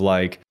less of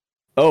like,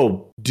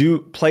 oh,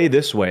 play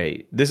this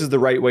way. This is the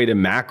right way to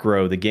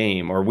macro the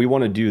game, or we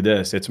want to do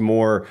this. It's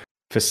more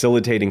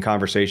facilitating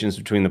conversations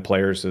between the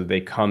players so that they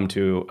come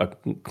to a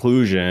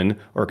conclusion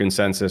or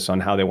consensus on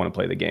how they want to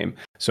play the game.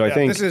 So I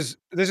think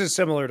this is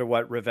similar to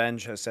what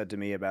Revenge has said to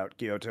me about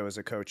Kyoto as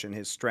a coach, and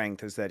his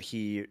strength is that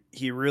he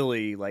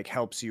really like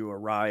helps you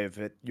arrive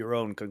at your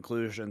own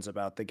conclusions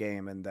about the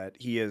game, and that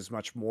he is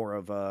much more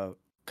of a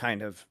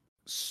kind of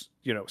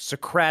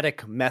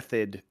Socratic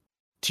method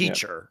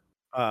teacher,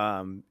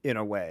 in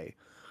a way.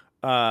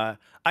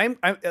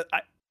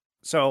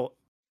 So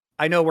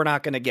I know we're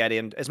not going to get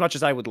in as much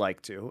as I would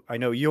like to. I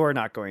know you're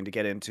not going to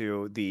get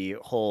into the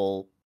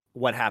whole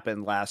what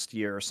happened last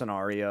year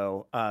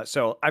scenario.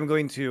 So I'm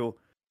going to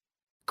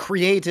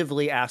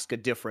creatively ask a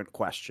different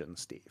question,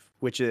 Steve,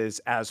 which is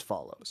as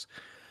follows.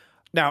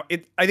 Now,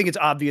 I think it's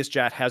obvious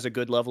Jat has a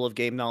good level of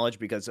game knowledge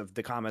because of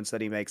the comments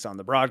that he makes on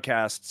the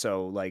broadcast.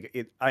 So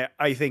like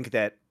I think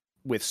that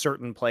with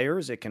certain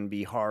players, it can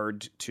be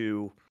hard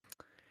to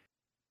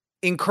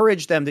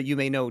encourage them that you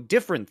may know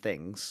different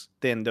things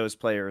than those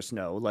players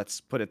know.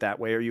 Let's put it that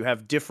way, or you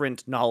have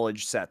different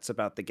knowledge sets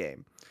about the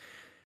game.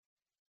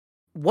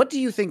 What do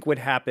you think would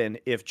happen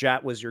if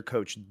Jat was your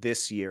coach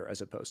this year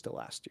as opposed to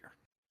last year?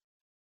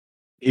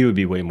 He would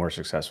be way more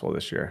successful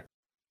this year.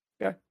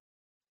 Yeah.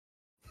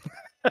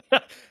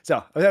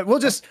 So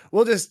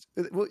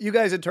you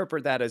guys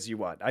interpret that as you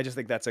want. I just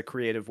think that's a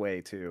creative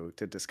way to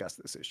discuss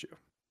this issue.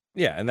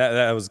 Yeah, and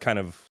that was kind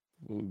of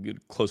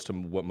close to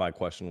what my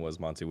question was,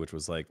 Monty, which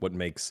was like,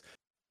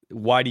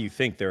 why do you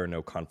think there are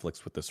no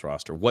conflicts with this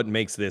roster? What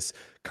makes this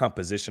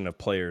composition of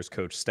players,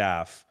 coach,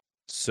 staff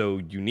so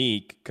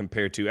unique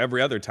compared to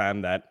every other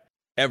time that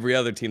every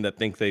other team that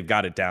thinks they've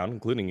got it down,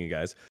 including you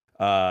guys,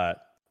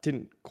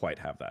 didn't quite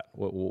have that?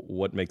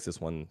 What makes this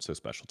one so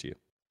special to you?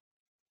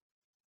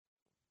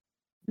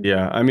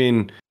 Yeah, I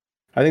mean,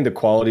 I think the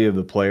quality of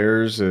the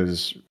players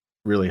is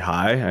really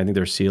high. I think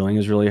their ceiling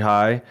is really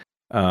high.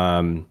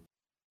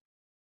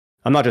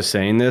 I'm not just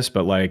saying this,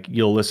 but like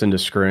you'll listen to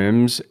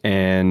scrims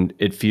and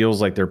it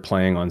feels like they're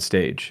playing on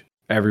stage.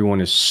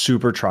 Everyone is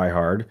super try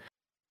hard.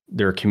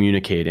 They're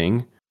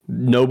communicating.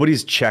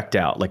 nobody's checked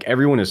out. Like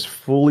everyone is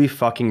fully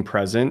fucking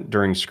present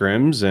during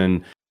scrims,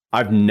 and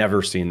I've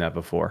never seen that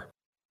before.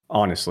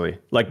 Honestly,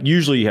 like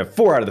usually you have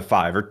 4 out of the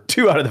 5 or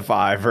 2 out of the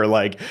 5, or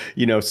like,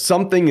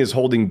 something is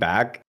holding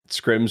back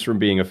scrims from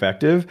being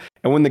effective.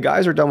 And when the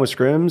guys are done with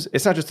scrims,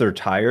 it's not just they're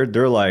tired.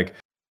 They're like,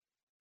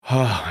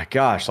 oh my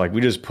gosh, like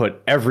we just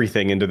put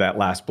everything into that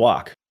last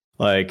block.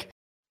 Like,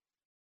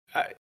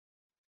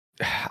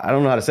 I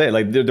don't know how to say it.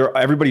 Like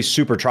everybody's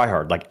super try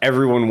hard. Like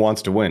everyone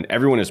wants to win.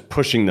 Everyone is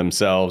pushing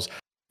themselves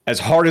as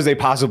hard as they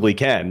possibly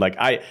can. Like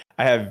I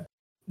have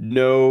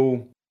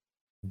no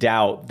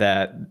doubt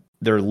that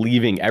they're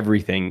leaving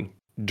everything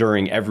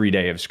during every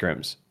day of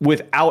scrims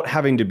without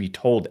having to be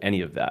told any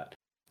of that.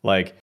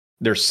 Like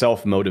they're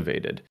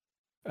self-motivated.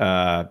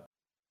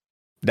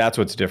 That's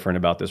what's different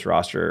about this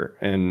roster,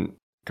 and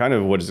kind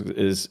of what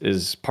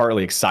is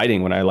partly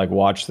exciting when I like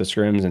watch the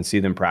scrims and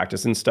see them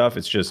practice and stuff.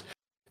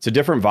 It's a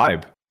different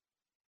vibe.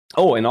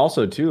 Oh, and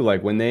also too,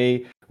 like when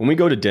we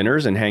go to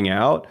dinners and hang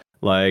out,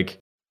 like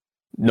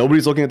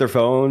nobody's looking at their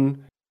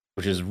phone,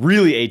 which is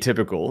really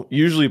atypical.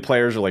 Usually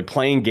players are like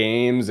playing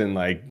games and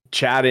like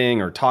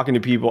chatting or talking to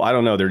people. I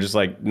don't know. They're just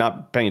like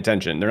not paying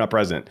attention. They're not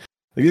present.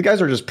 Like, these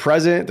guys are just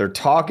present. They're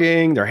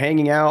talking. They're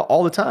hanging out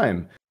all the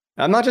time.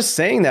 I'm not just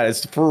saying that.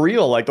 It's for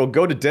real. Like they'll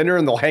go to dinner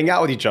and they'll hang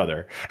out with each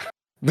other.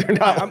 They're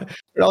not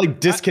like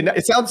disconnect.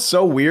 It sounds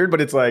so weird,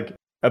 but it's like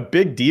a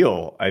big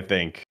deal, I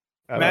think.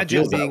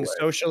 Imagine being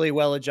socially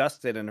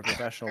well-adjusted and a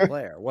professional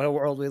player. What a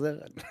world we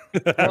live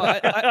in. Well,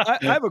 I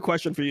have a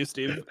question for you,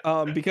 Steve,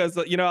 because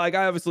like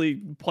I obviously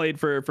played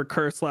for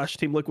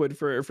Curse/Team Liquid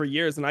for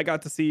years, and I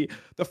got to see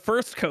the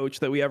first coach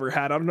that we ever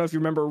had. I don't know if you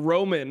remember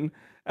Roman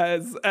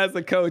as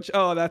a coach.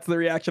 Oh, that's the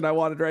reaction I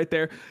wanted right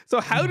there.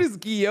 So how does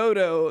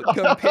Gyoto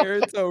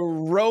compare to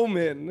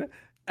Roman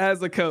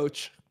as a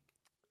coach?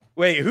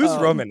 Wait, who's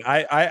Roman?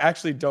 I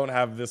actually don't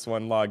have this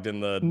one logged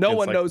in the. No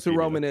one knows who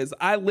Roman is.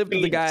 I lived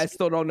with the guy. I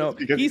still don't know.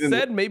 He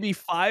said maybe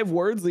 5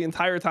 words the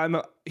entire time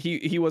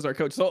he was our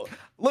coach. So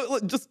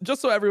look,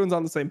 just so everyone's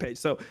on the same page.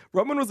 So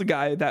Roman was a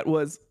guy that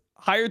was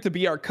hired to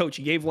be our coach.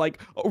 He gave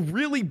like a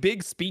really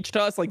big speech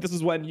to us. Like this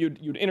is when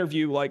you'd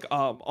interview like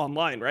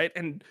online, right?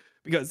 And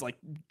because like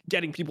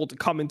getting people to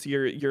come into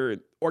your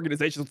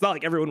organization, it's not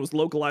like everyone was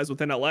localized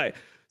within LA.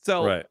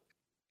 So right.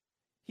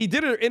 He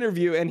did an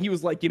interview and he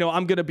was like,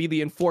 I'm going to be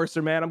the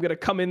enforcer, man. I'm going to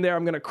come in there.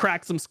 I'm going to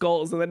crack some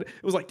skulls. And then it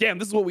was like, damn,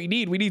 this is what we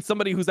need. We need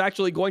somebody who's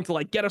actually going to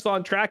like get us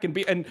on track and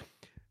be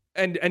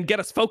and get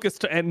us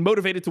focused and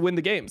motivated to win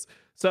the games.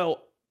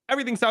 So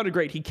everything sounded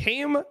great. He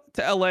came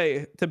to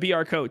LA to be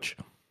our coach.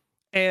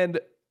 And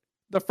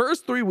the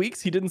first 3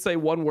 weeks, he didn't say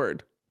one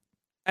word.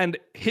 And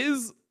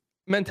his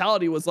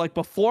mentality was like,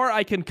 before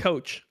I can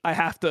coach, I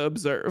have to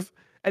observe.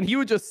 And he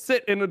would just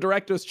sit in a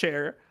director's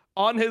chair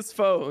on his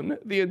phone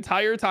the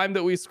entire time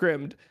that we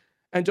scrimmed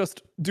and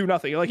just do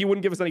nothing. Like he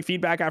wouldn't give us any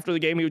feedback after the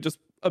game. He would just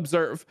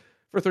observe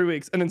for 3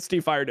 weeks, and then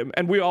Steve fired him,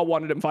 and we all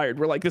wanted him fired.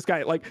 We're like, this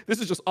guy, like, this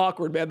is just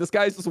awkward, man. This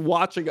guy's just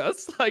watching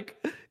us.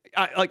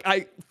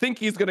 I think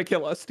he's gonna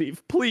kill us,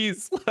 Steve.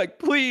 Please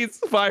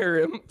fire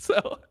him.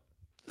 So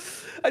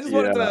I just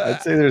wanted to.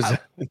 I'd say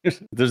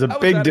there's a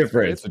big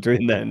difference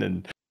between then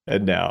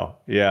and now.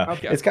 Yeah.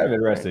 Okay. It's kind of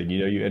interesting.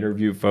 You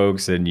interview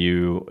folks and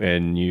you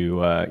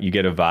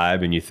get a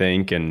vibe and you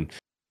think, and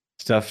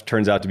stuff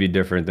turns out to be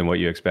different than what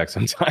you expect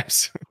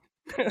sometimes.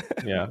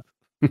 Yeah.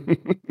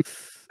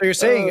 So you're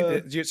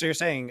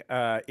saying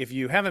if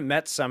you haven't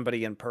met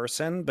somebody in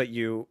person, but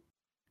you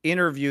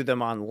interview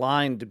them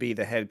online to be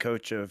the head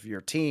coach of your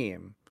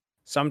team,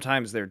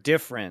 sometimes they're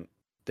different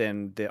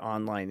than the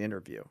online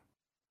interview.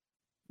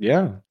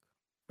 Yeah.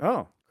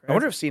 Oh, I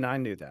wonder if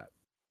C9 knew that.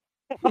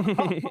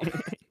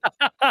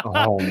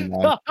 Oh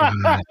my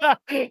God.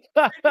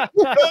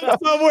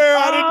 Somewhere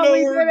I didn't know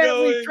where we're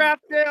going. We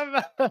trapped him.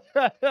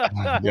 God,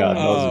 that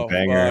was a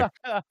banger.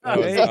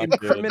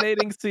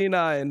 Incriminating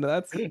C9.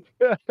 That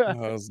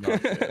was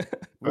not good.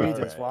 We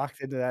just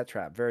walked into that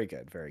trap. Very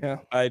good. Very good. Yeah.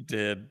 I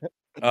did.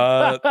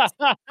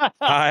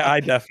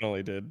 I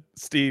definitely did.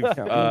 Steve,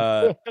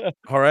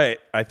 all right.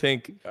 I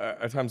think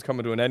our time's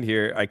coming to an end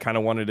here. I kind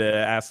of wanted to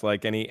ask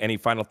like any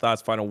final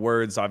thoughts, final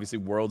words. Obviously,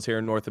 Worlds here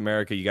in North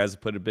America. You guys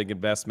have put a big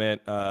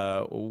investment.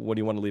 What do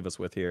you want to leave us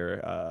with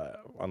here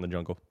on the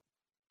jungle?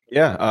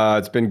 Yeah,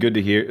 it's been good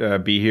to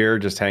be here,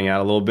 just hang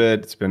out a little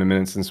bit. It's been a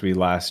minute since we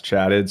last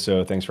chatted,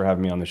 so thanks for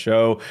having me on the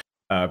show.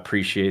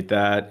 Appreciate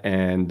that.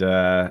 And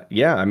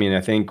yeah, I mean,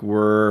 I think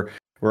we're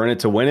in it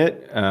to win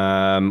it.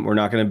 We're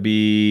not going to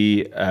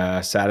be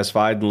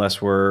satisfied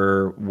unless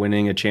we're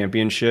winning a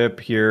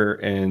championship here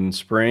in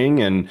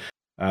spring, and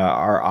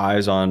our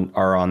eyes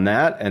are on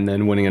that, and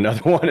then winning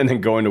another one, and then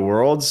going to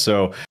Worlds.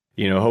 So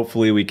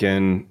hopefully we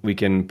can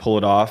pull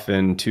it off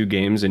in 2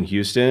 games in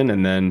Houston,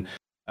 and then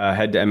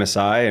head to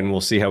MSI, and we'll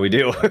see how we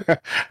do.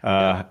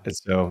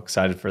 So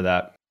excited for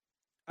that.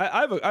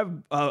 I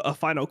have a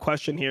final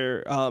question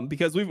here,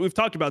 because we've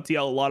talked about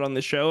TL a lot on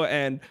this show,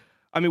 and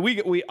I mean,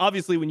 we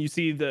obviously, when you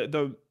see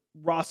the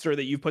roster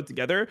that you've put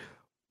together,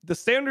 the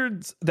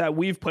standards that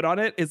we've put on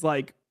it is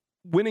like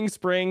winning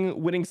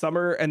spring, winning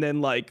summer, and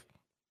then like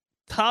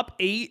top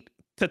 8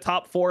 to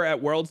top 4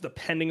 at Worlds,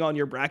 depending on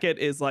your bracket,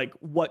 is like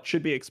what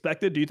should be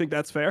expected. Do you think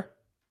that's fair?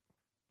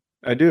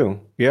 I do.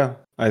 Yeah,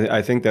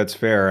 I think that's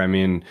fair. I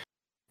mean,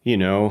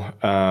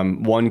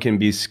 one can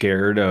be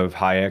scared of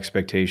high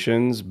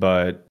expectations,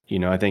 but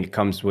I think it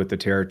comes with the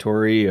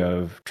territory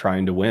of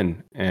trying to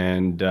win.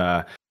 And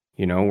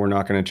we're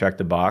not going to check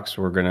the box.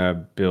 We're going to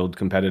build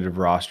competitive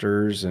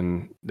rosters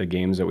and the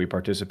games that we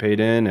participate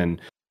in. And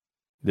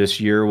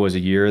this year was a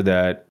year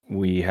that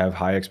we have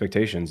high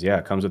expectations. Yeah,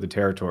 it comes with the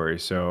territory.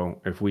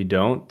 So if we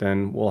don't,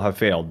 then we'll have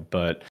failed.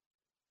 But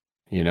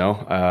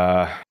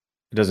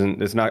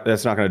that's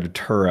not going to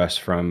deter us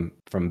from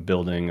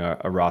building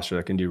a roster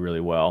that can do really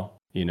well.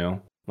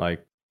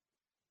 Like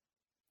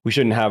we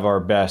shouldn't have our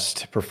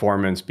best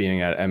performance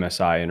being at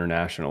MSI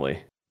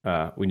internationally.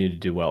 We need to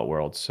do well at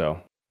Worlds.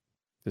 So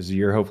this is a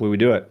year, hopefully we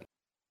do it.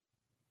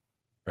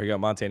 There you go,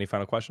 Monty. Any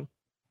final question?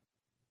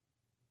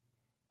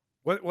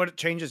 What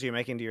changes are you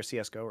making to your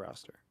CS:GO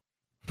roster?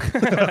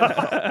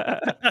 Yeah,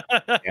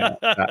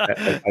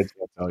 I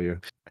can't tell you.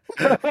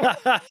 Leads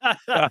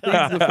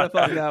the fifth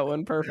on that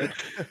one.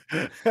 Perfect.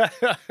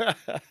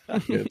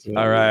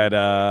 All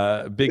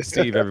right, Big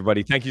Steve,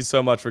 everybody, thank you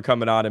so much for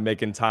coming on and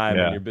making time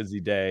on your busy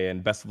day,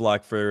 and best of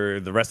luck for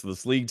the rest of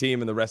this league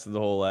team and the rest of the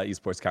whole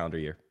esports calendar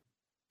year.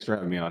 Thanks for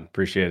having me on.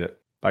 Appreciate it.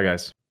 Bye,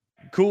 guys.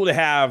 Cool to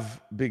have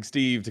Big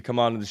Steve to come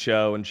on to the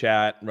show and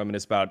chat,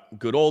 reminisce about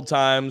good old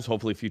times,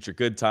 hopefully future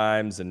good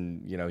times.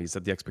 And, he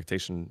set the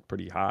expectation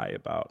pretty high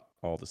about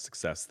all the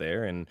success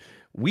there. And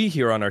we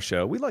here on our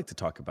show, we like to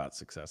talk about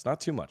success, not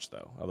too much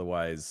though.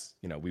 Otherwise,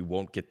 we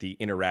won't get the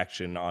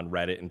interaction on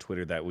Reddit and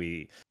Twitter that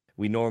we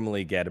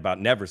normally get about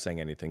never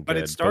saying anything good. But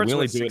it starts we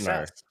only with do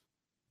success.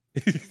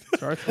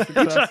 Starts with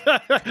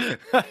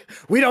success.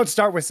 We don't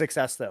start with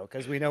success though,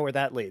 because we know where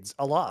that leads.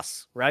 A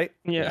loss, right?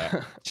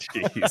 Yeah.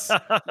 Jeez.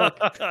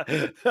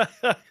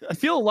 I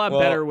feel a lot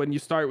better when you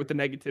start with the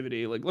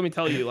negativity. Like, let me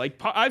tell you, like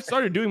I've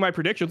started doing my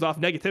predictions off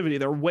negativity.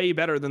 They're way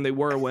better than they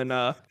were when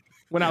I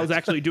was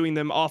actually doing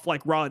them off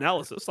like raw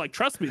analysis. Like,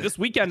 trust me, this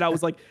weekend I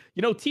was like,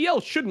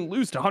 TL shouldn't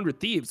lose to 100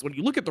 Thieves. When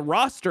you look at the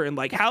roster and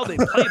like how they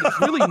play, there's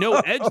really no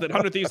edge that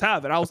 100 Thieves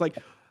have. And I was like,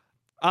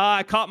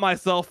 I caught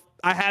myself.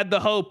 I had the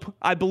hope.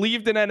 I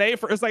believed in NA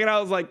for a second. I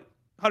was like,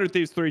 100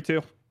 Thieves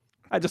 3-2.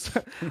 I just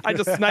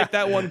sniped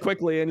that one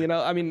quickly. And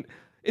I mean,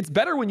 it's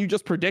better when you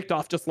just predict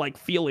off just like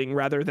feeling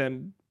rather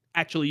than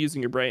actually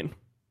using your brain.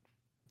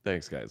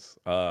 Thanks, guys.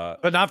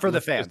 But not for the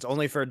fans,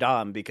 only for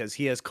Dom, because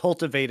he has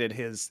cultivated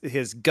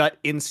his gut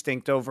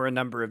instinct over a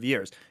number of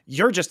years.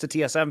 You're just a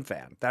TSM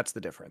fan. That's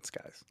the difference,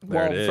 guys.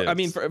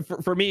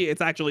 For me,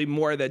 it's actually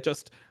more that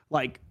just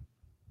like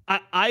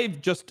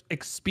I've just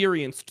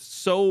experienced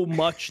so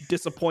much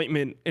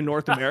disappointment in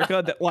North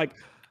America that like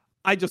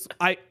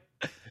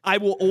I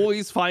will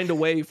always find a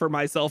way for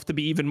myself to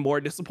be even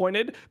more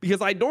disappointed, because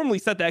I normally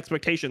set the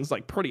expectations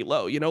like pretty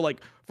low.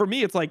 Like for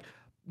me, it's like,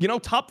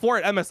 top 4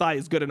 at MSI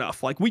is good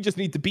enough. Like we just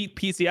need to beat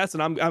PCS,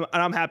 and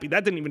I'm happy.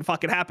 That didn't even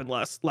fucking happen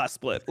last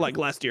split, like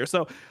last year.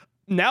 So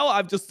now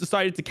I've just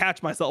decided to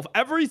catch myself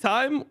every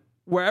time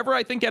wherever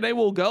I think NA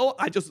will go.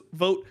 I just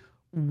vote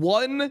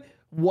one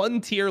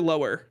tier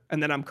lower,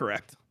 and then I'm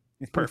correct.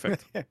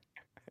 Perfect.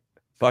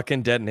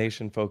 Fucking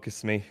detonation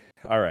focus me.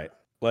 All right.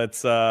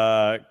 Let's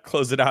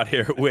close it out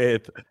here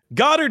with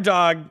God or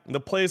Dog, the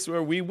place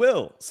where we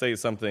will say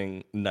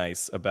something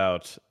nice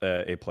about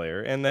a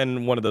player, and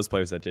then one of those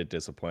players that did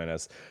disappoint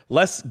us.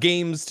 Less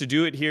games to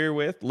do it here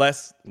with,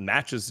 less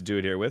matches to do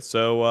it here with.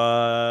 So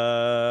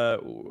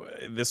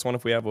this one,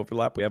 if we have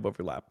overlap, we have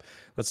overlap.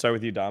 Let's start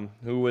with you, Dom.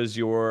 Who was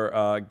your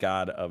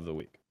God of the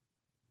week?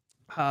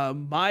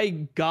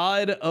 My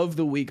God of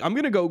the week, I'm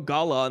gonna go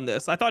Gala on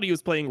this. I thought he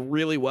was playing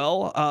really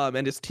well,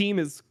 and his team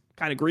is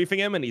kind of griefing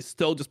him, and he's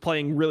still just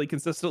playing really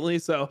consistently.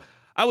 So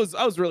I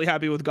was really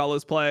happy with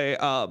Gala's play.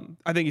 I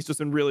think he's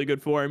just in really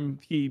good form.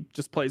 He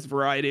just plays a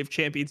variety of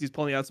champions. He's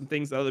pulling out some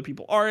things that other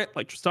people aren't,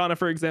 like Tristana,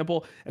 for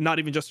example, and not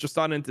even just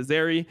Tristana and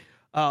Tazeri.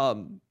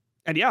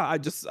 And yeah,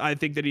 I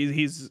think that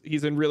he's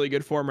in really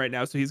good form right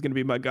now. So he's going to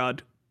be my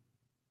God.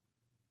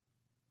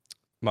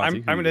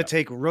 Monty, I'm going to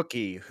take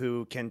Rookie,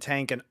 who can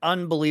tank an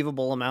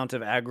unbelievable amount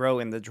of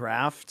aggro in the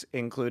draft,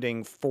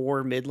 including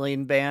 4 mid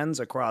lane bans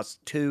across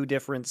 2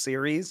 different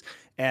series.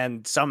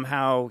 And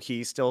somehow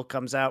he still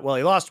comes out. Well,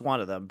 he lost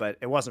one of them, but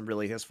it wasn't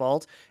really his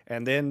fault.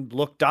 And then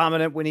look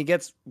dominant when he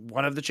gets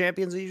one of the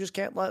champions that you just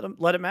can't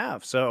let him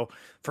have. So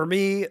for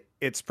me,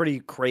 it's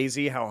pretty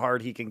crazy how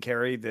hard he can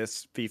carry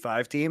this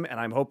V5 team. And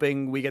I'm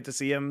hoping we get to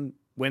see him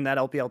win that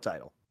LPL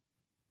title.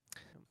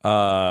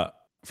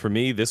 For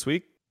me this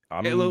week,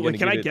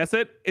 can I guess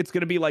it? It's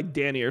gonna be like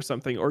Danny or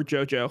something, or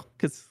JoJo,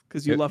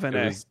 because you love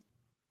NA.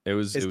 It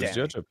was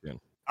JoJo Pune.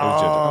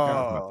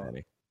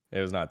 It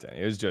was not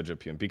Danny. It was JoJo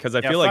Pune, because I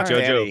feel like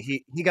JoJo.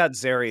 Danny, he got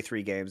Zeri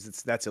 3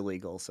 games. That's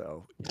illegal.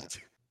 So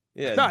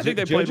yeah, no, I think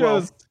they played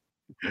well.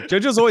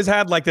 JoJo's always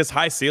had like this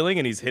high ceiling,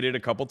 and he's hit it a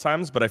couple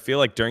times. But I feel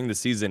like during the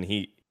season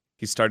he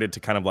started to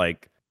kind of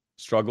like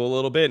struggle a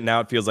little bit. Now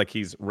it feels like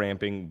he's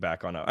ramping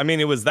back on up. I mean,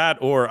 it was that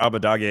or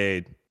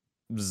Abadage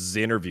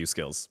interview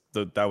skills.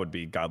 That would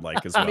be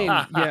godlike as well. I mean,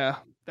 yeah.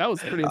 That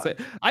was pretty insane.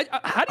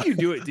 How do you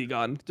do it,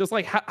 Digon? Just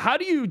like how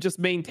do you just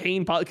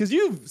maintain? Because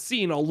you've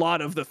seen a lot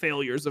of the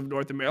failures of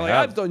North America. Like,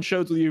 I've done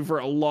shows with you for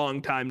a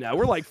long time now.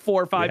 We're like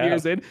 4 or 5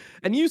 years in,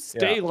 and you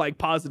stay like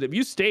positive.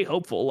 You stay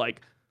hopeful.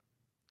 Like,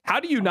 how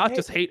do you not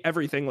just hate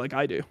everything like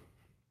I do?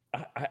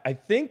 I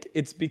think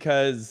it's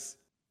because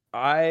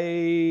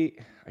I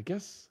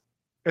guess.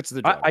 It's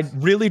the drugs. I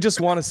really just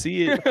want to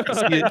see it.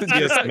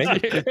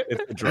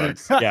 It's the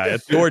drugs. Yeah,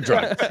 it's your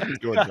drugs.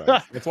 It's your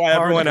drugs. That's why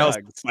everyone else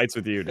fights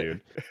with you,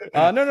 dude.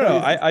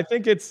 No. I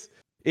think it's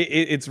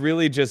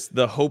really just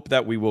the hope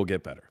that we will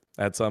get better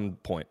at some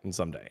point and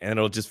someday, and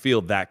it'll just feel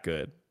that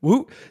good.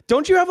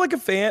 Don't you have like a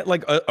fan?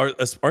 Like,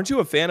 aren't you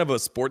a fan of a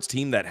sports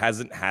team that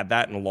hasn't had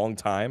that in a long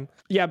time?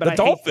 Yeah, but the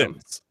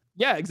Dolphins.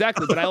 Yeah,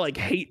 exactly. But I like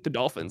hate the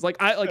Dolphins. Like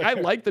I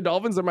like the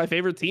Dolphins. They're my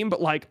favorite team,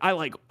 but like I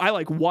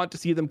want to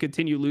see them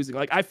continue losing.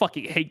 Like I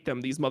fucking hate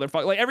them, these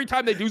motherfuckers. Like every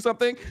time they do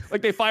something,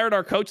 like they fired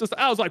our coach,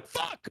 I was like,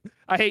 fuck,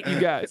 I hate you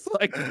guys.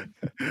 Like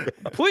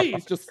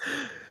please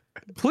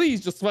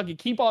just fucking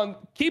keep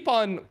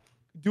on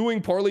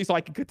doing poorly so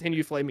I can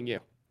continue flaming you.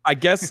 I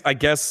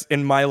guess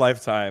in my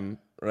lifetime,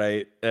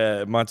 right?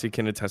 Monty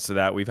can attest to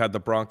that. We've had the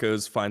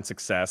Broncos find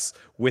success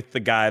with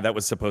the guy that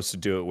was supposed to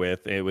do it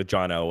with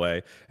John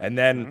Elway. And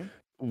then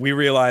we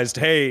realized,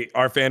 hey,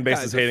 our fan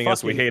base is hating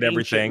us. We hate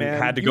everything.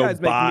 Had to go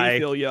buy. Make me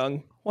feel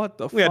young. What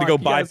the fuck? We had to go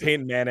buy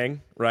Peyton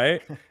Manning,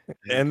 right?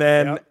 And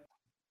then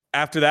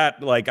after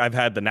that, like I've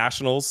had the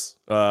Nationals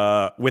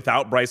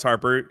without Bryce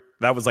Harper.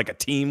 That was like a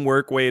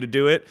teamwork way to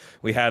do it.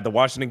 We had the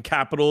Washington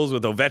Capitals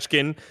with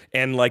Ovechkin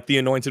and like the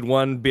anointed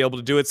one be able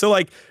to do it. So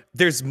like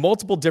there's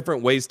multiple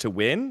different ways to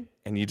win,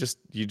 and you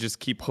just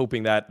keep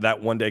hoping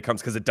that one day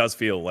comes, because it does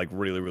feel like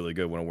really, really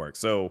good when it works.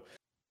 So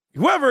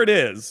whoever it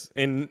is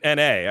in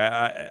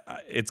NA,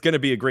 it's going to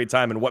be a great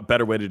time, and what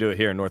better way to do it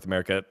here in North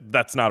America?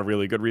 That's not a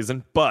really good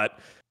reason, but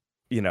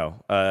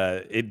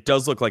it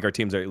does look like our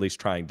teams are at least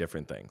trying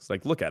different things.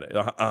 Like look at it.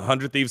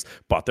 100 Thieves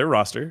bought their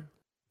roster.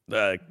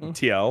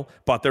 TL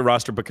bought their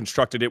roster but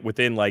constructed it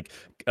within like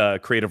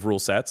creative rule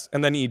sets,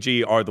 and then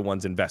EG are the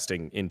ones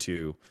investing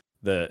into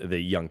the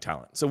young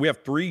talent. So we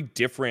have 3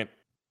 different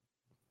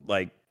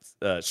like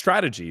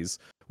strategies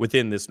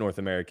within this North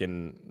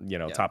American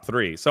top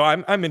 3. So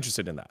I'm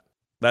interested in that.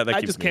 That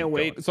I just can't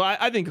wait. Going. So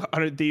I think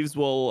 100 Thieves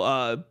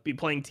will be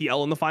playing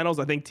TL in the finals.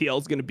 I think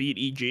TL is going to beat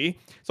EG.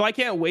 So I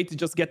can't wait to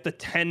just get the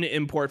 10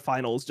 import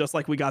finals, just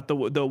like we got the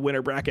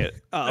winner bracket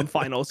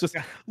finals. Just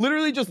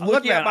literally just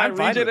looking at my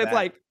region, it's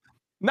like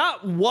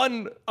not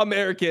one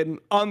American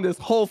on this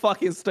whole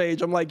fucking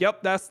stage. I'm like,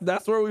 yep, that's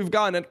where we've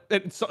gone.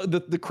 And so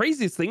the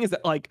craziest thing is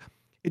that like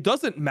it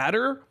doesn't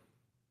matter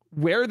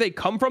where they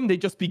come from, they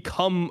just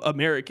become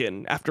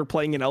American after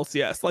playing in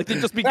LCS. Like they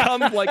just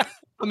become like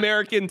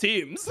American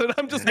teams. And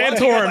I'm just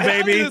Santorum,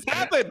 baby. How did this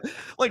happen?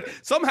 Like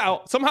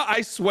somehow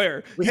I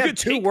swear we have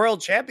 2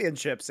 world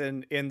championships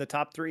in the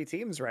top 3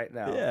 teams right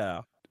now.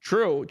 Yeah.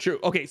 True.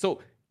 Okay, so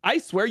I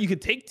swear you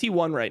could take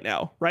T1 right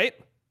now, right?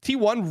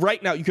 T1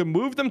 right now, you can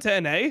move them to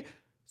NA.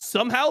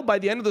 Somehow by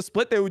the end of the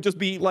split, they would just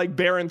be like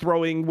Baron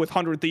throwing with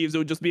 100 Thieves. It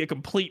would just be a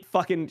complete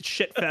fucking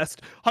shit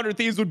fest. 100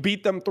 Thieves would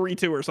beat them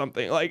 3-2 or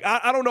something. Like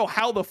I don't know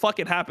how the fuck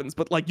it happens,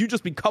 but like you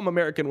just become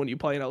American when you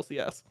play in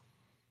LCS.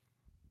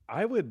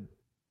 I would.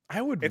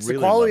 It's really the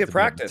quality love of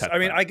practice. I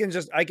mean, I can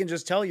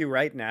just tell you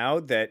right now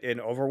that in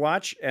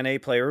Overwatch, NA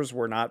players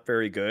were not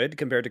very good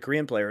compared to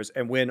Korean players.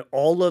 And when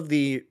all of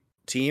the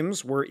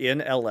teams were in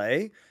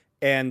LA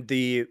and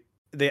the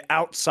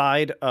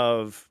outside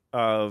of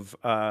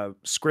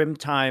scrim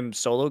time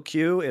solo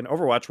queue in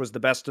Overwatch was the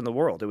best in the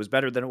world. It was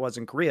better than it was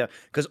in Korea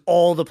because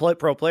all the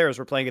pro players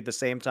were playing at the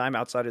same time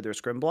outside of their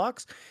scrim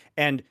blocks.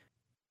 And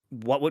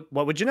what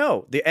would you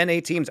know? The NA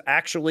teams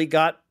actually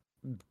got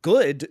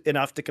good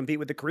enough to compete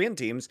with the Korean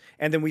teams,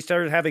 and then we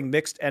started having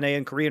mixed NA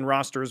and Korean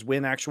rosters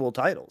win actual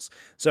titles.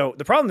 So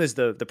the problem is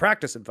the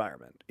practice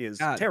environment is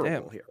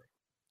terrible here.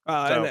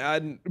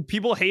 And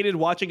people hated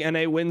watching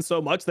NA win so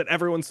much that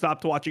everyone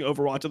stopped watching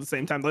Overwatch at the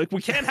same time. Like,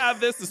 we can't have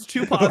this. It's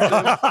too positive.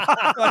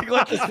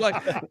 Let's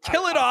just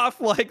kill it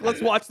off. Like,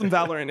 let's watch some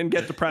Valorant and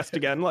get depressed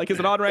again. Like, is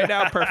it on right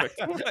now? Perfect.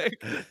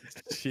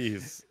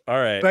 Jeez. All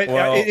right. But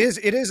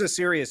it is a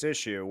serious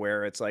issue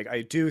where it's like,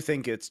 I do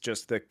think it's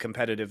just the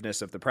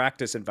competitiveness of the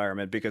practice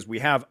environment, because we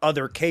have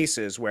other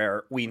cases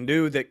where we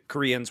knew that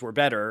Koreans were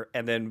better,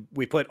 and then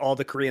we put all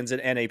the Koreans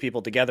and NA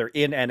people together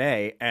in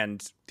NA,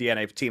 and the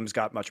NA teams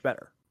got much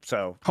better.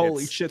 So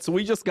holy shit. So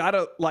we just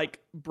gotta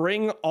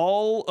bring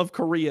all of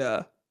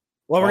Korea.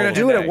 Well, we're gonna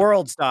do it at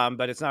Worlds, Tom,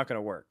 but it's not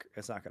gonna work.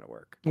 It's not gonna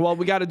work. Well,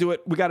 we gotta do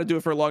it. We gotta do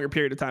it for a longer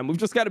period of time. We've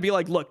just got to be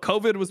like, look,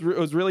 COVID was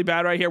really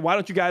bad right here. Why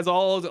don't you guys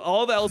all the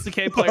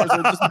LCK players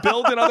will just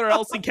build another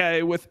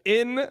LCK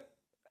within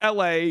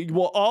LA?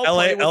 We'll all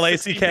play with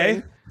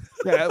LACK.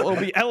 Yeah, it will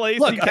be LACK.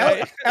 Look,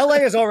 LA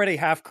is already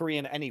half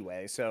Korean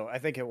anyway, so I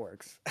think it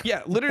works.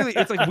 Yeah, literally,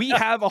 it's like we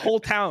have a whole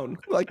town.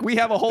 Like, we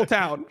have a whole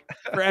town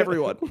for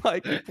everyone.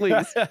 Like,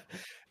 please.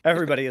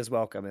 Everybody is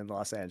welcome in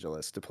Los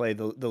Angeles to play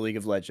the League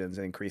of Legends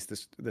and increase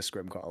the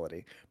scrim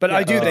quality. But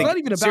I do think it's not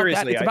even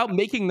about that. It's about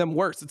making them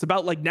worse. It's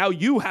about now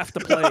you have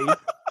to play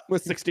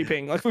with 60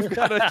 ping. Like we've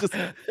got to just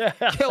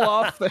kill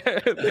off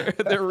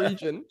their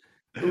region.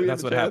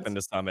 That's what happened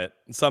to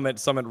Summit.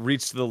 Summit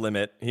reached the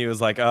limit. He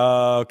was like,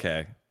 "Oh,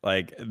 okay.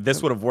 Like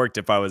this would have worked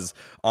if I was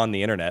on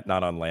the internet,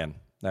 not on LAN."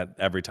 That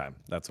every time.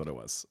 That's what it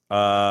was.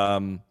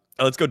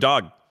 Let's go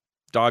dog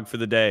for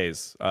the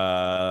days.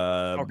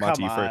 Oh,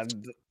 Monty, come on. first.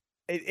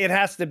 It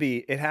has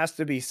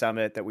to be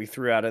Summit that we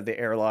threw out of the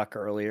airlock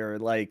earlier.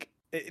 Like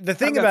the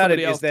thing got about it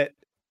somebody is that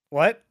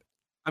what?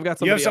 I've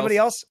got You have somebody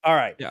else? All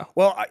right. Yeah.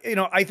 Well,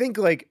 I think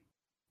like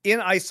in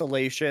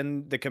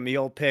isolation, the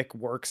Camille pick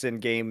works in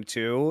game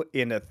 2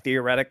 in a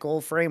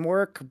theoretical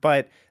framework,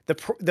 but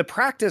the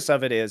practice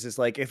of it is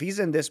like if he's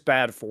in this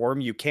bad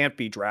form, you can't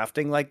be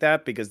drafting like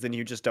that because then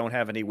you just don't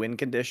have any win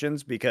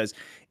conditions. Because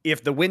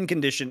if the win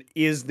condition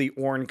is the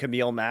Ornn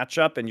Camille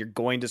matchup and you're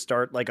going to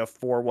start like a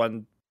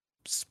 4-1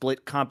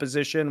 split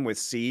composition with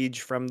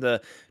Siege from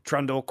the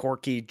Trundle,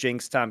 Corki,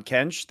 Jinx, Tahm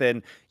Kench,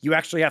 then you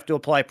actually have to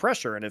apply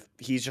pressure. And if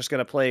he's just going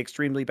to play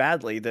extremely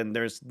badly, then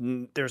there's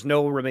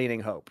no remaining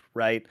hope,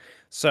 right?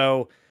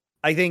 So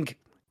I think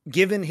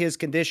given his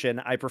condition,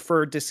 I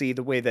preferred to see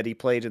the way that he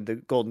played in the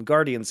Golden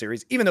Guardian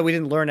series, even though we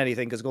didn't learn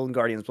anything because Golden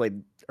Guardians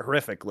played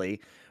horrifically.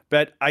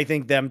 But I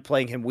think them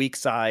playing him weak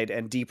side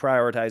and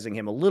deprioritizing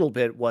him a little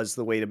bit was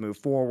the way to move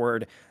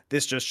forward.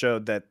 This just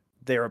showed that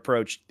their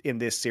approach in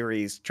this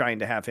series, trying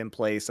to have him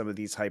play some of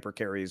these hyper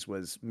carries,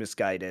 was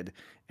misguided,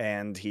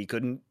 and he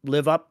couldn't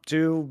live up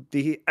to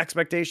the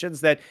expectations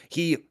that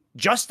he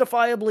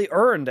justifiably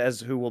earned as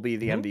who will be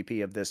the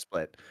MVP of this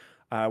split.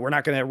 We're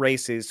not going to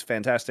erase his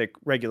fantastic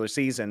regular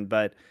season,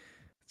 but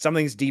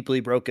something's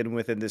deeply broken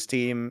within this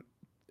team.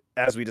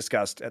 As we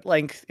discussed at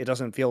length, it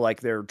doesn't feel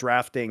like they're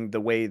drafting the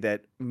way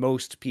that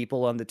most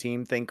people on the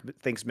team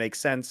thinks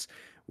makes sense,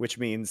 which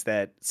means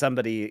that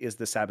somebody is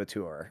the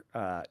saboteur,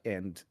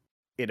 and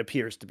it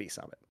appears to be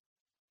Summit.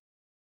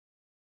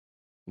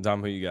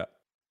 Dom, who you got?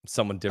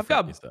 Someone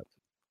different.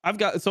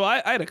 So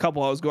I had a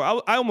couple I was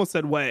going. I almost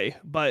said Way,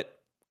 but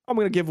I'm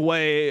gonna give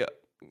Way.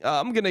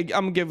 I'm gonna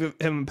give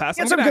him a pass.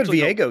 He had some good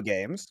Viego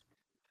games.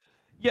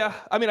 Yeah,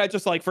 I mean, I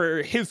just like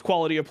for his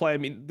quality of play. I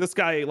mean, this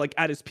guy like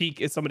at his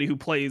peak is somebody who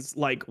plays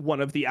like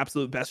one of the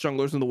absolute best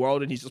junglers in the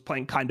world, and he's just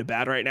playing kind of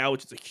bad right now,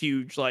 which is a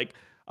huge like.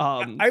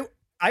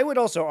 I would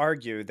also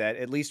argue that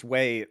at least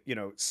Way,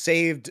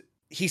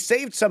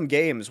 saved some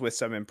games with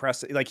some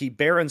impressive, like he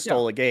Baron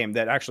stole a game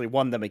that actually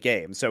won them a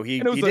game. So he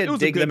did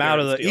dig them out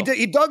of the,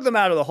 he dug them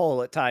out of the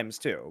hole at times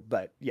too,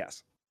 but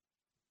yes.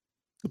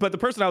 But the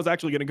person I was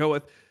actually going to go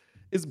with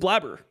is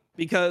Blabber,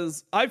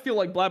 because I feel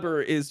like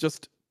Blabber is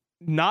just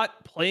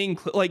not playing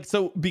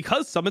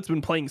because Summit's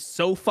been playing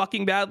so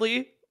fucking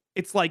badly.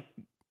 It's like,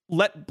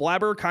 let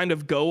Blabber kind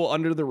of go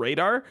under the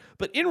radar.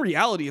 But in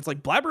reality, it's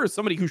like Blabber is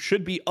somebody who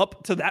should be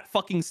up to that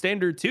fucking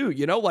standard too.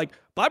 Like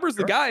Blabber's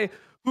the guy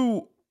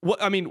who, when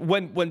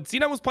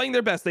C9 was playing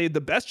their best, they had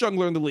the best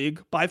jungler in the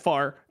league by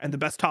far and the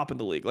best top in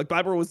the league. Like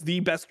Blabber was the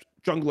best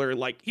jungler.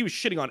 Like he was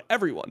shitting on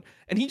everyone,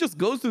 and he just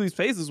goes through these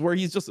phases where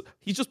he's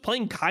just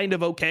playing kind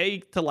of okay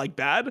to like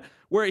bad,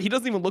 where he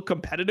doesn't even look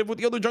competitive with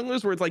the other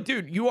junglers. Where it's like,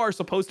 dude, you are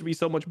supposed to be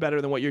so much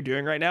better than what you're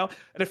doing right now.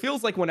 And it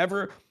feels like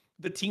whenever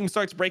the team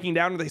starts breaking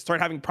down and they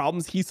start having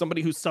problems, he's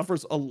somebody who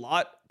suffers a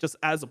lot just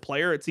as a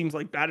player. It seems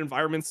like bad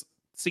environments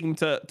seem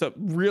to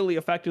really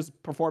affect his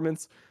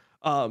performance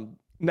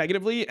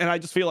negatively, and I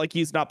just feel like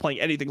he's not playing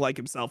anything like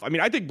himself. I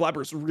mean, I think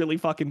Blabber's really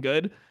fucking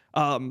good.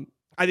 I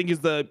think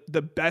he's the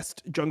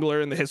best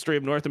jungler in the history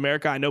of North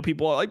America. I know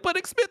people are like, but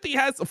Xmithy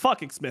has a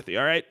fucking Xmithy,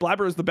 all right?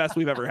 Blabber is the best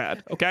we've ever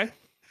had, okay?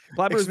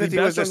 Blabber is the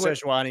best was a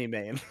Sejuani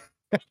main.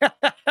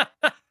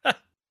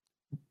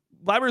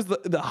 Blabber is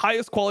the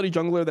highest quality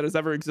jungler that has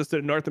ever existed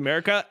in North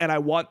America, and I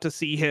want to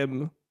see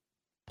him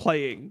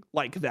playing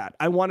like that.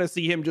 I want to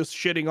see him just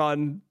shitting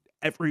on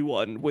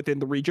everyone within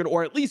the region,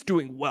 or at least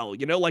doing well,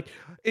 like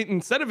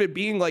instead of it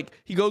being like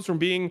he goes from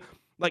being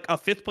like a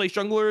 5th place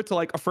jungler to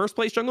like a 1st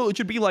place jungler, it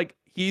should be like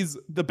he's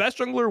the best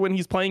jungler when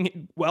he's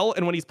playing well,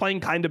 and when he's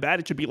playing kind of bad,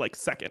 it should be like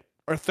 2nd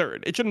or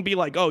 3rd. It shouldn't be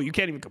like, oh, you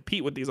can't even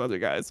compete with these other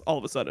guys all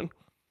of a sudden.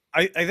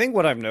 I think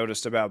what I've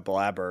noticed about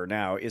Blabber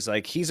now is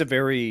like he's a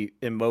very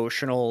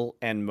emotional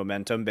and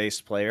momentum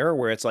based player,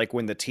 where it's like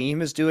when the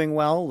team is doing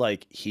well,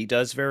 like he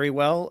does very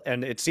well,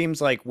 and it seems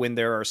like when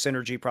there are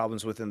synergy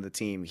problems within the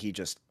team, he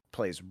just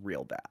plays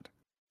real bad.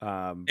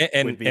 And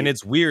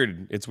it's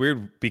weird. It's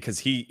weird because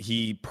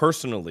he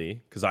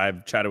personally, because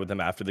I've chatted with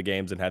him after the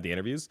games and had the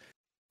interviews,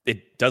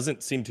 it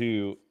doesn't seem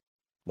to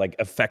like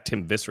affect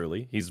him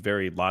viscerally. He's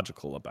very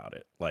logical about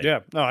it. Like,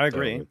 yeah, no, I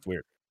agree. So it's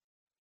weird.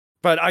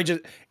 But I just,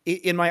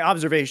 in my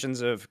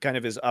observations of kind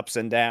of his ups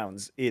and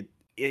downs,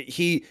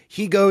 he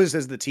goes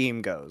as the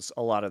team goes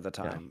a lot of the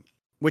time,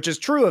 which is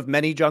true of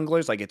many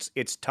junglers. Like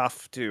it's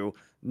tough to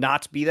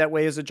not be that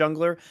way as a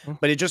jungler,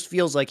 but it just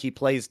feels like he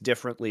plays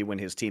differently when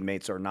his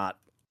teammates are not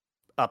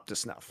up to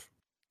snuff.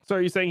 So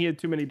are you saying he had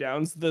too many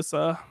downs this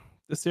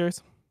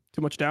series?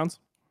 Too much downs?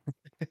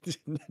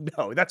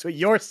 No, that's what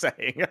you're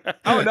saying.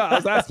 Oh no, I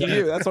was asking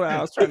you. That's what I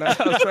was trying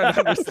to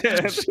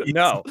understand.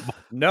 No,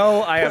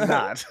 No, I am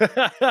not.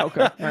 Okay,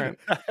 all right.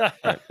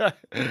 That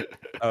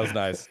was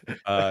nice.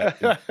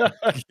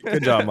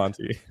 Good job,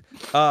 Monty.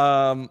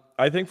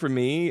 I think for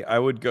me, I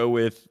would go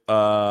with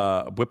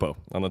Whippo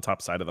on the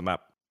top side of the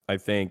map. I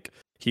think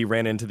he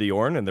ran into the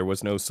Ornn and there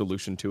was no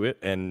solution to it,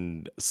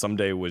 and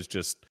Someday was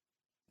just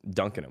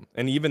dunking him.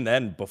 And even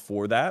then,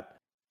 before that,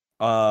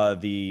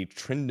 the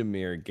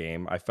Tryndamere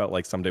game, I felt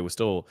like Someday was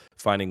still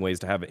finding ways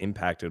to have an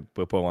impact at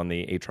Whippo on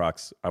the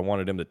Aatrox. I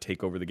wanted him to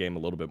take over the game a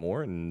little bit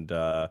more, and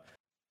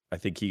I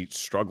think he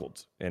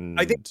struggled. And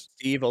I think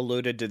Steve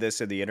alluded to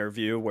this in the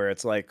interview where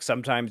it's like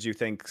sometimes you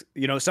think,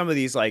 some of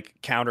these like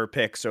counter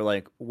picks or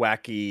like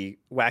wacky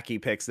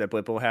picks that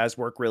Blippo has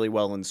work really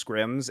well in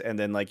scrims. And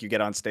then like you get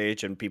on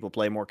stage and people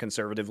play more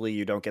conservatively,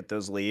 you don't get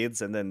those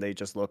leads and then they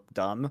just look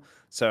dumb.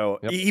 So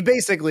he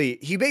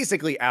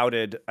basically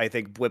outed, I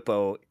think,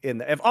 Blippo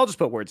if I'll just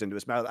put words into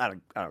his mouth. I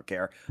don't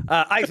care.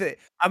 I think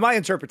my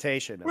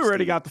interpretation. We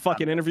already got the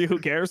fucking interview. Who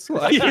cares?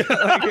 Like,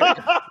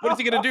 what is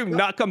he gonna do?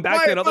 Not come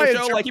back to another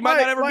show? Like he might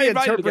not ever be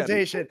invited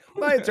again.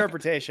 My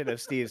interpretation of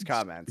Steve's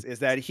comments is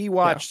that he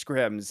watched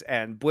scrims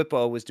and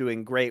Blippo was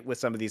doing great with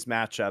some of these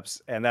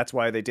matchups, and that's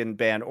why they didn't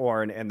ban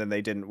Ornn, and then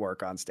they didn't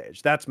work on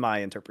stage. That's my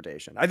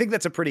interpretation. I think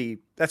that's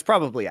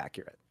probably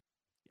accurate.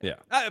 Yeah.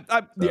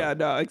 Yeah,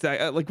 no,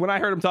 exactly. Like when I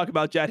heard him talk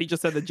about Jat, he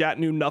just said that Jat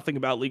knew nothing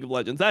about League of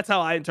Legends. That's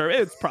how I interpret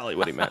it. It's probably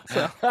what he meant.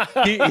 So.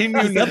 he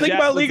knew nothing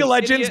about League of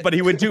Legends, but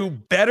he would do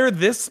better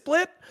this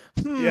split.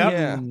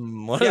 Yeah,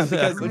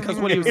 because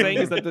what he was saying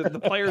is that the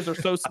players are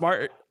so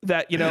smart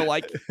that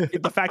like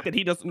the fact that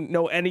he doesn't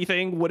know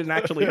anything wouldn't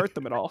actually hurt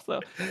them at all.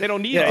 So they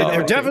don't need.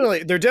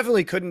 There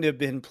definitely couldn't have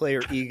been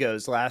player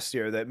egos last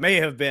year that may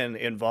have been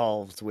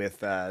involved with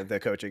the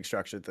coaching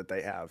structure that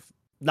they have.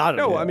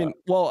 I mean,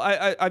 well,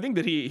 I think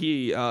that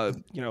he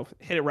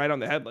hit it right on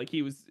the head. Like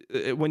he was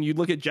when you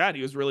look at Jad,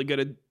 he was really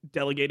good at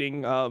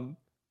delegating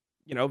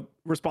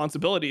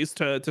responsibilities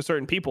to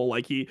certain people.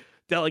 Like he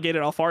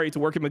delegated Alfari to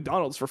work at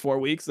McDonald's for 4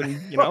 weeks, and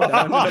that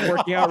ended up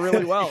working out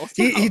really well.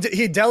 So.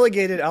 He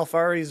delegated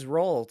Alfari's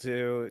role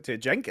to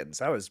Jenkins.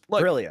 That was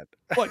brilliant.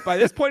 Look, by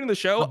this point in the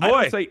show, I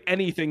don't say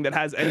anything that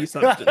has any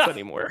substance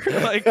anymore.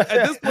 Like at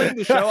this point in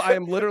the show, I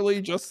am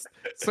literally just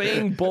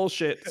saying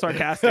bullshit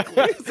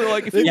sarcastically. So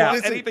like, if you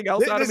want anything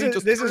else out of me,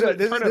 just turn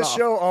it off. This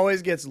show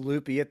always gets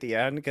loopy at the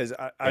end because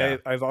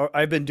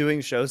I've been doing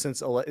shows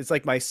since it's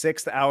like my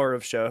 6th hour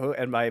of show,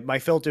 and my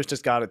filters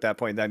just got at that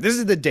point. Then this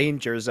is the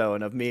danger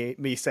zone of me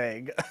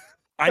saying.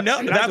 I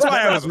know. That's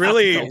why I was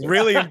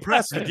really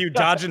impressed with you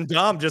dodging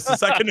Dom just a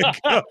second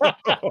ago.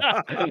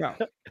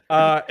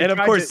 And of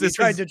course, he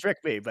tried to trick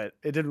me, but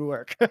it didn't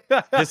work.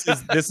 This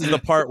is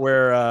the part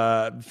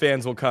where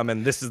fans will come,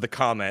 and this is the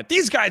comment.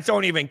 These guys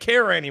don't even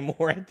care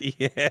anymore at the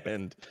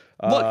end.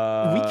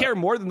 Look, we care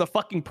more than the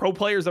fucking pro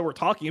players that we're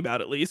talking about,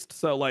 at least.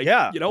 So, like,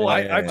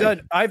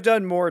 I've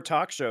done more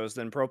talk shows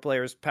than pro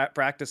players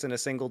practice in a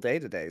single day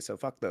today. So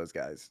fuck those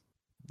guys.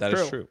 That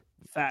is true.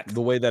 Facts.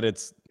 The way that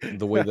it's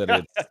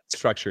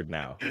structured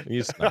now. It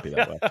used to not be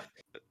that way.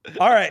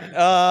 All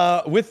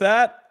right. With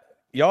that,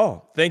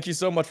 y'all, thank you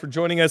so much for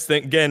joining us.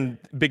 Again,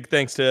 big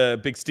thanks to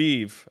Big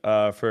Steve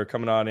for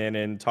coming on in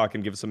and talking,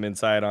 give us some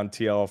insight on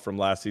TL from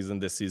last season,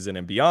 this season,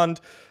 and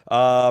beyond.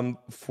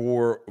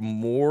 For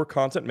more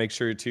content, make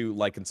sure to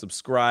like and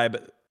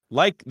subscribe.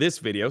 Like this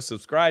video,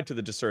 subscribe to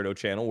the Deserto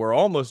channel. We're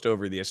almost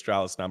over the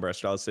Astralis number.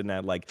 Astralis sitting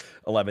at like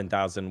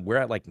 11,000. We're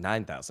at like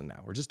 9,000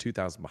 now. We're just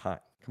 2,000 behind.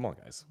 Come on,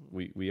 guys.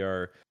 We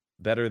are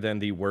better than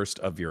the worst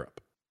of Europe.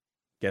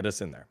 Get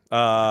us in there.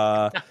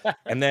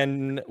 And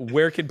then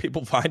where can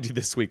people find you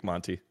this week,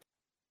 Monty?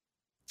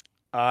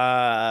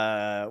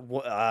 I'll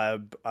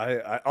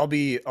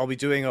be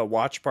doing a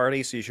watch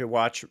party, so you should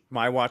watch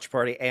my watch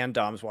party and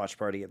Dom's watch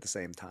party at the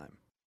same time.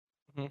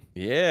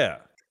 Yeah.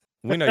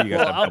 We know you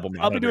guys have double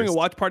monitors. I'll be doing a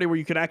watch party where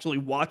you can actually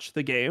watch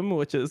the game,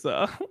 which is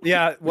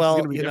yeah.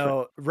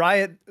 Well,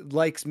 Riot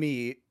likes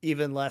me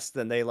even less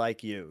than they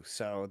like you,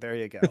 so there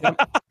you go.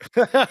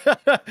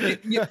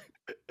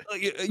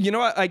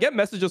 I get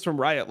messages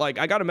from Riot. Like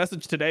I got a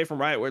message today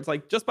from Riot where it's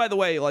like, just by the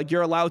way, like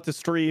you're allowed to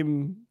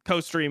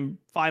co-stream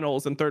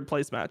finals and 3rd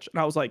place match, and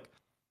I was like,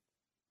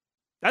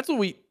 that's what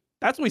we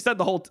said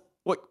the whole.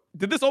 What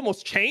did this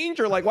almost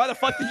change, or like why the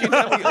fuck did you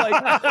tell me?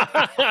 Like,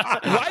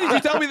 why did you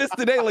tell me this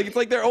today? Like it's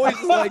like they're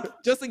always like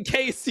just in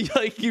case you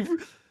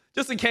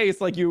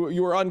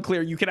were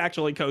unclear, you can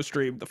actually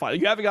co-stream the final.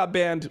 You haven't got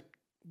banned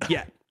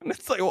yet. And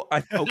it's like, well,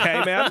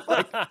 okay, man.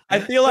 Like,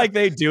 I feel like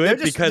they do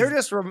it because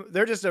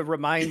they're just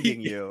reminding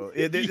you.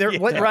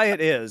 What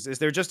Riot is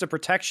they're just a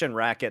protection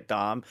racket,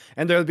 Dom,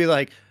 and they'll be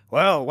like,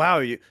 well,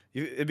 wow,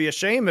 it'd be a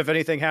shame if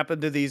anything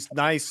happened to these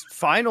nice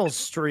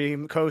finals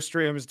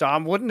co-streams,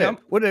 Dom, wouldn't it?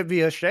 Wouldn't it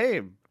be a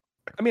shame?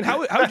 I mean, how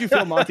would you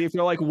feel, Monty, if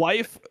you're like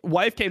wife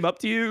came up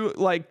to you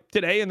like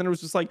today and then it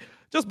was just like,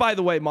 just by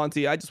the way,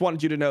 Monty, I just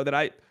wanted you to know that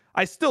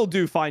I still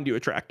do find you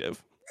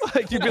attractive.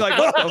 Like you'd be like,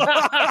 what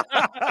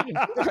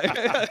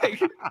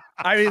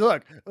I mean,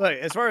 look.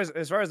 As far as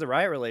the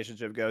Riot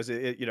relationship goes,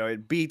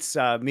 it beats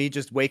me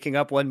just waking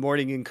up one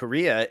morning in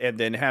Korea and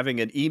then having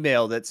an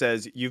email that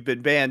says you've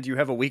been banned. You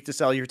have a week to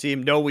sell your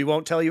team. No, we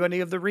won't tell you any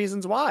of the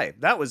reasons why.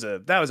 That was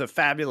a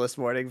fabulous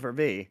morning for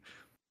me.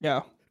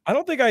 Yeah. I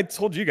don't think I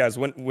told you guys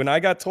when I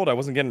got told I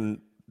wasn't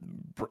getting,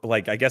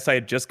 like, I guess I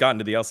had just gotten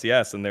to the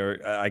LCS and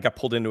I got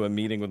pulled into a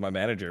meeting with my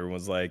manager and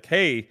was like,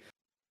 hey,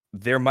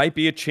 there might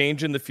be a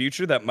change in the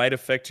future that might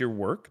affect your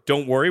work.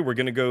 Don't worry, we're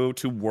going to go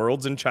to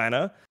Worlds in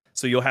China,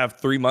 so you'll have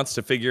 3 months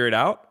to figure it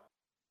out.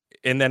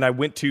 And then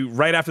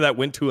right after that,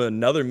 went to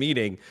another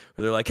meeting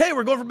where they're like, hey,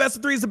 we're going from best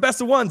of threes to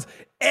best of ones.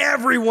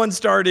 Everyone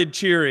started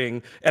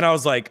cheering. And I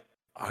was like,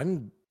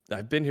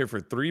 I've been here for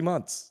 3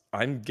 months.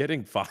 I'm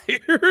getting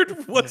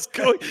fired. What's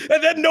going?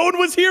 And then no one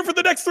was here for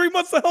the next 3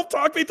 months to help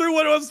talk me through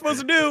what I was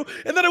supposed to do.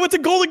 And then I went to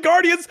Golden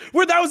Guardians,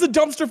 where that was a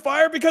dumpster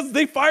fire because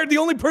they fired the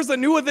only person that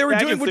knew what they were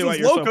doing, which was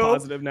Loco. So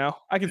positive now.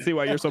 I can see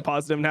why you're so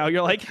positive now.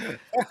 You're like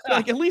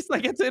at least I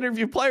get to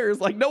interview players.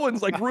 Like no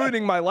one's like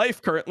ruining my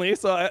life currently,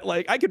 so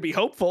I could be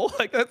hopeful.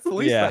 Like that's the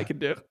least I can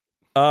do.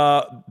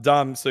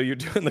 Dom, so you're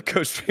doing the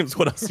co-streams.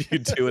 What else are you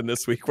doing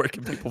this week? Where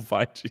can people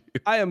find you?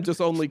 I am just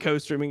only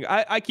co-streaming.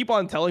 I keep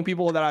on telling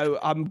people that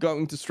I'm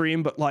going to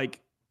stream, but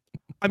like,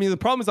 I mean, the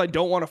problem is I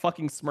don't want to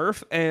fucking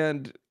smurf,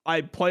 and I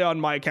play on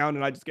my account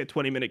and I just get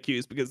 20-minute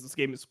queues because this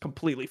game is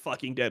completely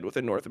fucking dead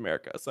within North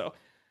America. So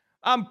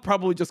I'm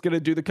probably just going to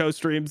do the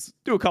co-streams,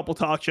 do a couple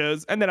talk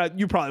shows, and then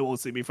you probably won't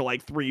see me for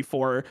like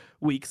 3-4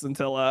 weeks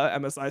until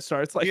MSI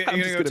starts. Like, you're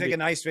going to go take a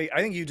nice vacation.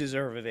 I think you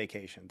deserve a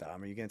vacation,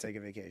 Dom. Are you going to take a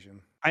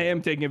vacation? I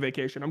am taking a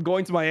vacation. I'm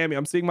going to Miami.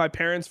 I'm seeing my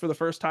parents for the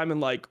first time in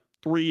like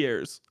 3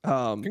 years.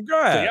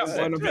 Congrats. So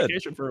yeah, I'm on a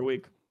vacation for a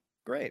week.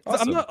 Great.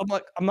 Awesome.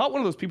 I'm not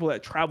one of those people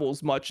that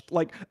travels much.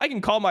 Like I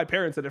can call my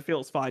parents and it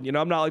feels fine. You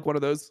know, I'm not like one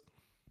of those.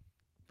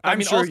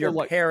 I'm sure your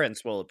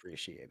parents will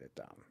appreciate it,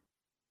 Dom.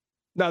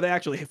 No, they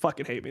actually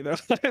fucking hate me. They're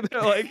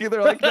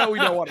like, no, we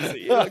don't want to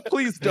see you. Like,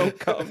 please don't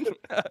come.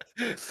 Have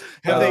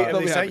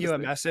they sent you a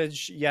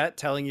message yet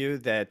telling you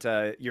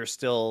that you're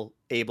still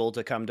able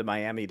to come to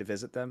Miami to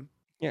visit them?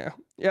 Yeah.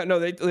 No,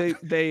 they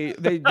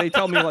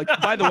tell me like,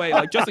 by the way,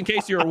 like just in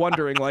case you were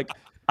wondering, like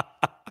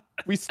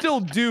we still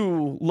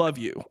do love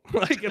you.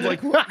 Like it's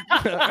like,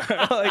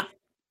 like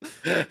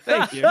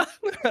thank you,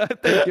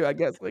 thank you. I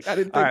guess like I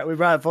didn't. All right, we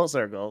brought it full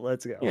circle.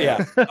 Let's go.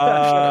 Yeah.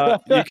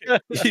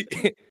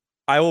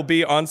 I will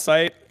be on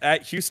site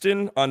at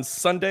Houston on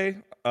Sunday,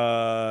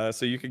 so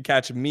you can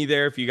catch me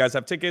there if you guys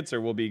have tickets,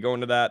 or we'll be going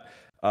to that.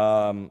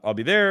 I'll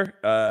be there,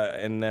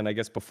 and then I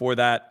guess before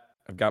that,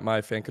 I've got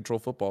my Fan Control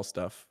Football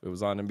stuff. It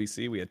was on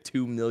NBC. We had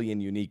 2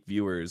 million unique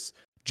viewers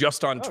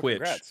just on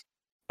Twitch.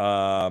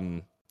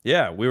 Congrats.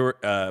 Yeah, we were.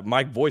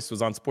 My voice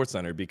was on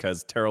SportsCenter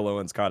because Terrell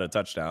Owens caught a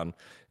touchdown,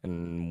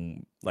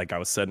 and like I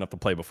was setting up the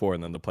play before,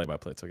 and then the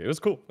play-by-play took it. It was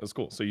cool. It was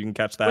cool. So you can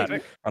catch that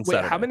on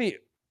Saturday. How many?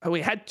 We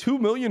had 2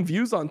 million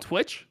views on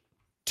Twitch.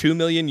 2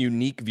 million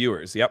unique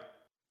viewers. Yep.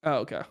 Oh,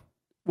 okay.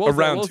 What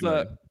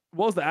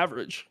was the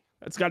average?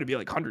 It's got to be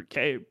like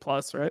 100K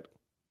plus, right?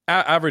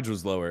 Average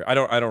was lower. I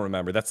don't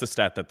remember. That's the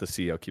stat that the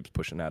CEO keeps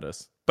pushing at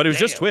us. But it was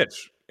just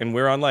Twitch, and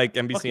we're on like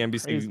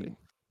NBC,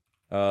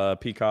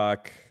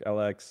 Peacock,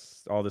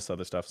 LX, all this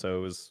other stuff. So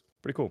it was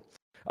pretty cool.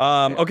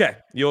 Okay,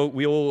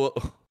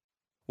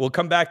 we'll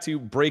come back to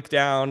break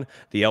down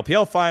the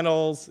LPL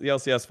finals, the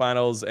LCS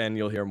finals, and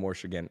you'll hear more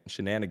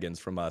shenanigans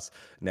from us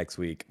next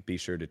week. Be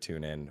sure to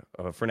tune in.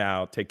 For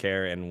now, take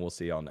care, and we'll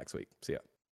see y'all next week. See ya.